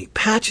attackers, and he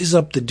patches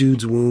up the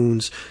dude's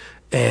wounds,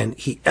 and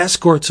he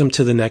escorts him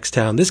to the next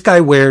town. This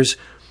guy wears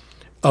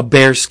a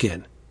bear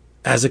skin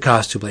as a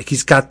costume. Like,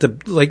 he's got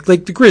like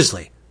the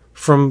Grizzly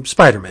from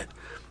Spider-Man.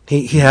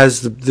 He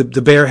has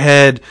the bear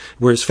head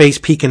where his face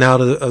peeking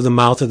out of the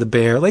mouth of the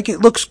bear. Like,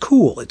 it looks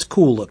cool. It's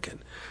cool looking.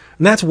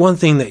 And that's one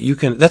thing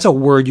that's a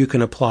word you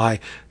can apply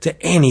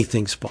to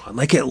anything Spawn.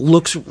 Like, it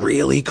looks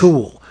really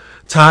cool.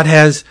 Todd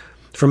has,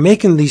 from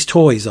making these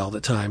toys all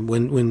the time,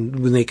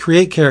 when they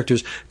create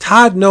characters,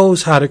 Todd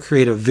knows how to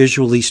create a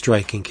visually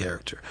striking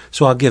character.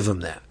 So I'll give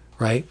him that,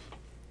 right?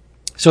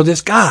 So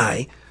this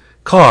guy,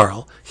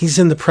 Carl, he's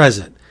in the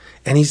present,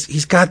 and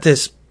he's got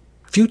this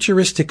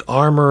futuristic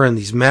armor and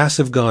these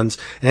massive guns,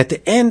 and at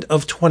the end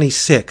of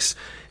 26,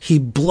 he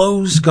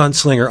blows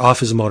Gunslinger off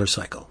his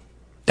motorcycle.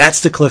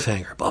 That's the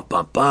cliffhanger. Bum,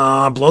 bum,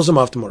 bum, blows him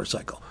off the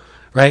motorcycle,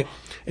 right?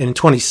 And in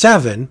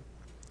 27,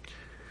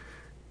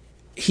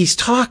 he's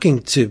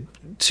talking to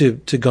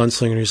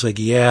Gunslinger, and he's like,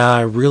 yeah,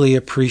 I really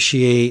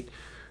appreciate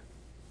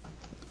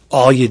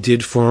all you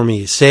did for me.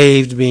 You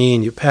saved me,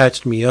 and you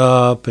patched me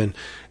up, and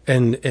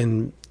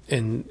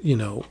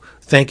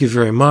thank you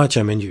very much.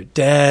 I'm in your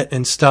debt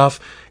and stuff.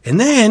 And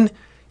then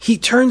he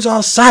turns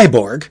all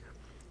cyborg.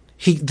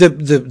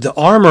 The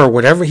armor,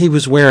 whatever he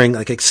was wearing,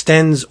 like,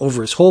 extends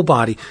over his whole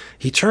body.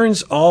 He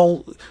turns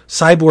all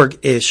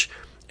cyborg-ish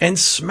and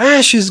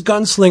smashes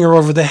Gunslinger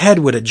over the head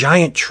with a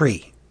giant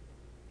tree.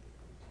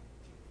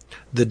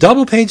 The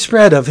double-page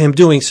spread of him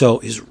doing so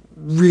is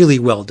really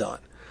well done.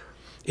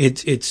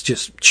 It's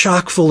just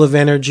chock full of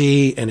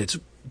energy, and it's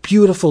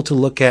beautiful to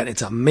look at.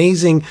 It's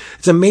amazing.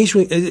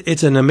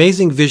 It's an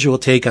amazing visual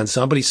take on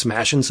somebody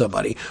smashing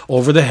somebody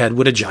over the head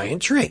with a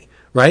giant tree,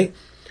 right?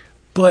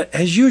 But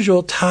as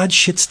usual, Todd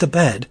shits the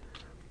bed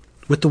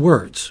with the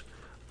words.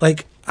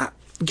 Like,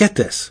 get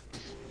this.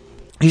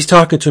 He's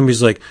talking to him.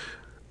 He's like,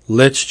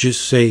 let's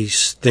just say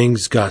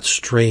things got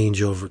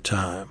strange over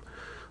time.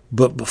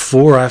 But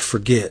before I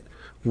forget,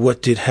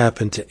 what did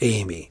happen to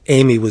Amy?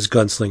 Amy was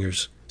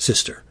Gunslinger's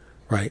sister,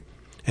 right?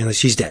 And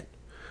she's dead.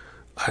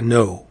 I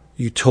know.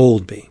 You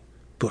told me,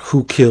 but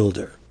who killed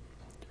her?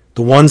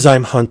 The ones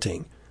I'm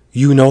hunting.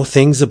 You know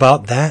things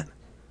about that?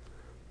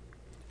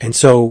 And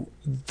so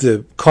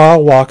the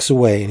Carl walks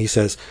away, and he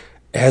says,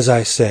 as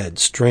I said,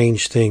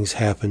 strange things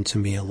happened to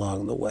me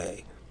along the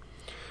way.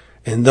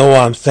 And though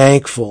I'm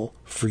thankful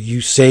for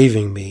you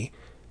saving me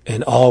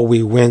and all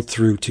we went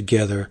through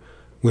together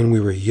when we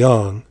were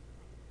young,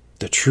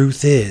 the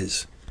truth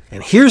is,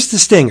 and here's the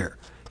stinger,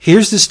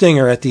 Here's the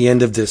stinger at the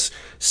end of this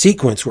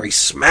sequence where he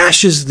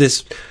smashes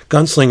this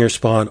gunslinger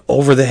Spawn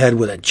over the head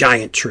with a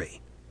giant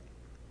tree.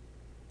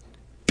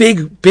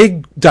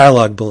 Big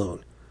dialogue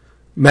balloon.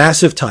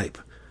 Massive type.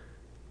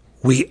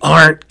 We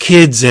aren't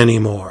kids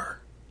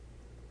anymore.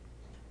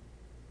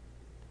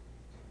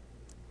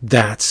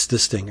 That's the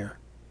stinger.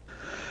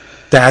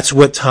 That's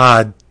what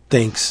Todd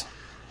thinks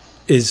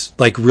is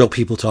like real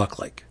people talk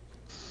like.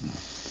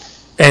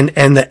 And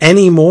the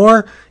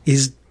anymore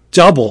is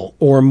double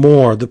or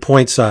more the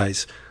point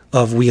size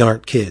of we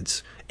aren't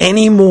kids.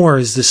 Anymore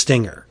is the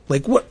stinger.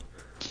 Like what?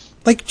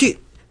 Like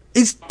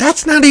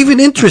that's not even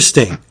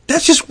interesting.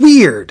 That's just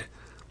weird.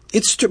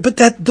 But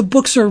the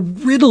books are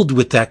riddled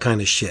with that kind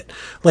of shit.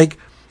 Like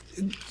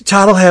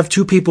Todd will have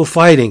two people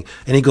fighting,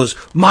 and he goes,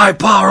 "My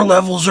power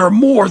levels are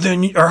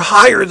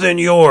higher than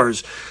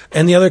yours,"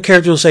 and the other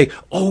character will say,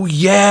 "Oh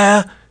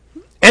yeah,"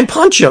 and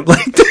punch him.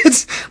 Like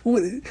that's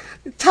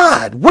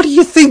Todd. What are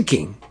you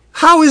thinking?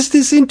 How is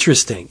this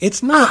interesting?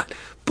 It's not.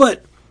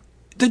 But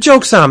the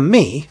joke's on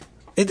me.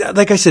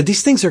 Like I said,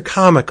 these things are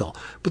comical,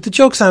 but the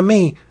joke's on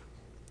me.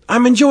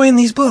 I'm enjoying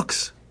these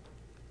books.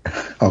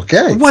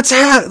 Okay. What's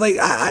happening?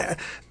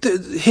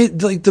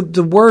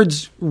 The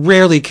words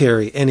rarely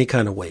carry any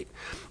kind of weight,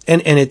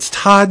 and it's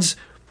Todd's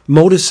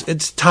modus.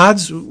 It's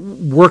Todd's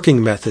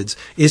working methods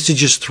is to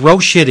just throw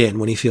shit in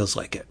when he feels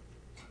like it.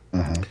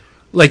 Uh-huh.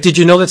 Like, did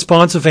you know that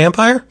Spawn's a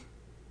vampire?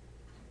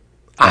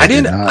 I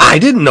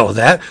didn't know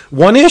that.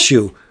 One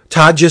issue,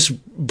 Todd just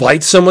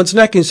bites someone's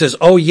neck and says,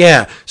 "Oh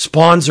yeah,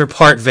 Spawns are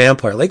part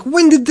vampire." Like,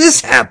 when did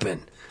this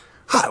happen?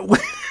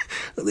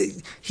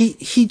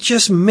 He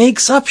just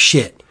makes up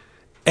shit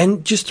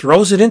and just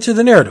throws it into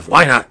the narrative.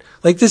 Why not?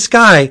 Like, this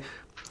guy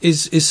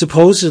is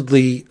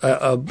supposedly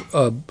a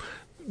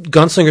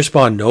Gunslinger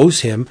Spawn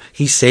knows him.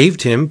 He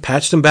saved him,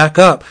 patched him back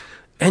up,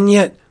 and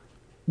yet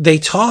they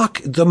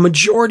talk. The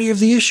majority of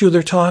the issue,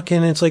 they're talking.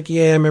 And it's like,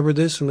 yeah, I remember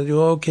this, and they do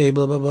okay,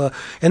 blah blah blah,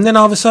 and then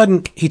all of a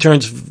sudden he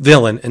turns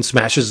villain and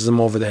smashes them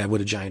over the head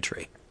with a giant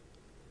tree.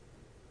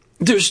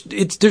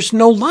 There's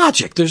no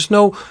logic. There's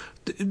no.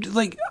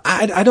 Like,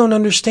 I don't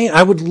understand.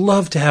 I would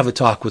love to have a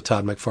talk with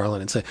Todd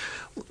McFarlane and say,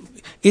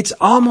 it's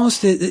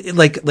almost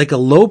like a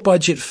low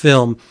budget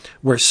film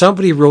where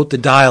somebody wrote the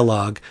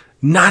dialogue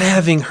not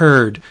having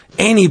heard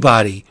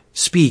anybody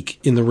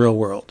speak in the real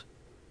world.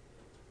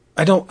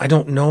 I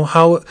don't know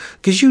how,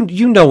 because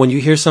you know when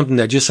you hear something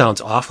that just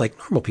sounds off, like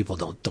normal people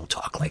don't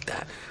talk like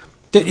that.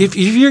 If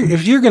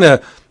you're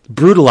gonna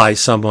brutalize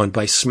someone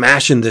by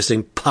smashing this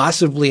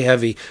impossibly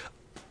heavy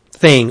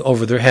thing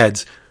over their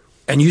heads,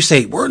 and you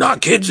say, "We're not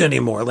kids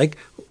anymore," like,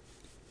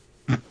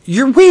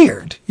 you're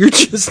weird. You're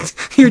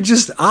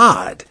just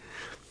odd.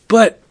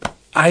 But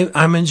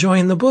I'm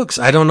enjoying the books.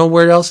 I don't know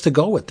where else to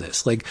go with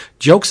this. Like,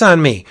 joke's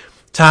on me.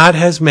 Todd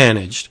has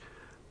managed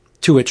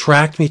to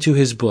attract me to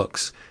his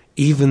books,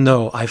 even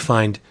though I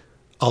find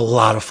a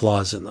lot of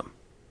flaws in them.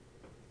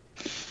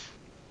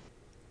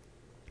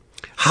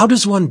 How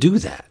does one do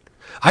that?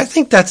 I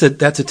think that's a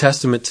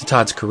testament to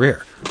Todd's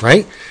career,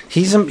 right?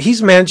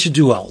 He's managed to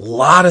do a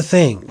lot of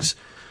things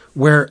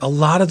where I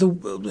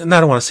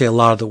don't want to say a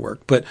lot of the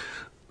work, but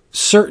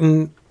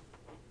certain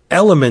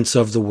elements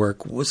of the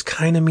work was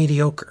kind of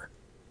mediocre,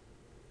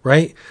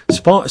 right?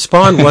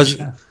 Spawn was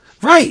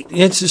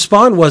right.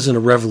 Spawn wasn't a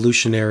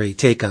revolutionary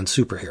take on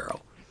superhero.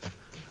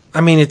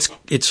 I mean,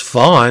 it's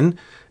fun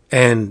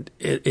and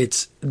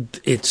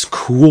it's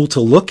cool to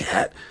look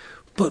at,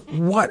 but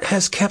what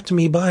has kept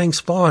me buying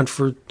Spawn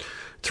for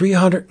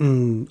 300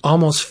 and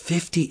almost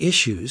 50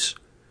 issues?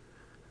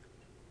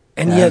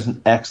 And that's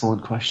an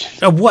excellent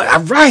question.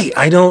 What? Right.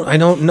 I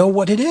don't know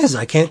what it is.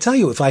 I can't tell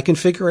you. If I can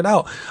figure it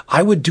out,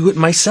 I would do it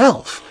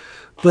myself.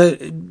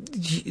 But,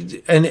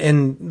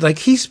 and like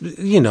he's,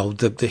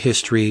 the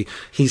history,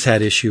 he's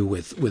had issue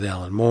with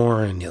Alan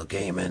Moore and Neil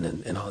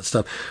Gaiman and all that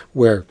stuff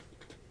where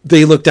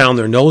they look down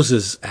their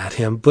noses at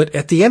him. But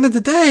at the end of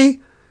the day,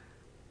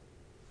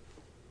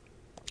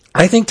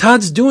 I think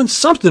Todd's doing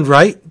something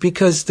right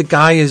because the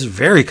guy is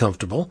very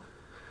comfortable.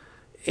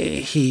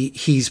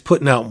 He's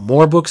putting out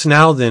more books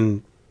now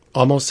than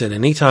almost at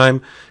any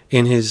time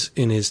in his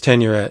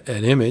tenure at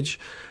Image,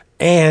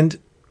 and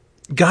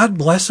God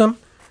bless him,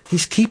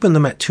 he's keeping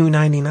them at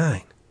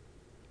 $2.99.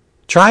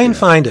 Try and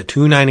find a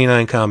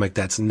 $2.99 comic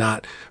that's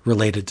not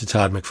related to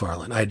Todd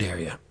McFarlane. I dare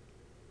you.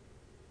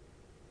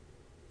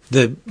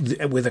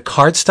 With a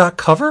cardstock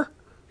cover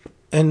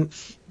and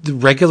the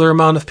regular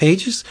amount of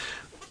pages,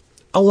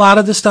 a lot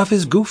of the stuff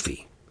is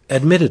goofy.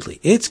 Admittedly,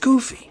 it's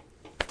goofy,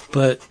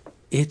 but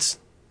it's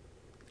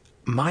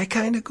my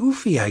kind of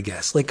goofy, I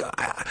guess. Like,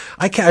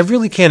 I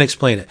really can't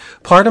explain it.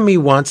 Part of me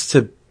wants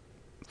to,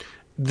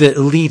 the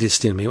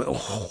elitist in me,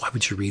 why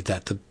would you read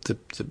that?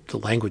 The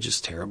language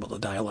is terrible, the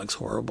dialogue's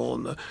horrible,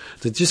 and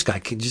this guy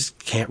just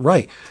can't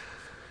write.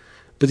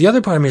 But the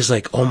other part of me is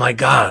like, oh my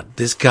God,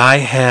 this guy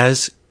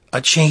has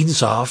a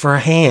chainsaw for a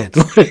hand.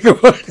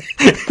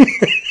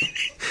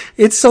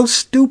 It's so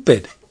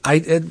stupid.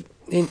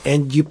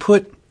 And you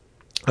put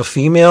a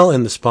female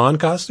in the Spawn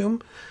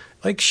costume,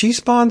 like, she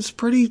Spawn's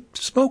pretty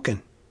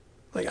smoking.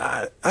 Like,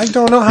 I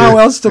don't know how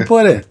else to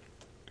put it.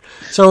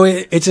 So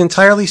it's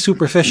entirely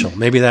superficial.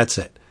 Maybe that's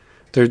it.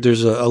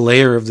 There's a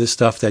layer of this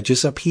stuff that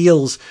just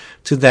appeals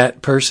to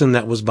that person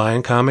that was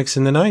buying comics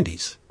in the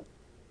 90s.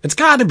 It's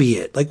got to be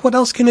it. Like, what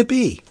else can it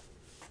be?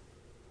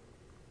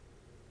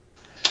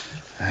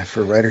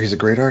 For a writer, he's a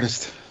great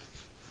artist.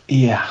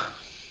 Yeah.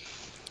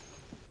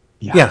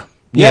 Yeah.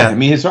 I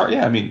mean, his art.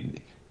 Yeah, I mean,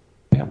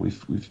 yeah.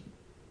 We've.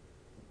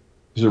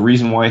 There's a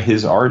reason why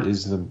his art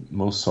is the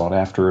most sought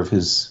after of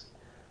his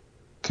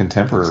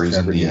contemporaries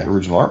in the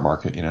original art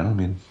market. You know, I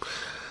mean.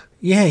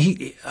 Yeah,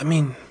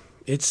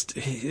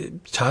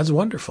 Todd's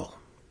wonderful,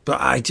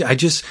 but I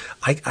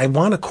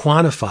want to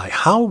quantify,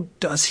 how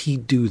does he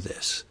do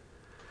this?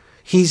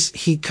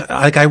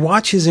 I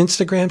watch his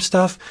Instagram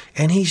stuff,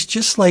 and he's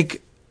just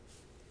like,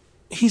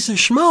 he's a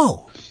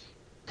schmo.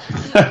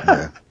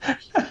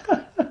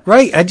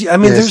 Right? I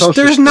mean,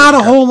 there's not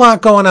a whole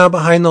lot going on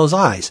behind those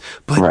eyes,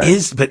 but right.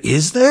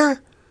 is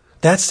there?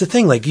 That's the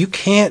thing. Like, you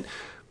can't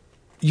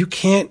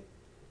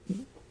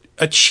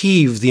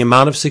achieve the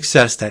amount of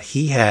success that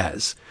he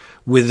has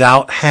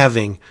without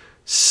having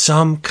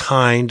some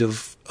kind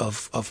of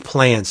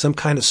plan, some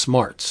kind of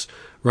smarts,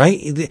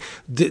 right?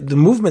 The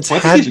movement's I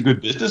think he's a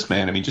good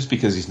businessman. I mean, just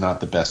because he's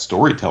not the best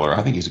storyteller,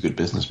 I think he's a good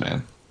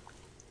businessman.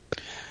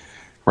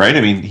 Right?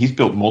 I mean, he's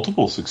built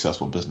multiple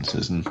successful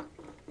businesses, and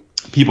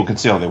people can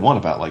say all they want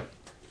about, like,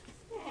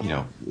 you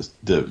know,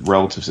 the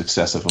relative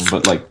success of them,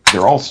 but, like,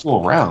 they're all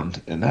still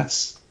around, and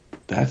that's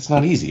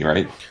not easy,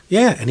 right?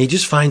 Yeah, and he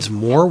just finds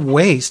more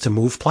ways to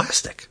move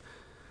plastic.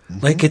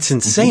 Like, it's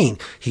insane.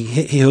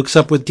 He hooks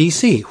up with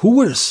DC.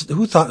 Who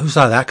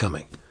saw that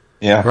coming?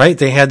 Yeah. Right?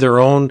 They had their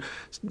own,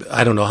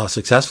 I don't know how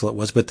successful it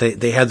was, but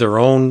they had their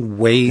own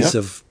ways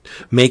of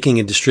making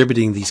and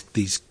distributing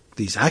these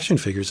action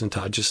figures, and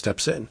Todd just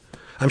steps in.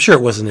 I'm sure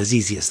it wasn't as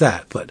easy as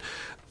that, but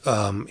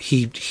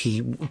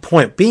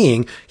point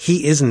being,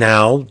 he is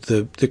now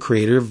the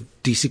creator of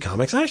DC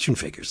Comics action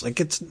figures.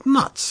 Like, it's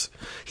nuts.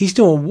 He's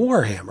doing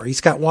Warhammer.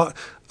 He's got,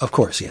 of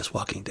course he has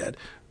Walking Dead,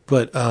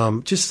 but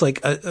just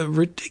like a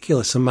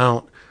ridiculous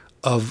amount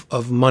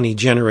of money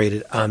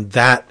generated on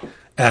that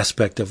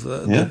aspect of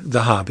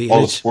the hobby.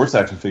 All the sports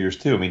action figures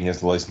too. I mean, he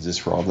has the licenses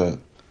for all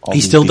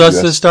he still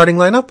does the starting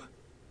lineup?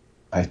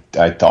 I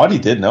thought he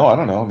did. No, I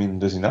don't know. I mean,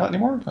 does he not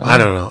anymore? I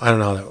don't know. I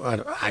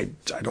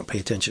don't pay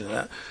attention to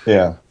that.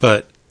 Yeah.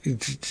 But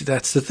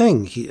that's the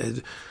thing.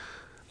 He's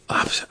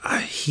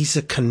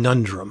a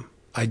conundrum.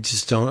 I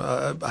just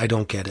don't. I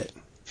don't get it.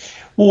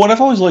 Well, what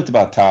I've always liked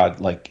about Todd,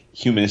 like,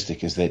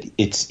 humanistic, is that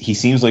he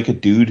seems like a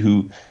dude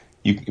who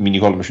you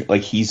call him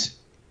like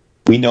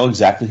we know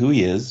exactly who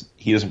he is.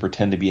 He doesn't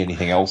pretend to be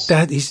anything else.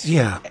 And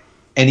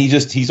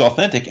he's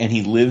authentic, and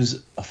he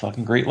lives a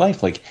fucking great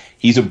life. Like,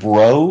 he's a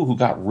bro who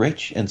got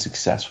rich and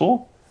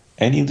successful,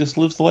 and he just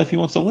lives the life he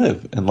wants to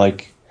live. And,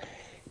 like,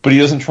 but he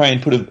doesn't try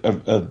and put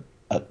a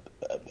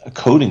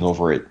coating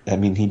over it. I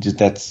mean,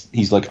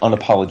 he's like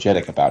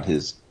unapologetic about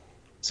his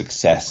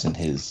success and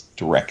his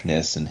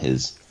directness and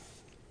his,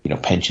 you know,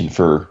 penchant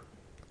for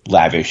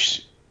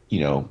lavish,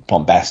 you know,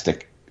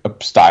 bombastic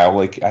style.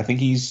 Like, I think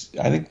he's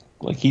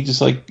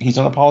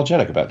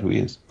unapologetic about who he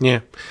is.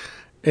 Yeah.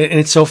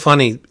 And it's so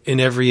funny, in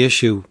every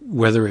issue,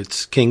 whether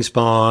it's King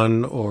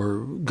Spawn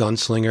or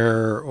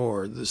Gunslinger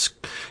or this,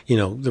 you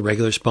know, the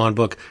regular Spawn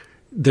book,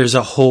 there's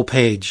a whole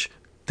page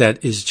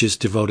that is just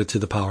devoted to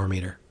the power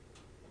meter.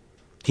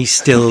 He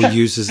still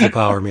uses the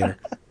power meter.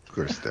 Of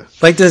course he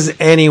does. Like, does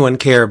anyone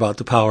care about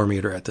the power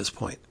meter at this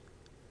point?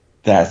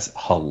 That's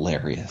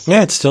hilarious.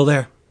 Yeah, it's still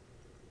there.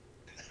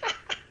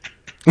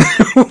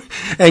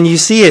 And you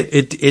see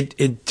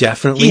it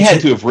definitely. He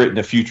had to have written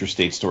a future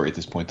state story at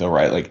this point, though,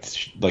 right?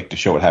 Like to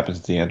show what happens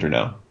at the end, or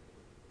no?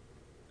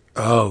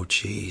 Oh,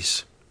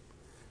 jeez.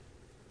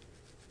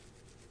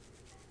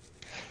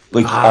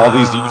 Like, all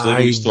these years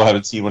later, you still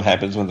haven't seen what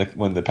happens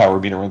when the power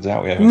meter runs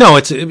out. No,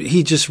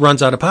 he just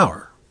runs out of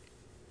power.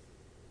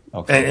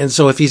 Okay. And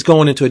so if he's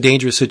going into a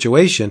dangerous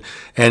situation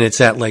and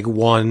it's at like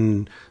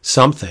 1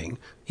 something,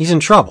 he's in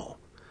trouble.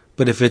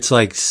 But if it's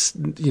like,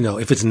 you know,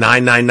 if it's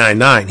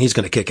 9999, he's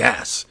going to kick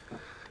ass.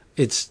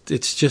 It's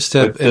just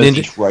does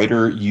each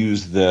writer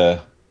use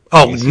the?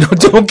 Oh no!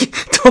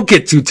 Don't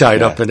get too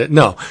tied up in it.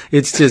 No,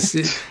 it's just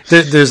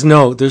there's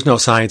no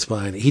science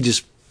behind it. He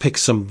just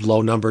picks some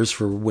low numbers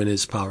for when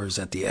his power is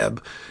at the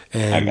ebb,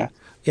 and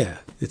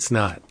it's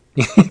not.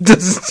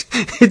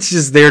 It's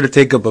just there to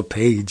take up a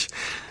page.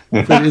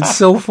 But it's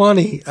so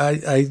funny.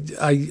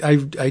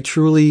 I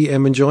truly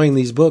am enjoying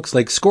these books.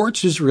 Like,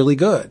 Scorched is really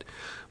good,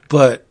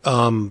 but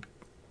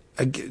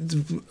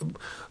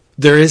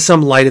there is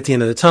some light at the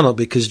end of the tunnel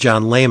because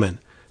John Layman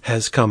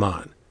has come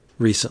on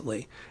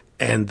recently,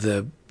 and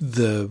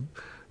the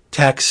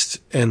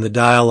text and the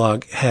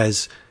dialogue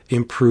has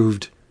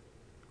improved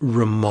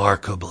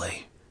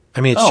remarkably. I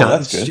mean,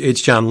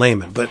 it's John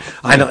Layman, but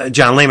I know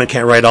John Layman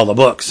can't write all the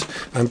books.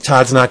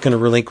 Todd's not going to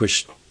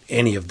relinquish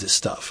any of this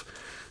stuff.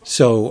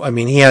 So, I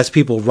mean, he has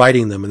people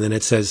writing them, and then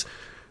it says,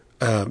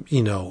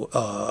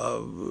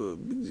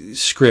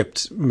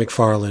 script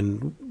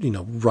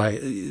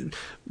McFarlane,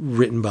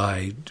 written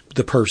by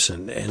the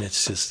person. And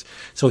it's just,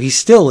 so he's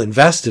still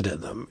invested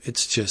in them.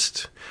 It's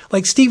just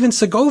like Steven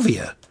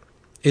Segovia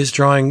is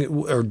drawing,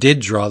 or did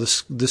draw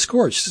the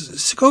Scorch.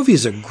 Segovia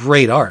is a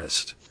great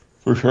artist.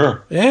 For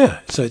sure.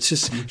 Yeah. So it's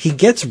just, he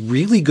gets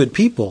really good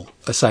people,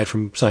 aside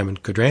from Simon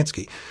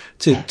Kodransky,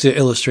 to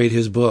illustrate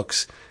his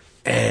books.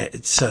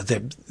 And so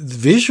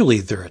visually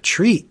they're a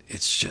treat.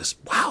 It's just,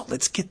 wow,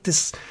 let's get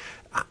this.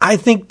 I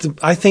think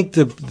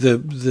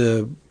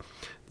the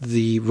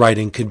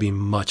writing could be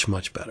much,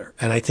 much better.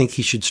 And I think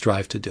he should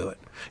strive to do it.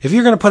 If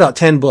you're going to put out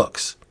 10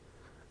 books,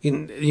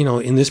 in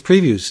this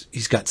previews,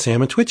 he's got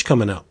Sam and Twitch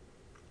coming out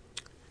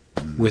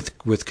with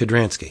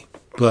Kodransky.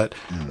 But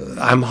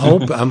I'm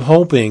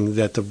hoping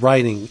that the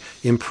writing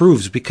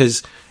improves,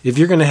 because if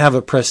you're going to have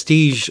a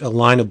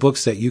line of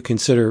books that you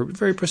consider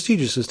very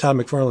prestigious as Todd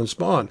McFarlane's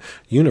Spawn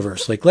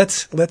universe, like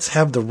let's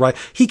have the right.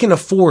 He can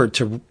afford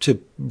to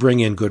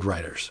bring in good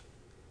writers.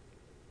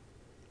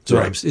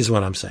 Is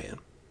what I'm saying.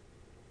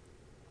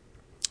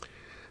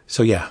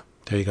 So yeah,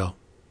 there you go,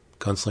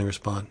 Gunslinger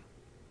Spawn.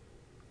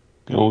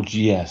 Oh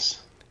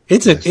yes,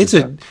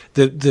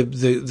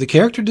 the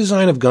character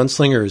design of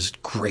Gunslinger is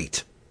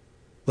great.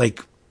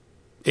 Like,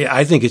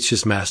 I think it's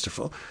just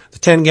masterful. The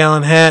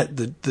 10-gallon hat,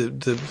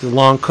 the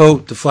long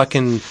coat, the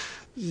fucking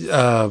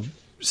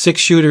 6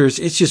 shooters.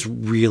 It's just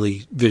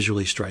really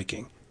visually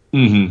striking.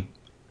 Mm-hmm.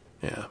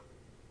 Yeah.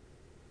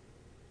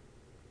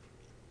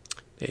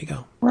 There you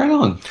go. Right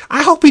on.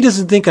 I hope he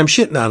doesn't think I'm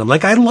shitting on him.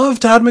 Like, I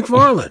love Todd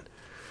McFarlane,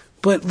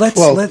 but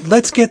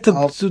let's get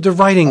the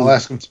writing. I'll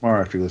ask him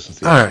tomorrow after he listens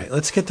to you. All right,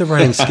 let's get the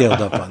writing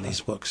scaled up on these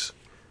books.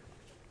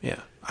 Yeah.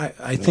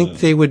 I think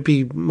they would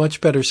be much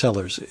better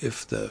sellers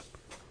if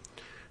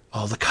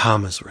all the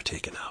commas were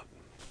taken out.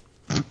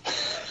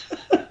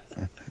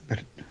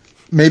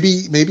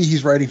 Maybe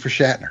he's writing for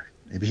Shatner.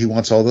 Maybe he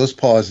wants all those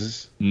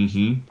pauses.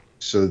 Mm-hmm.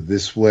 So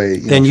this way,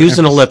 then use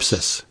an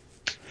ellipsis.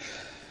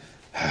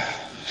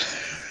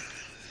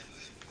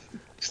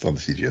 Still on the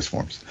CGS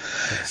forms.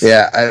 Yes.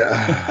 Yeah.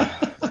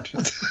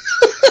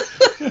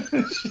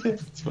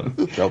 It's fun.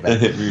 Throwback. That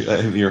hit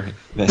your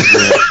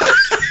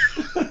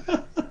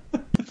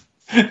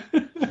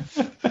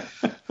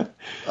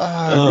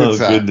Oh,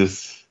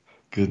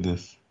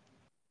 goodness.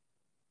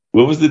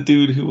 What was the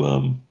dude who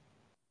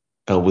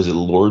was it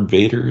Lord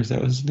Vader? Is that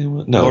what his name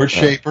was? No, Lord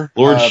Shaper.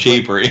 Lord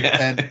Shaper,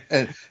 yeah.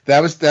 And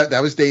that was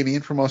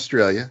Damien from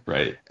Australia.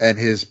 Right. And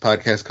his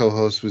podcast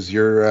co-host was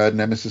your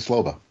Nemesis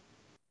Lobo.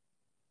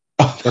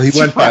 Oh, well, he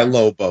went by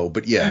Lobo,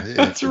 but yeah.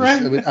 That's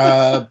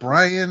right.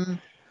 Brian.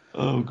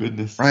 Oh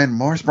goodness. Brian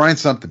Morris, Brian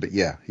something, but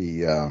yeah,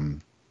 he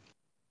it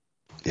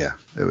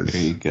was.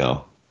 There you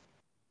go.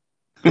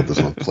 Those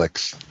little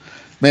clicks.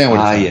 Man,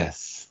 what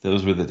yes.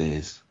 Those were the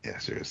days. Yeah,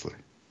 seriously.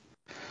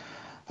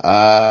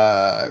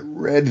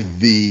 Read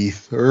the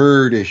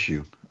 3rd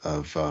issue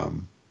of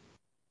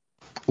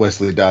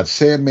Wesley Dodds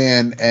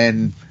Sandman,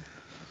 and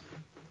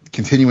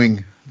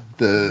continuing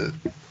the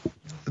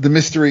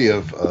mystery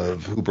of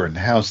who burned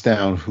the house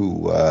down,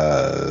 who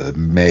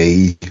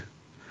may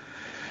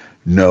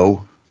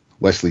know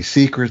Wesley's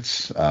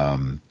secrets.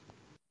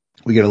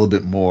 We get a little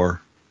bit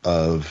more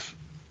of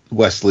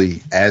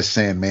Wesley as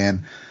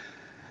Sandman,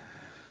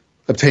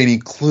 obtaining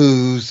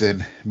clues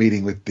and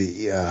meeting with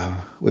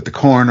the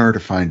coroner to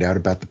find out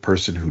about the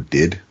person who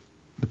did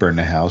burn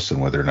the house, and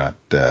whether or not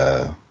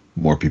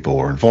more people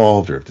were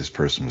involved, or if this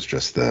person was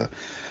just the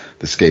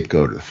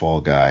scapegoat or the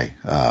fall guy.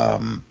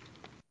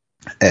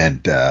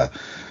 And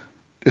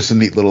there's some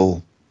neat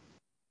little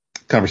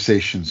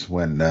conversations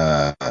when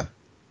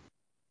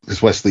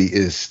because Wesley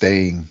is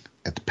staying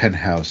at the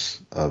penthouse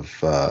of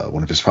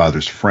one of his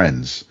father's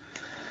friends,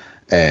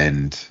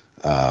 and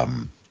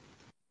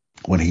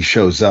when he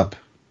shows up,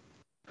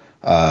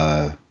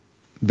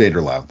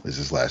 Vanderlyle is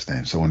his last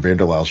name. So when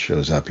Vanderlyle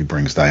shows up, he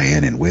brings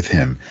Diane in with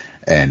him,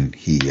 and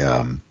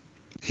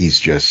he's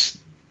just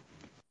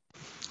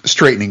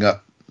straightening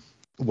up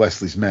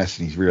Wesley's mess,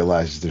 and he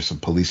realizes there's some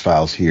police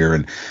files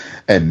here,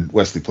 and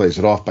Wesley plays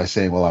it off by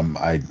saying, "Well, I'm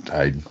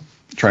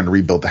trying to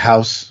rebuild the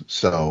house,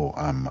 so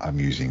I'm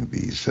using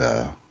these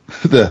the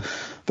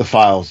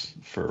files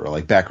for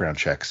like background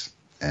checks,"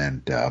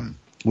 and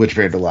which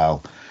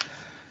Vanderlyle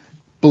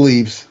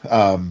believes.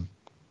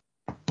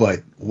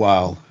 But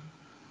while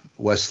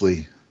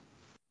Wesley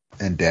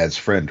and Dad's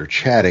friend are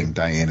chatting,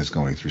 Diane is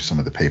going through some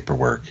of the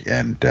paperwork,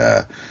 and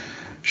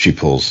she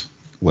pulls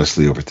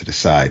Wesley over to the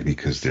side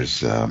because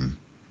there's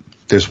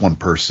one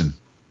person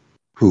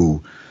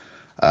who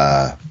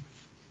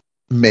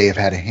may have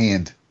had a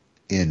hand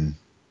in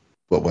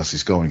what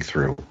Wesley's going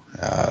through.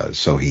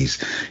 So he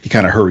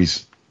kind of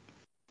hurries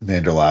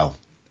Vanderlyle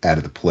out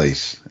of the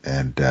place,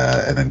 and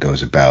then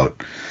goes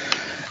about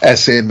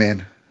as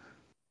Sandman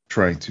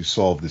trying to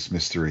solve this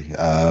mystery.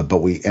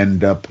 But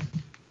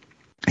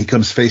he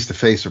comes face to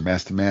face, or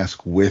mask to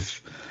mask,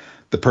 with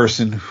the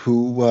person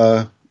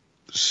who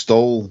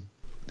stole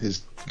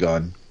his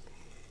gun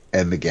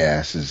and the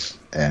gases,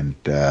 and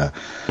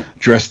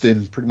dressed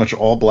in pretty much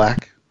all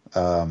black,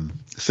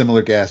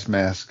 Similar gas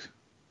mask,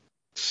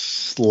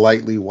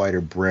 slightly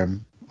wider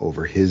brim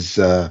over his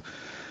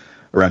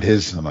around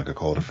his. I'm not gonna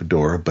call it a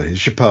fedora, but his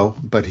chapeau.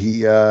 But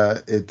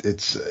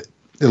it's a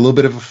little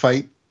bit of a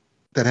fight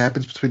that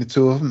happens between the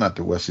two of them. Not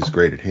that Wesley's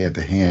great at hand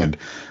to hand,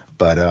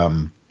 but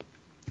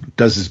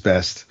does his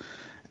best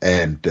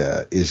and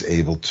is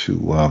able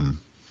to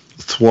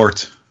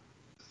thwart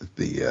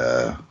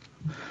the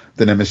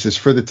nemesis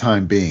for the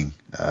time being.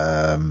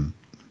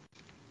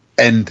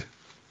 And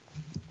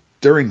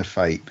during the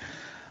fight,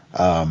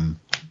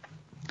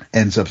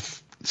 ends up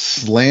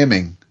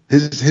slamming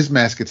his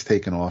mask gets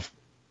taken off.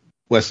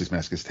 Wesley's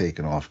mask gets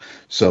taken off.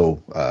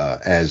 So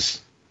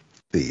as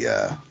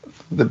the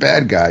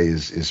bad guy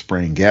is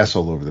spraying gas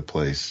all over the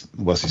place,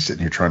 Wesley's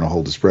sitting here trying to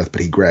hold his breath,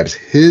 but he grabs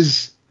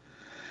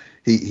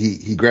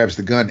he grabs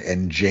the gun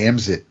and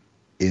jams it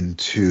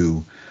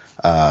into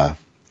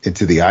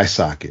the eye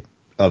socket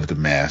of the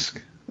mask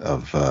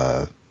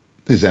of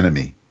his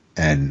enemy,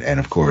 and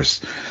of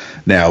course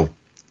now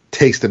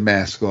takes the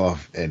mask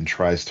off and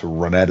tries to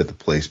run out of the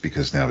place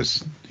because now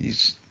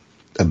he's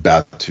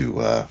about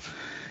to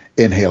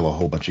inhale a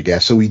whole bunch of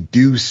gas. So we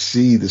do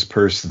see this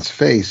person's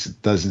face.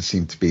 It doesn't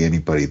seem to be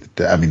anybody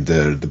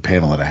the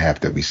panel and a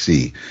half that we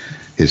see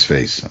his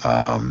face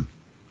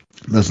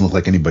doesn't look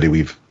like anybody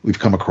we've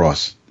come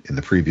across in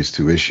the previous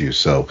two issues.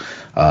 So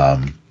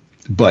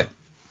but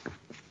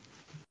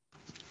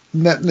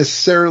not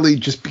necessarily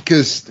just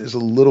because there's a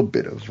little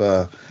bit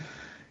of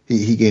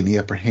he gained the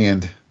upper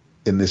hand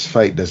in this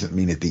fight doesn't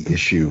mean that the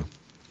issue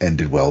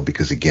ended well,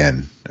 because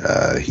again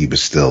he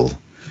was still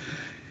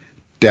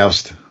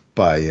doused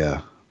by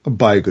a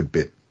good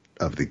bit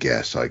of the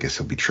gas. So I guess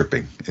he'll be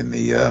tripping in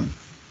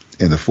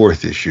the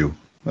fourth issue.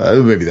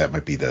 Maybe that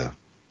might be the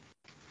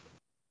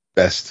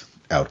best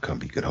outcome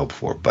he could hope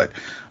for, but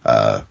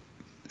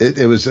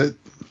it was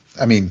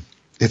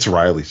it's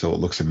Reilly, so it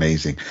looks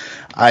amazing.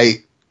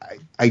 I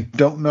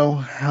don't know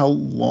how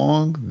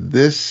long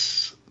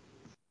this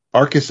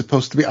arc is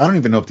supposed to be. I don't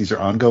even know if these are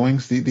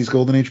ongoings, these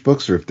Golden Age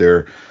books, or if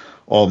they're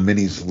all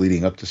minis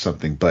leading up to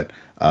something. But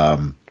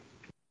I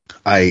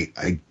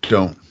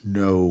don't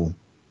know.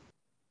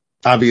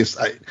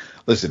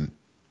 Listen,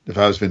 if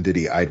I was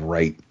Venditti, I'd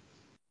write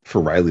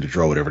for Reilly to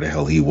draw whatever the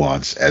hell he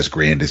wants, as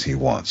grand as he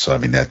wants. So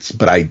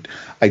but I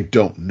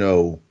don't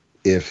know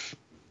if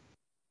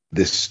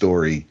this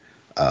story.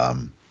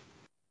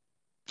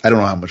 I don't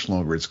know how much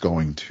longer it's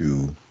going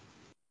to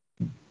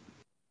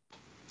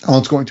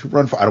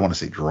run for. I don't want to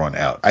say drawn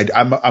out.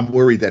 I'm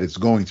worried that it's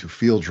going to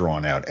feel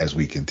drawn out as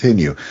we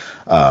continue,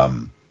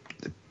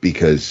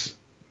 because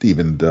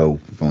even though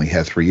we've only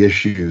had 3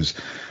 issues,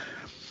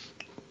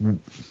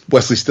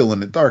 Wesley's still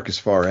in the dark as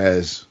far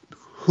as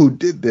who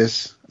did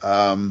this.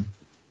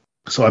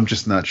 So I'm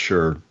just not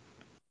sure.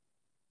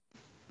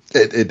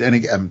 And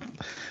again,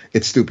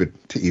 it's stupid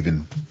to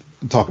even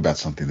talk about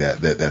something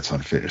that's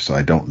unfinished. So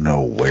I don't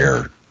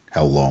know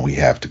how long we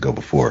have to go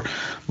before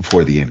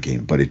the end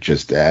game. But it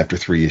just, after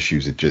 3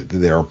 issues,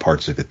 there are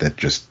parts of it that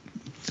just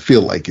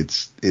feel like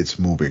it's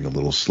moving a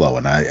little slow.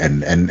 And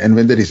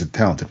Venditti's a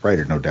talented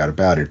writer, no doubt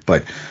about it.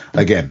 But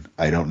again,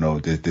 I don't know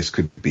that this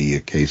could be a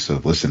case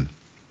of, listen,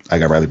 I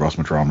got Reilly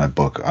Rossman drawing my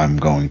book. I'm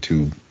going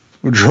to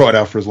draw it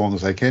out for as long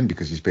as I can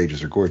because these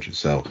pages are gorgeous.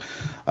 So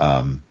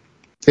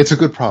it's a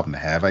good problem to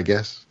have, I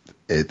guess.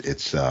 I'd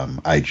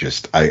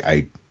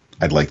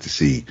like to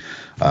see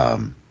a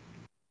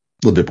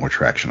little bit more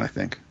traction, I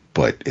think,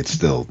 but it's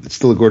still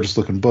a gorgeous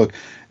looking book.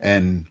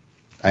 And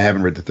I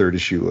haven't read the 3rd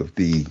issue of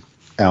the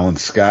Alan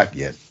Scott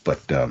yet, but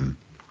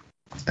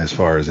as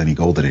far as any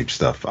Golden Age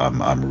stuff,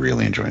 I'm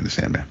really enjoying the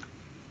Sandman.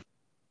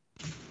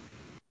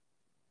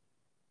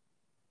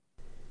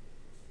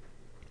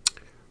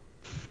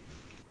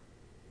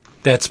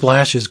 That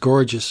splash is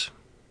gorgeous.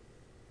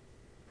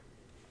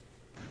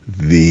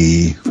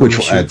 Which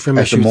one? From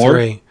issue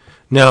 3.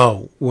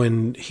 No,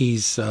 when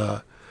he's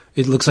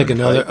it looks like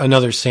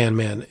another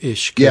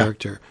Sandman-ish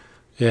character.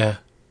 Yeah.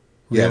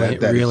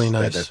 Really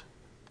nice.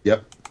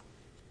 Yep.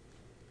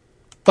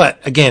 But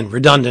again,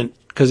 redundant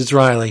because it's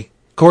Reilly.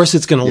 Of course,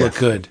 it's going to look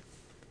good.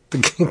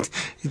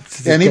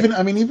 And even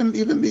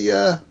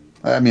the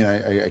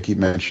I keep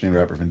mentioning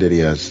Robert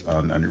Venditti as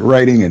on your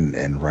writing,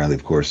 and Reilly,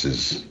 of course,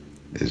 is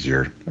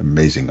your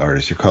amazing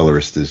artist. Your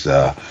colorist is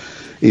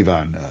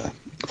Ivan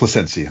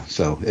Placencia.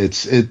 So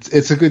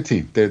it's a good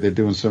team. They're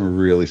doing some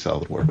really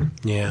solid work.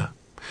 Yeah.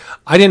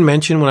 I didn't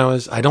mention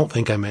I don't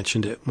think I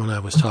mentioned it when I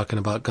was talking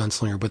about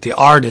Gunslinger, but the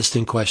artist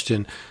in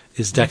question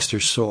is Dexter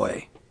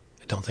Soy.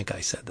 I don't think I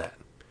said that.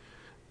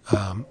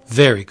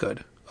 Very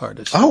good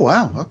artist. Oh,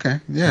 wow. Okay.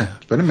 Yeah.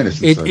 It's been a minute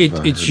since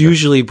it's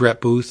usually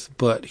Brett Booth,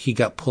 but he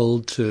got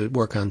pulled to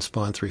work on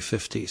Spawn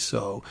 350,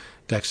 so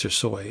Dexter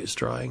Soy is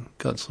drawing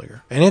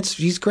Gunslinger. And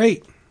he's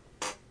great.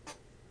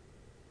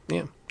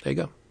 Yeah, there you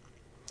go.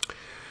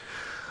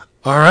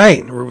 All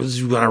right. We're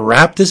going to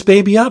wrap this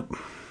baby up.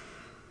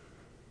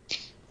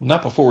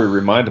 Not before we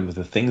remind them of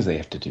the things they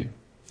have to do.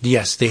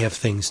 Yes, they have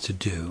things to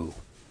do.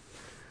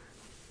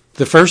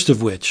 The first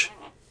of which,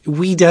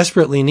 we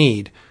desperately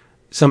need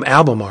some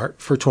album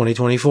art for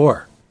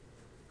 2024.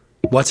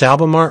 What's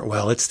album art?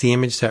 Well, it's the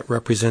image that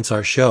represents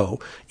our show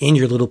in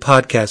your little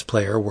podcast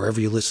player, wherever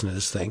you listen to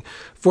this thing,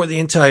 for the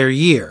entire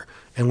year.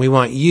 And we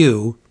want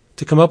you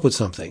to come up with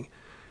something.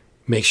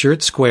 Make sure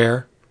it's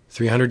square,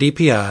 300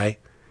 DPI,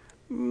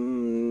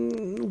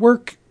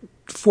 work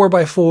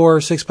 4x4,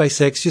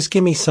 6x6. Just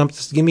give me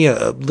something, give me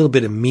a little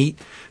bit of meat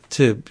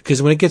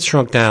because when it gets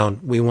shrunk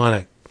down, we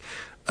want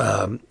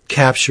to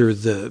capture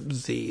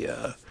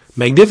the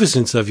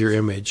magnificence of your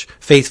image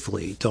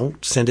faithfully.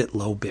 Don't send it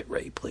low bit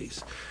rate,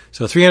 please.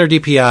 So 300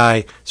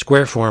 DPI,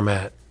 square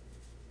format,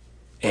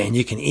 and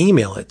you can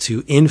email it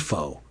to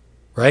info,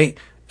 right,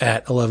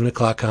 at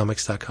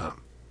 11o'clockcomics.com.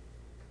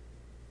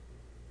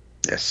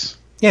 Yes.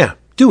 Yeah,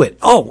 do it.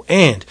 Oh,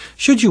 and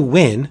should you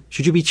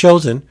be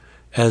chosen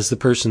as the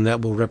person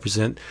that will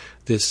represent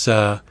this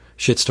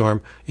shitstorm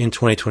in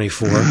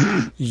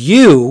 2024,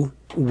 you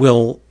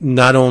will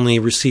not only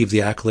receive the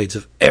accolades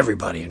of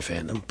everybody in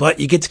fandom, but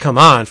you get to come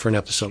on for an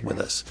episode with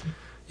us.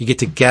 You get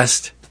to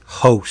guest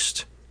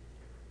host.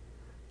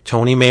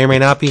 Tony may or may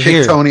not be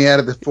here. Kick Tony out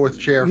of the fourth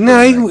chair.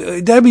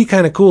 No, that'd be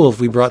kind of cool if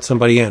we brought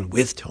somebody in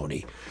with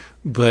Tony.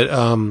 But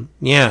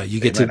yeah, you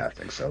get to. I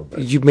think so.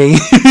 But. You may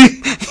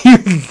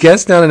you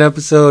guest on an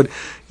episode.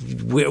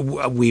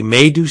 We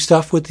may do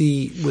stuff with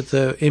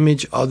the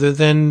image other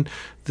than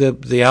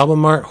the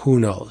album art. Who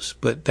knows?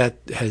 But that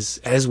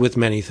has, as with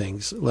many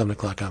things, 11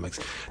 O'Clock Comics,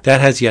 that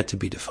has yet to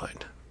be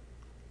defined.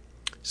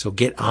 So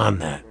get on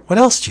that. What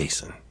else,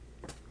 Jason?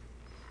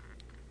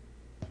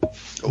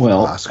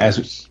 Well,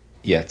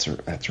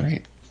 that's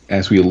right.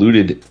 As we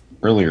alluded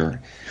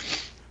earlier,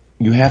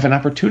 you have an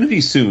opportunity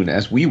soon,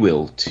 as we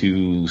will,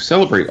 to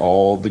celebrate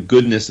all the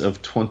goodness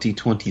of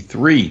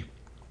 2023.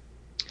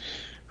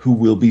 Who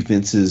will be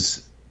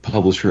Vince's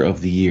Publisher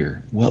of the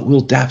Year? What will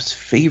DAP's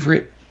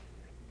favorite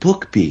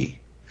book be?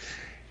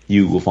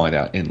 You will find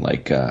out in 3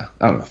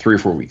 or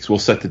 4 weeks. We'll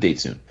set the date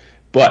soon.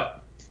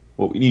 But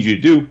what we need you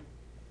to do,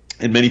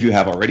 and many of you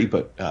have already,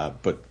 but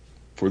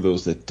for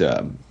those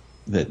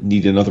that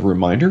need another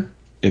reminder,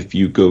 if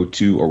you go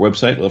to our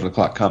website,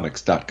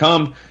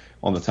 11o'clockcomics.com,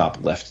 on the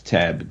top left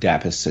tab,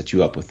 DAP has set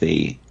you up with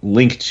a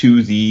link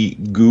to the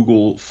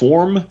Google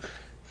form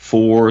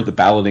for the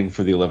balloting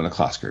for the 11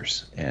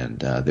 O'Clockers. And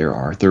there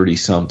are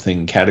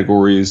 30-something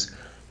categories.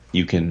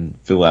 You can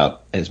fill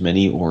out as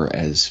many or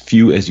as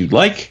few as you'd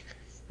like.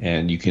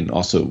 And you can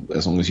also,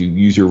 as long as you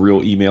use your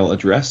real email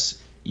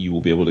address, you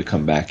will be able to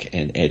come back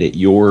and edit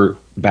your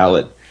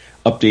ballot,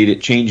 update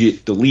it, change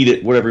it, delete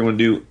it, whatever you want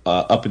to do,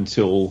 up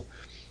until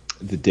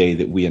the day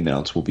that we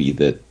announce will be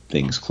that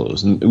things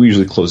close. And we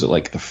usually close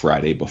it the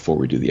Friday before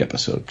we do the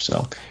episode.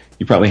 So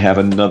you probably have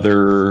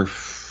another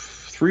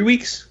 3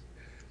 weeks.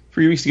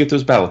 3 weeks to get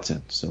those ballots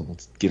in. So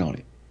let's get on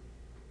it.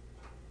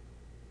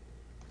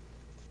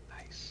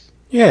 Nice.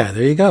 Yeah,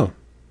 there you go.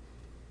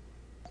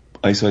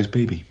 Ice Ice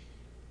Baby.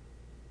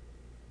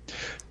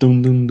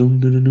 Dun, dun, dun,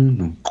 dun, dun,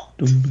 dun,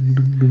 dun,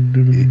 dun,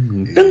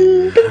 dun,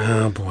 dun.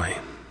 Oh, boy.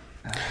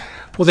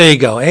 Well, there you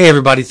go. Hey,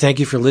 everybody, thank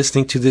you for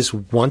listening to this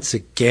once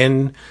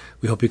again.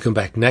 We hope you come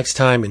back next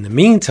time. In the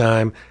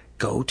meantime,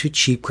 go to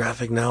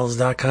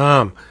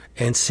cheapgraphicnovels.com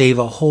and save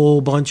a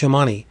whole bunch of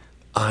money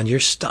on your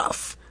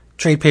stuff.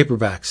 Trade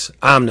paperbacks,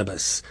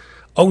 omnibus,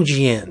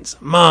 OGNs,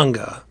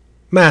 manga,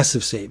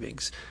 massive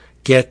savings.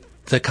 Get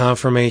the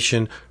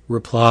confirmation,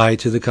 reply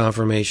to the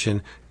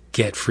confirmation,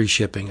 get free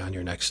shipping on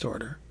your next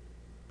order.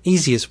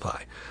 Easy as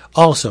pie.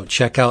 Also,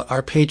 check out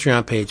our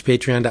Patreon page,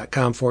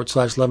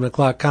 patreon.com/11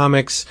 o'clock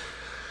comics.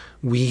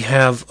 We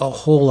have a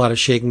whole lot of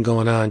shaking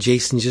going on.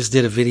 Jason just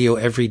did a video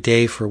every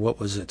day for,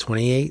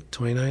 28,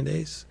 29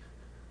 days?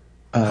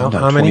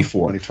 How many?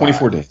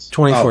 24 days.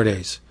 24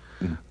 days.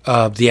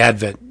 The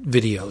Advent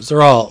videos.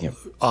 They're all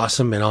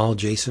awesome and all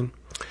Jason.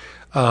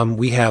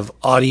 We have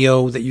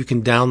audio that you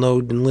can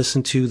download and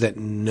listen to that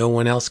no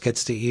one else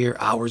gets to hear.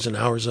 Hours and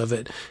hours of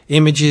it.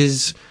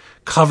 Images,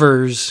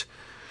 covers,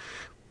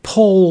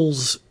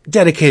 polls,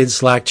 dedicated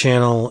Slack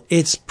channel.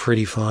 It's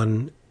pretty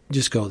fun.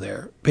 Just go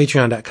there.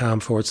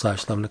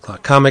 Patreon.com/11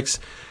 o'clock comics.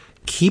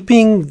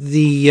 Keeping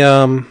the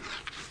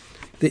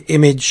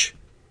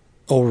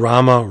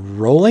Image-O-Rama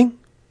rolling.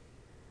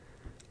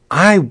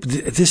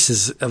 This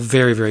is a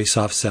very, very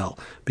soft sell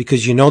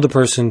because you know the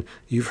person,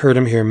 you've heard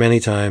him here many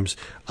times.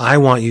 I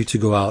want you to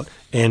go out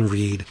and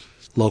read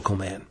Local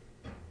Man.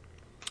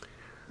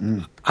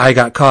 I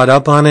got caught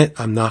up on it.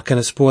 I'm not going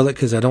to spoil it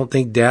because I don't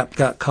think DAP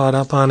got caught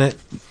up on it.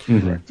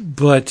 Mm-hmm.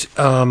 But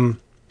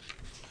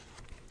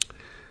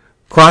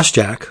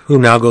Crossjack, who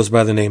now goes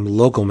by the name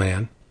Local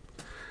Man,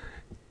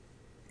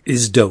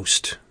 is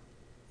dosed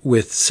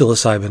with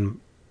psilocybin.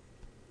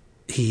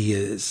 He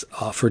is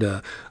offered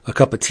a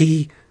cup of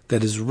tea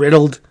that is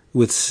riddled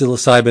with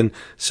psilocybin.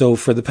 So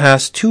for the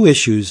past 2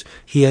 issues,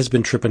 he has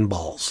been tripping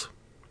balls.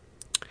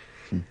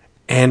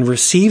 And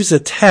receives a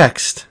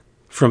text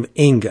from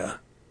Inga,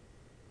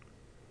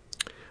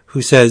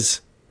 who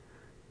says,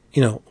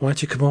 why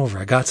don't you come over?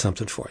 I got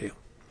something for you.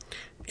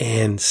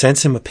 And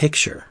sends him a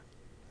picture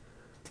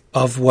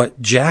of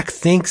what Jack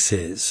thinks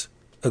is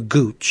a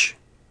gooch.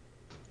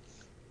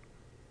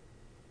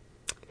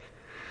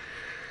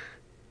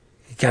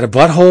 got a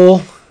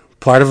butthole,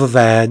 part of a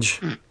vag.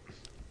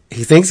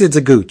 He thinks it's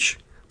a gooch.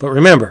 But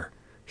remember,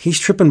 he's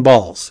tripping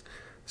balls.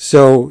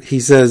 So he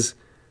says,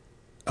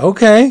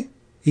 okay.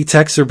 He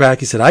texts her back.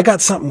 He said, I got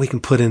something we can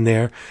put in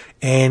there.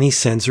 And he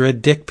sends her a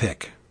dick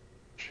pic.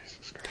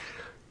 Jesus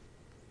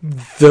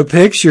Christ. The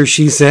picture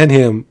she sent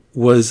him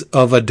was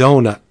of a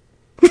donut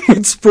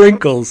with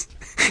sprinkles.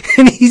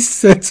 And he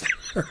sends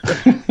her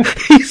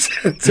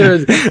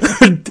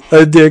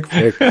a dick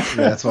pic.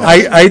 That's awesome.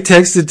 I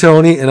texted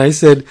Tony and I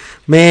said,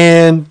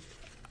 man,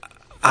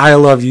 I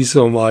love you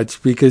so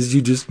much because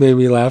you just made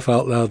me laugh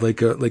out loud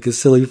like a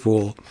silly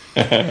fool.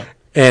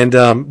 And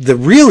the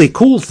really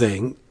cool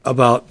thing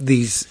about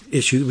these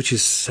issues, which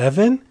is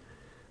 7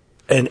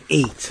 and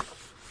 8,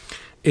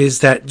 is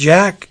that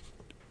Jack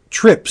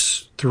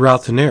trips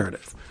throughout the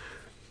narrative.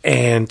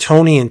 And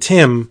Tony and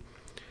Tim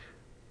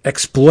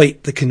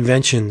exploit the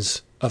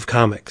conventions of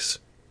comics.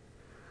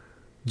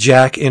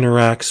 Jack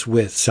interacts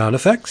with sound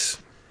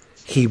effects.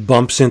 He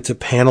bumps into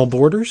panel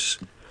borders.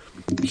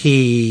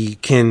 He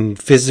can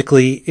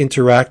physically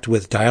interact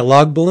with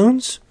dialogue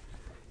balloons.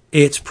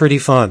 It's pretty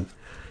fun.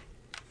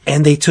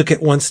 And they took it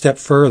one step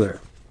further.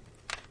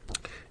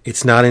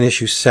 It's not in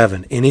issue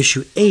 7. In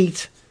issue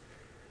 8,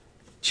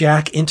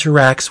 Jack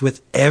interacts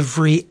with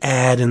every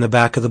ad in the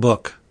back of the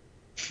book.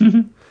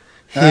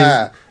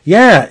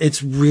 Yeah,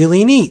 it's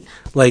really neat.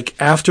 Like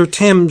after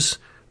Tim's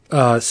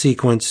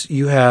sequence,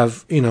 you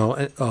have,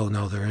 oh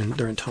no, they're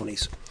in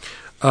Tony's.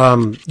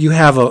 You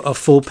have a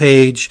full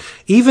page,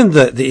 even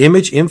the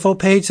image info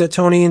page that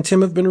Tony and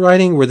Tim have been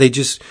writing, where they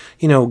just,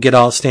 get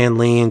all Stan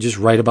Lee and just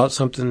write about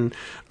something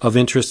of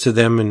interest to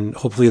them and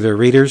hopefully their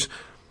readers.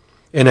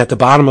 And at the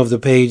bottom of the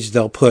page,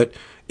 they'll put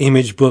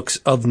image books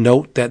of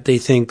note that they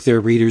think their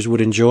readers would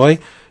enjoy.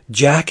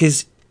 Jack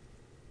is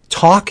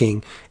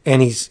talking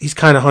and he's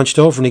kind of hunched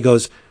over and he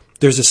goes,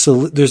 there's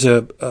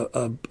a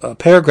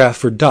paragraph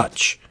for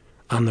Dutch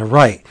on the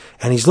right.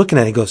 And he's looking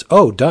at it and he goes,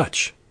 oh,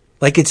 Dutch.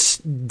 Like it's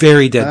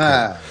very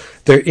Deadpool.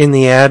 They're in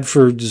the ad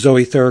for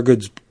Zoe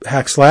Thorogood's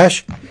Hack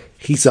Slash.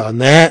 He's on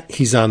that.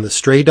 He's on the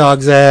Stray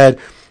Dogs ad.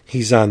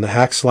 He's on the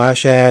Hack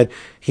Slash ad.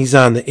 He's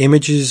on the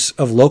Images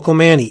of Local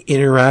Man. He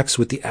interacts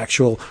with the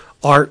actual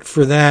art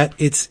for that.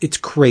 It's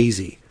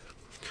crazy.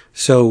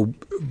 So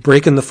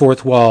breaking the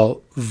fourth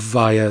wall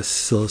via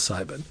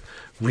psilocybin.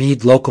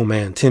 Read Local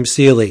Man, Tim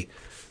Seeley,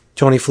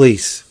 Tony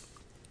Fleecs.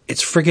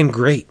 It's friggin'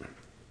 great.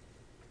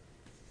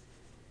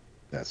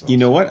 That's awesome. You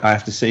know what? I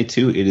have to say,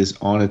 too, it is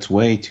on its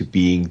way to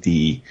being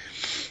the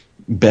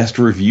best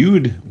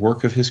reviewed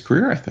work of his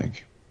career, I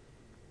think.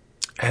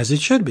 As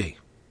it should be.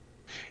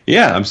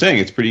 Yeah, I'm saying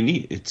it's pretty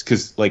neat. It's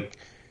because,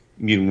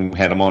 when we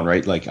had him on,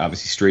 right?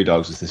 Obviously, Stray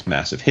Dogs was this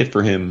massive hit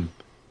for him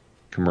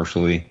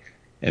commercially.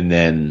 And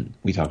then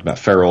we talked about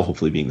Feral,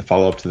 hopefully being the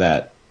follow-up to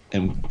that.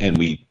 And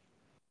we,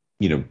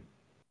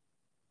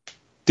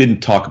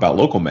 didn't talk about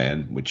Local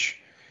Man,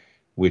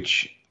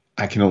 which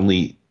I can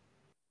only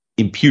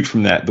impute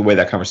from that, the way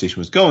that conversation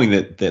was going,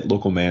 that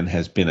Local Man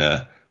has been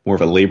more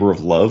of a labor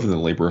of love than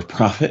a labor of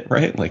profit,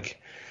 right?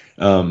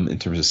 In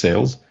terms of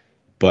sales.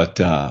 But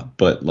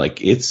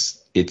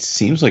it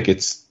seems like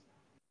it's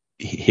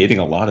hitting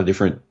a lot of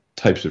different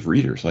types of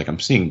readers. I'm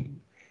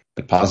seeing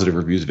positive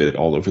reviews of it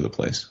all over the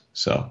place.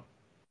 So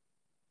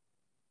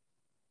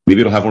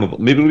maybe it'll have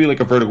maybe it'll be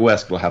like a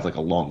Vertigo-esque. It'll have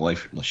a long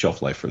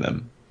shelf life for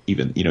them,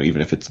 even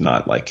if it's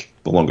not the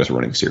longest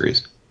running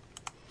series.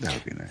 That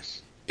would be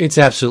nice. It's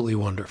absolutely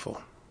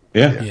wonderful.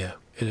 Yeah. Yeah,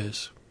 it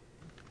is.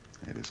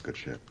 It is good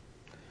shit.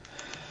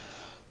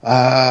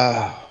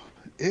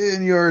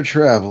 In your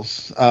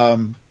travels,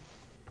 might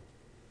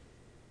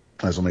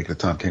as well make it a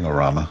Tom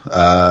King-O-Rama.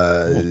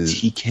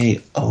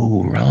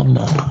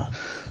 TK-O-Rama.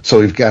 So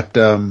we've got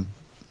the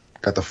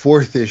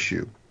 4th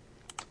issue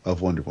of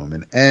Wonder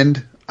Woman,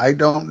 and I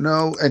don't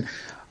know, and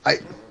I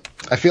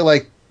feel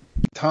like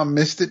Tom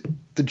missed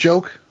the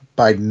joke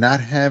by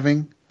not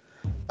having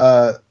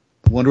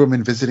Wonder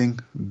Woman visiting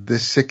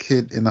this sick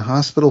kid in the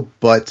hospital,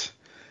 but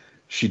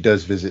she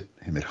does visit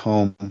him at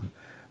home.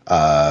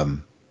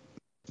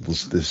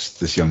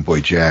 This young boy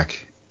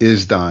Jack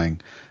is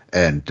dying,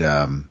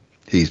 and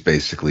he's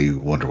basically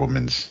Wonder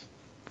Woman's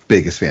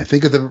biggest fan.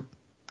 Think of the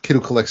kid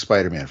who collects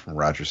Spider-Man from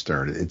Roger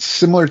Stern. It's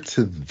similar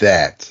to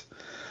that,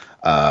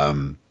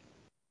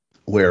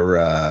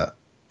 where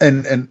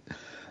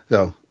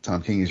so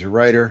Tom King is your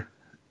writer,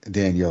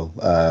 Daniel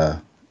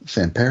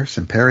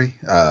Samperi.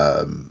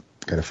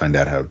 Got to find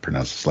out how to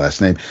pronounce his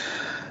last name.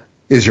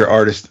 Is your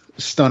artist.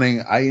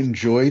 Stunning. I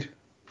enjoyed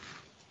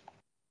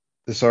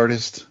this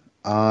artist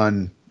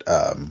on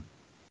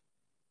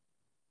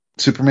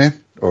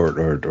Superman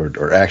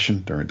or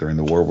Action during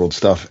the War World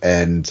stuff,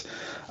 and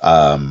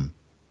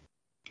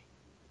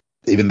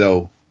even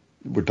though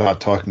we're not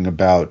talking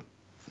about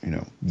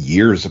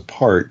years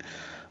apart,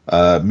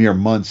 mere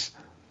months,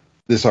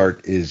 this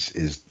art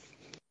is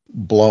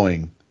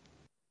blowing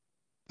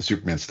the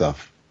Superman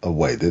stuff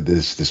away.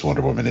 This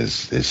Wonder Woman is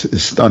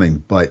stunning,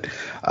 but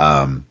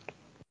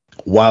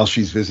while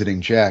she's visiting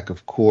Jack,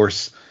 of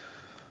course,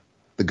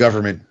 the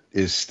government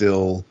is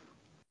still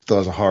still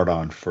has a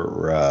hard-on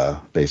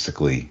for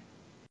basically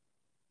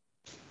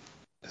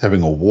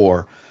having a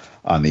war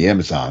on the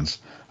Amazons.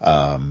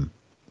 And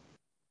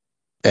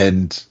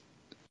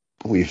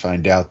we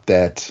find out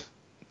that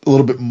a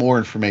little bit more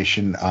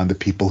information on the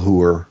people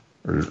who are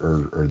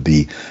or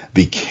the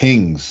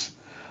kings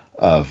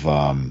of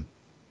the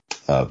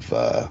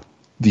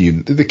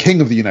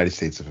king of the United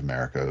States of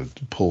America,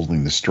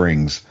 pulling the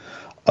strings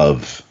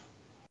of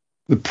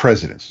the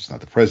presidents. It's not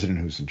the president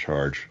who's in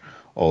charge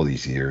all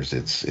these years.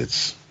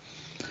 It's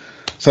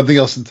something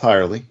else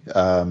entirely.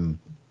 And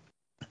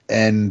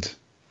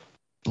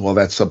while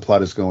that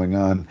subplot is going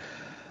on,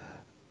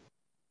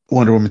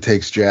 Wonder Woman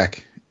takes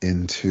Jack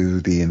into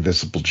the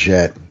invisible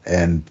jet,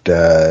 and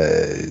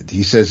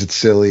he says it's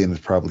silly and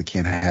it probably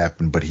can't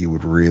happen, but he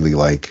would really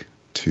like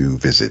to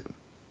visit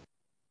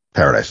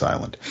Paradise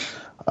Island.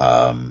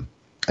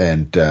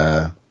 And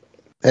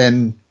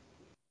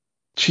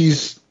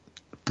she's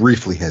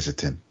briefly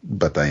hesitant,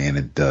 but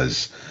Diana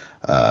does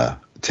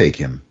take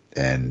him,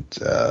 and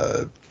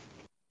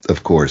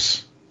of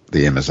course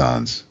the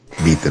Amazons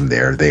meet them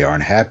there. They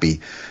aren't happy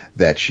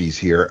that she's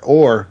here,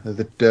 or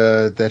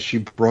that she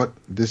brought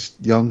this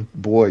young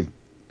boy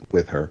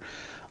with her.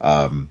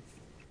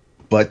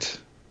 But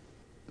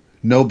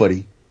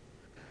nobody,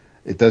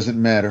 it doesn't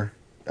matter.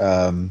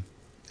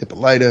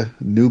 Hippolyta,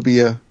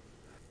 Nubia,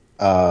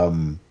 the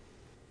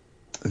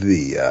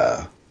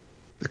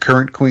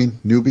current queen,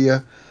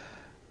 Nubia,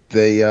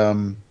 they,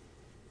 none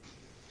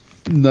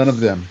of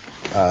them,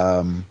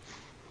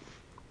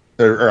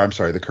 or I'm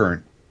sorry, the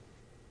current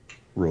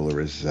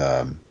ruler is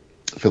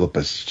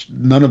Philippus.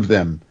 None of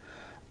them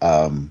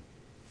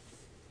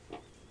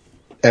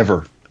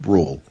ever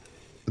rule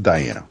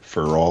Diana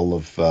for all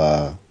of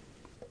her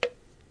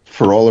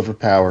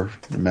power,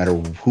 no matter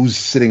who's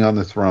sitting on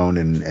the throne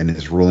and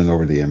is ruling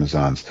over the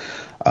Amazons.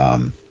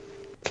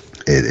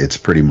 It's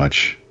pretty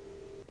much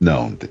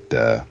known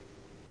that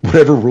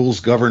whatever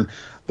rules govern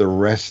the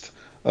rest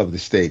of the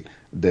state,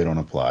 they don't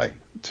apply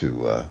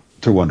to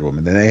Wonder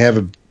Woman. Then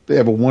they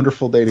have a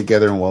wonderful day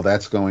together, and while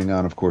that's going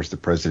on, of course, the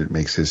president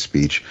makes his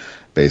speech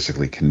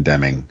basically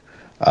condemning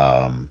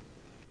Wonder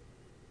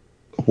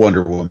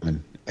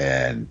Woman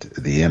and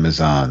the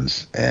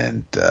Amazons,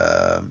 and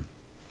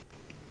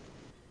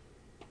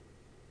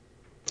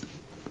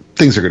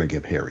things are going to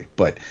get hairy.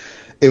 But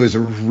it was a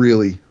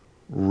really,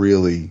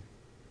 really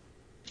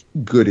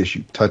good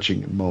issue,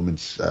 touching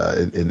moments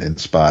in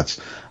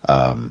spots.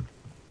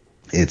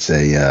 It's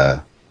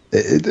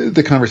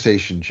the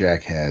conversation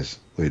Jack has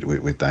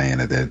with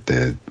Diana,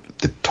 the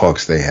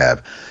talks they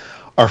have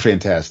are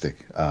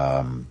fantastic.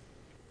 And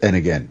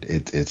again,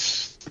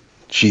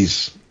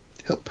 she's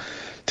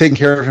taking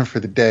care of him for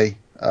the day,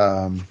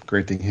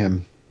 granting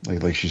him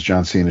like she's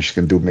John Cena. She's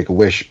going to make a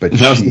wish, but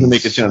I was going to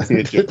make a John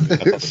Cena joke.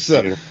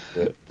 So,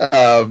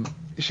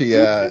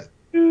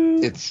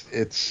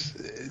 it's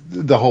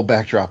the whole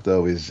backdrop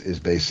though is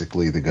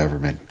basically the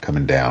government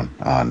coming down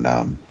on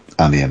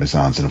the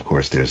Amazons, and of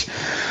course there's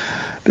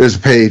a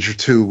page or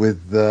two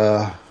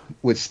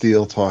with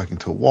Steele talking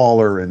to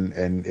Waller,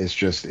 and it's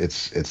just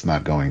it's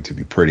not going to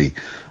be pretty.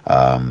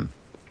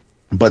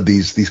 But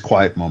these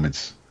quiet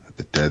moments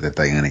that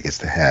Diana gets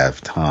to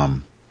have,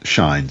 Tom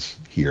shines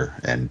here,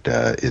 and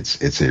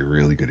it's a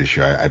really good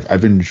issue.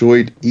 I've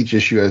enjoyed each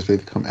issue as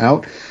they've come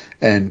out,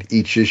 and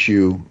each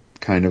issue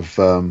kind of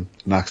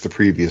knocks the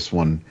previous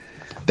one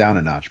down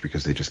a notch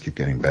because they just keep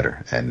getting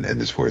better. And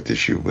this fourth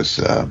issue was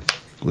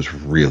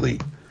really,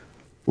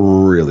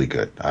 really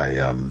good.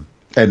 And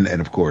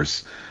of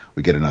course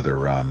we get another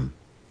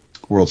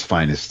World's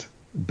Finest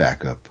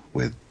backup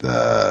with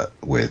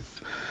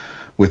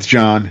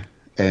John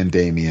and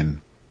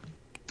Damian,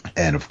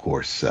 and of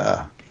course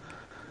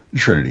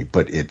Trinity.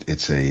 But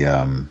it's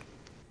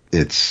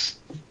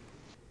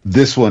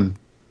this one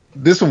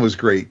was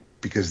great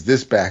because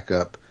this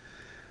backup,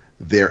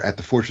 they're at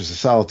the Fortress of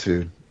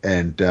Solitude,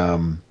 and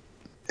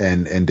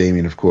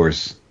Damian, of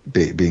course,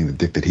 being the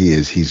dick that he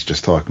is, he's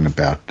just talking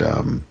about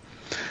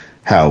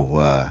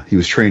how he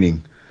was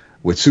training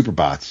with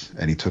superbots,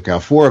 and he took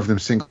out 4 of them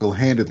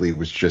single-handedly,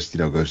 which just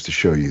goes to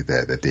show you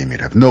that Damian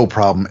have no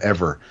problem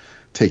ever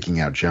taking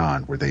out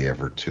John were they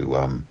ever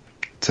to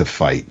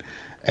fight.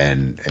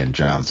 And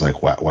John's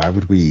like, why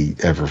would we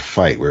ever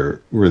fight?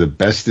 We're the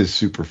bestest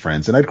super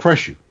friends, and I'd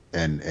crush you,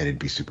 and it'd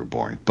be super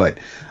boring. But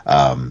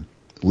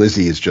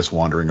Lizzie is just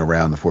wandering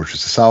around the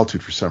Fortress of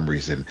Solitude for some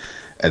reason,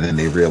 and then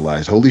they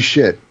realize, holy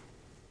shit,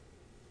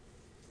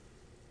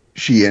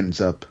 she ends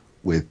up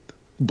with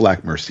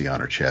Black Mercy on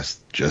her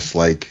chest, just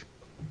like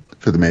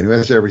For the Man Who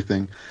Has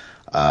Everything,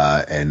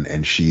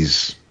 and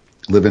she's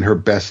living her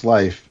best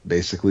life,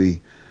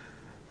 basically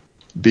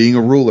being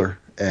a ruler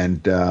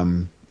and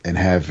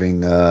having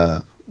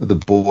the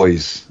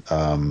boys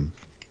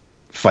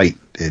fight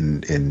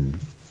in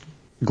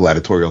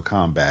gladiatorial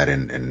combat,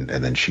 and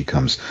then she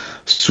comes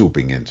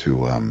swooping in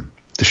to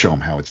show them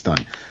how it's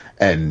done.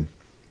 And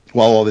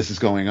while all this is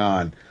going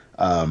on,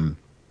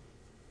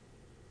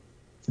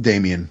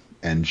 Damian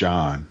and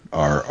John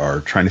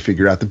are trying to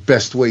figure out the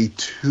best way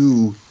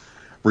to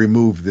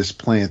remove this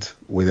plant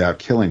without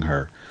killing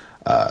her.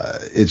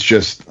 It's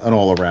just an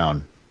all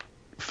around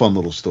fun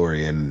little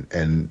story,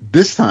 and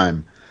this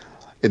time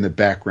in the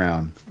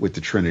background with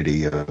the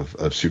trinity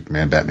of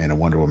Superman, Batman, and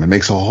Wonder Woman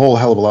makes a whole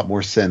hell of a lot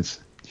more sense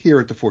here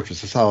at the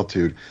Fortress of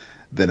Solitude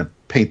than a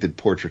painted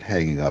portrait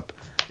hanging up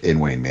in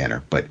Wayne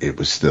Manor. But it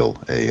was still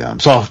a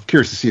so I'm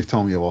curious to see if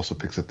Tomio also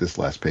picks up this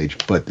last page.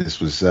 But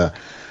this is a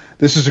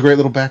great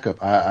little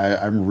backup.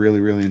 I'm really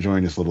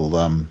enjoying this little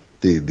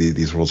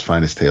these world's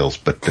finest tales.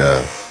 But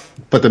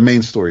the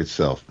main story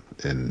itself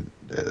and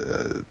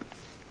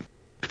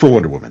for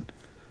Wonder Woman,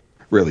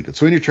 really good.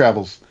 So in your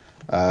travels,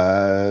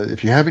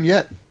 if you haven't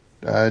yet,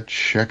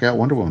 check out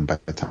Wonder Woman by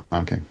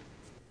Tom King.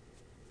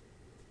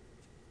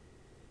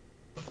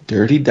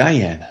 Dirty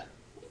Diana.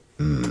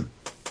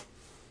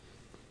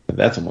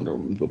 That's a Wonder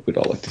Woman book we'd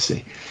all like to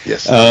see.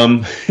 Yes.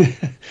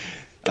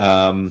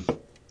 In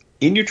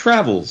your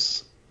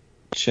travels,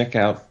 check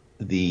out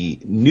the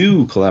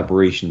new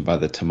collaboration by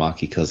the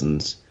Tamaki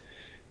cousins,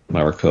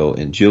 Mariko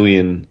and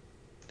Jillian.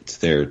 It's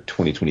their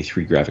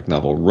 2023 graphic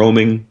novel,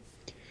 Roaming.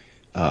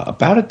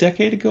 About a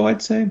decade ago,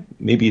 I'd say.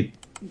 Maybe,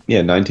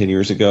 9-10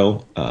 years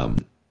ago.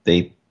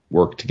 They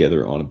worked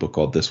together on a book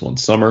called This One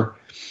Summer.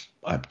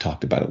 I've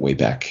talked about it way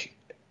back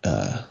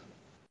 10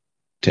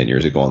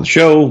 years ago on the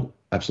show.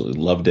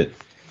 Absolutely loved it.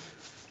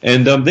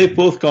 And they've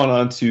both gone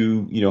on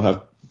to,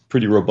 have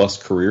pretty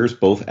robust careers,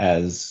 both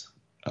as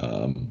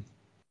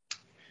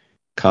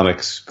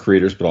comics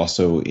creators, but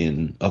also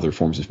in other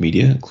forms of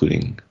media,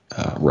 including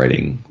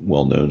writing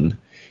well-known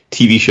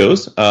TV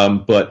shows.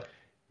 But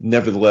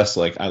nevertheless,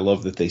 I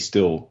love that they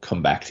still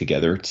come back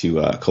together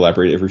to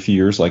collaborate every few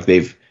years. I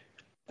don't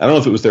know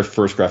if it was their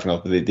first graphic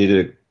novel, but they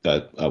did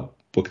a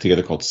book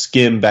together called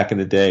Skim back in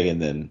the day,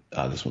 and then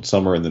This One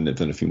Summer, and then they've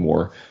done a few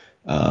more.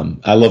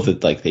 I love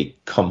that they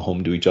come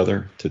home to each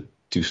other to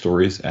do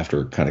stories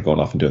after kind of going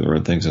off and doing their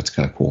own things. That's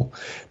kind of cool.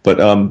 But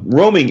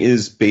Roaming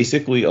is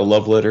basically a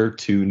love letter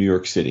to New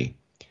York City.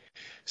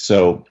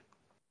 So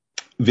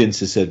Vince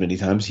has said many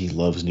times he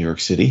loves New York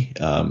City.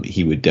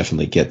 He would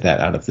definitely get that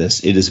out of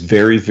this. It is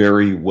very,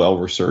 very well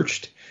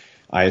researched.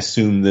 I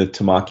assume the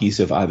Tamakis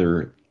have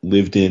either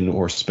lived in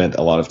or spent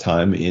a lot of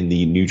time in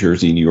the New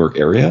Jersey, New York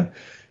area,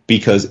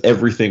 because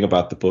everything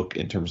about the book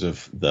in terms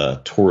of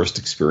the tourist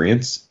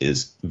experience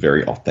is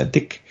very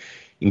authentic,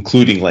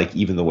 including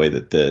even the way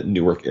that the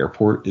Newark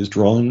airport is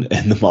drawn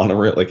and the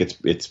monorail.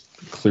 It's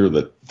clear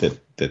that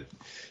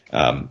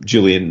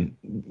Jillian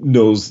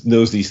knows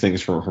these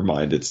things from her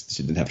mind.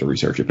 She didn't have to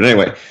research it. But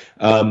anyway,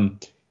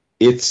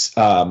 it's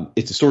a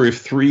story of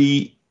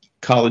 3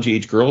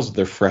 college-age girls.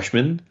 They're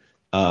freshmen.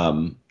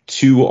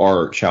 2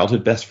 are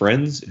childhood best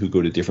friends who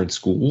go to different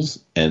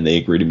schools, and they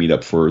agree to meet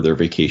up for their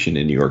vacation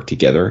in New York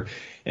together.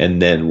 And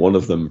then one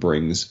of them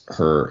brings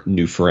her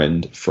new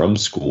friend from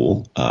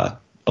school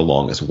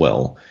along as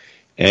well.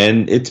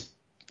 And it's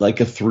like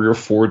a 3 or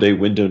 4 day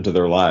window into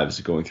their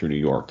lives going through New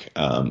York.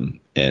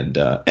 And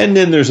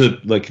then there's a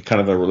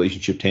kind of a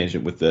relationship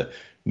tangent with the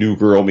new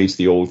girl meets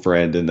the old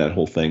friend and that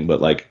whole thing.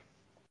 But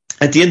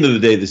at the end of the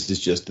day, this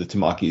is just the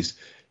Tamakis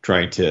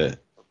trying to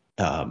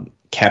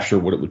capture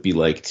what it would be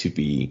like to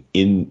be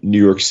in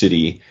New York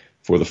City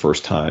for the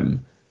first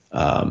time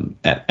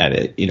at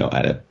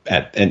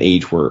an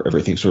age where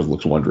everything sort of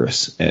looks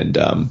wondrous. And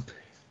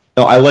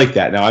I like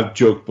that. Now, I've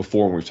joked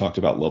before when we've talked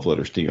about love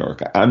letters to New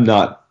York. I'm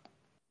not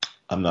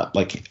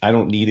I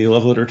don't need a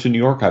love letter to New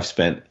York. I've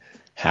spent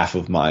half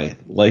of my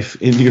life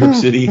in New York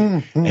City,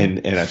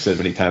 and I've said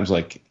many times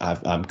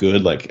I'm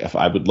good. If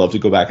I would love to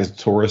go back as a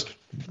tourist,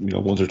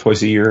 once or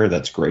twice a year,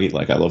 that's great.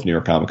 I love New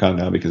York Comic Con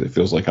now because it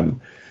feels like I'm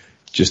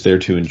just there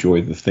to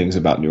enjoy the things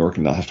about New York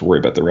and not have to worry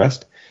about the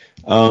rest.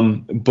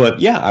 But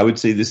yeah, I would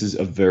say this is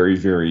a very,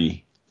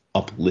 very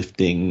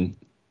uplifting,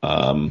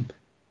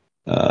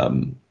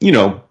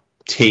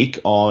 take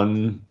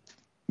on,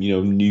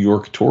 New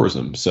York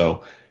tourism.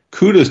 So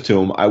kudos to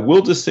him. I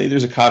will just say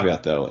there's a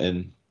caveat though,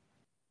 and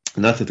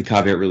not that the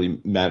caveat really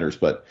matters,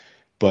 but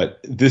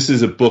this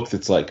is a book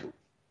that's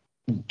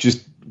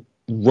just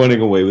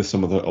running away with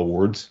some of the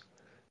awards.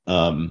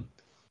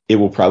 It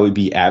will probably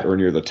be at or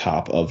near the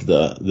top of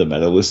the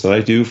meta list that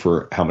I do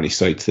for how many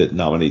sites that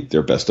nominate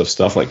their best of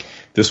stuff.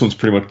 This one's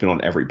pretty much been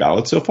on every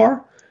ballot so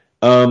far.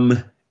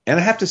 And I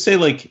have to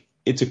say,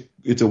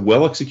 it's a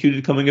well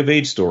executed coming of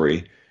age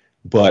story,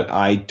 but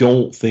I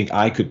don't think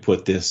I could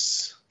put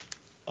this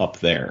up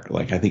there.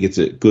 I think it's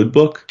a good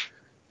book,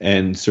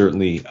 and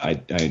certainly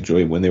I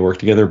enjoy when they work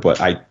together, but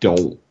I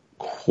don't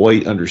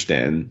quite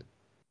understand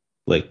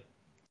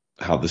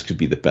how this could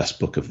be the best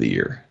book of the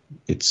year.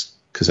 It's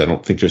because I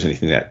don't think there's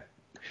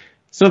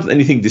it's not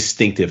anything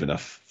distinctive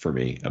enough for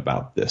me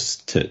about this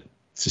to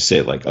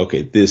say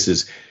okay, this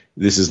is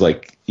this is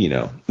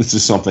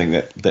something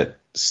that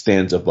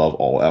stands above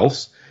all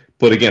else.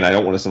 But again, I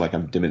don't want to sound like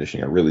I'm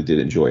diminishing. I really did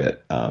enjoy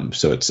it.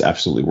 So it's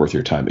absolutely worth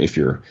your time. If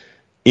you're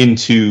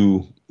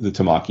into the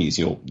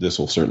Tamakis, this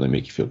will certainly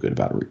make you feel good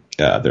about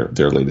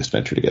their latest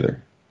venture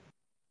together.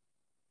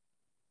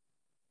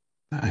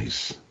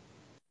 Nice.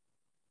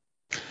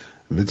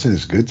 Vincent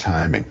is good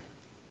timing.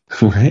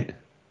 Right?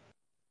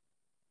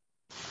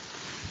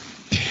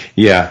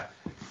 Yeah.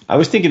 I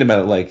was thinking about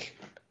it like,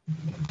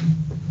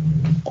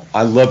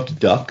 I loved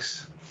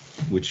Ducks,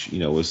 which,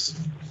 was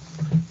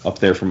up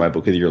there for my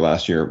book of the year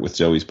last year with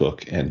Zoe's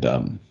book.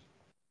 And,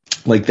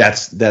 like,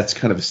 that's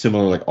kind of a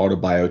similar, like,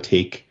 autobio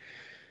take.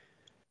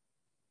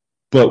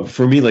 But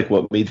for me, like,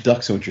 what made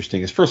Ducks so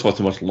interesting is, first of all, it's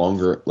a much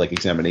longer, like,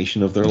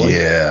 examination of their life.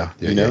 Yeah.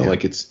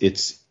 Like,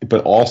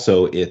 but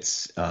also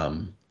it's,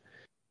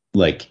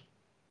 like,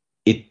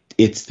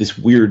 it's this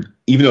weird,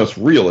 even though it's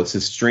real, it's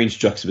this strange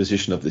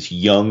juxtaposition of this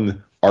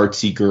young,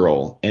 artsy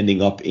girl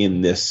ending up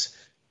in this,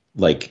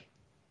 like,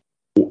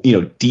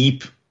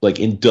 deep,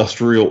 like,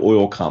 industrial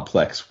oil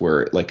complex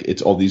where, like,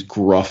 it's all these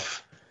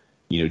gruff,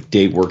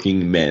 day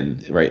working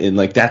men, right? And,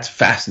 like, that's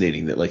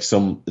fascinating that, like,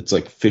 it's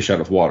like fish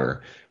out of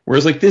water.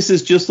 Whereas, like, this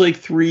is just like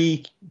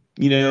three,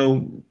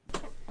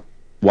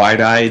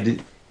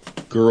 wide-eyed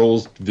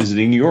girls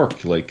visiting New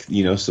York, like,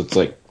 so it's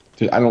like,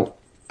 I don't,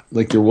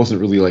 like, there wasn't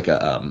really like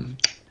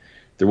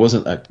there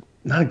wasn't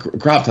not a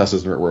gravitas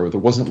isn't the right word, but there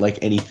wasn't like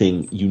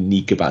anything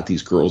unique about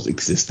these girls'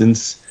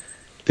 existence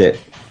that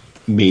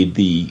made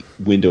the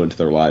window into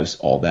their lives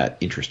all that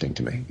interesting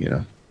to me,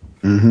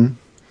 Mm-hmm.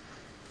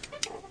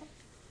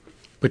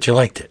 But you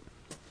liked it.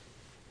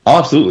 Oh,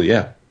 absolutely,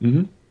 yeah.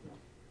 Mm-hmm.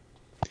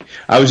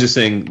 I was just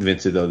saying,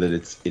 Vincent, though, that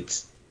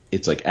it's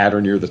like at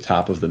or near the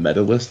top of the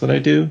meta list that I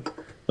do.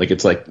 Like,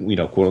 it's like,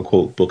 quote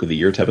unquote book of the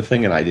year type of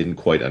thing, and I didn't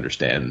quite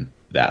understand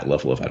that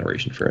level of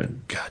adoration for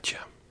it. Gotcha.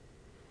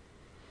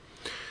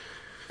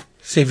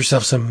 Save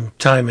yourself some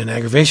time and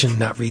aggravation,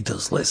 not read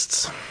those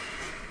lists.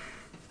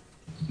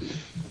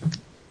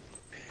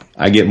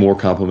 I get more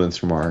compliments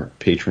from our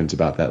patrons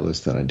about that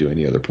list than I do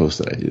any other post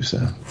that I do, so.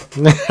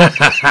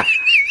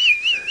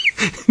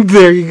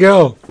 There you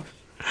go.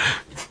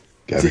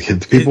 Gotta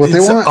give the people what they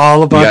want.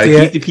 All about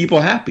keep the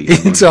people happy.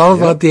 It's all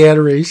about the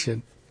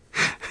adoration.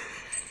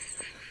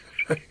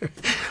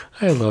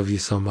 I love you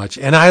so much.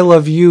 And I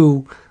love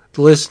you,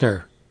 the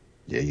listener.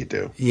 Yeah, you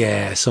do.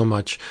 Yeah, so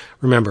much.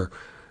 Remember,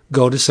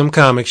 go to some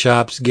comic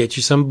shops, get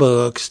you some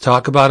books,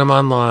 talk about them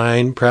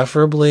online,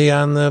 preferably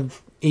on the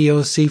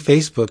EOC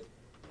Facebook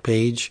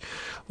page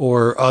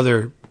or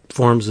other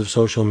forms of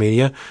social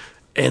media,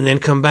 and then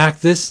come back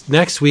this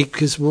next week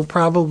because we'll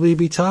probably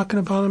be talking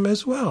about them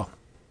as well.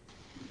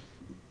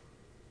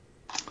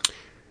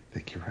 I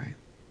think you're right.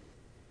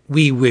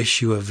 We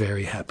wish you a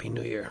very happy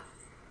New Year.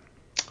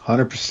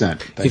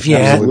 100%. If you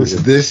had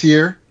this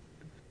year,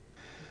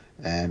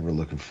 and we're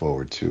looking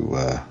forward to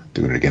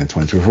doing it again in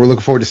 2024. We're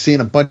looking forward to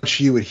seeing a bunch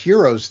of you at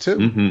Heroes too.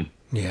 Mm-hmm.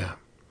 Yeah,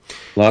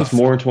 lots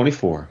more in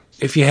 24.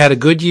 If you had a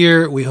good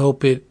year, we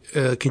hope it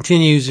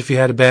continues. If you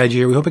had a bad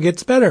year, we hope it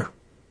gets better.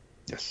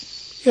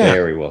 Yes. Yeah.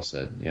 Very well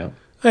said. Yeah.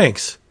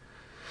 Thanks.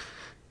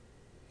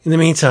 In the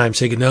meantime,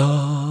 say goodnight.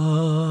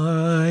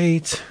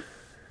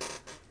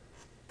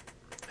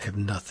 I have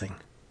nothing.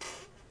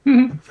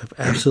 Mm-hmm. I have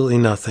absolutely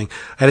nothing.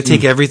 I had to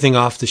take everything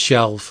off the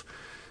shelving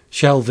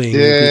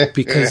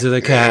because of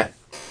the cat.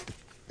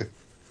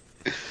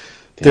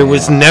 There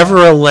was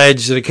never a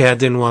ledge that a cat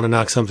didn't want to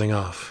knock something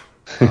off.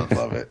 I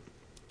love it.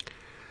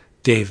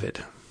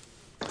 David.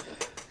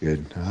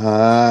 Good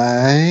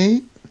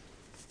night.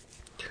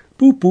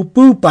 Boop boop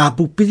boop bop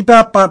boop beep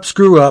bop bop.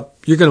 Screw up.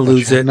 You're gonna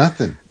lose it.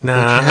 Nothing.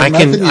 Nah,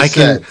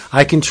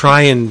 I can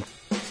try and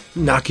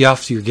knock you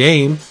off to your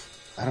game.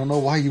 I don't know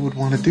why you would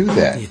want to do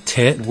that. You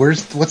tit.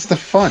 What's the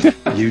fun?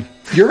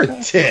 You're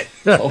a tit.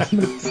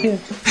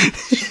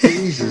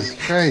 Jesus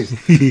Christ,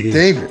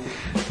 David.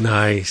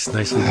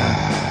 Nicely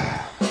done.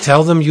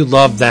 Tell them you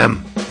love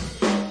them.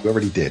 You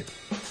already did.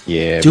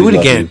 Yeah. Do it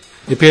again.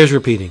 It bears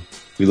repeating.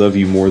 We love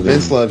you more than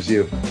Vince loves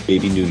you.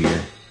 Baby New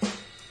Year.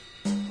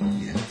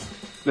 Yeah.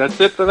 That's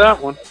it for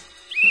that one.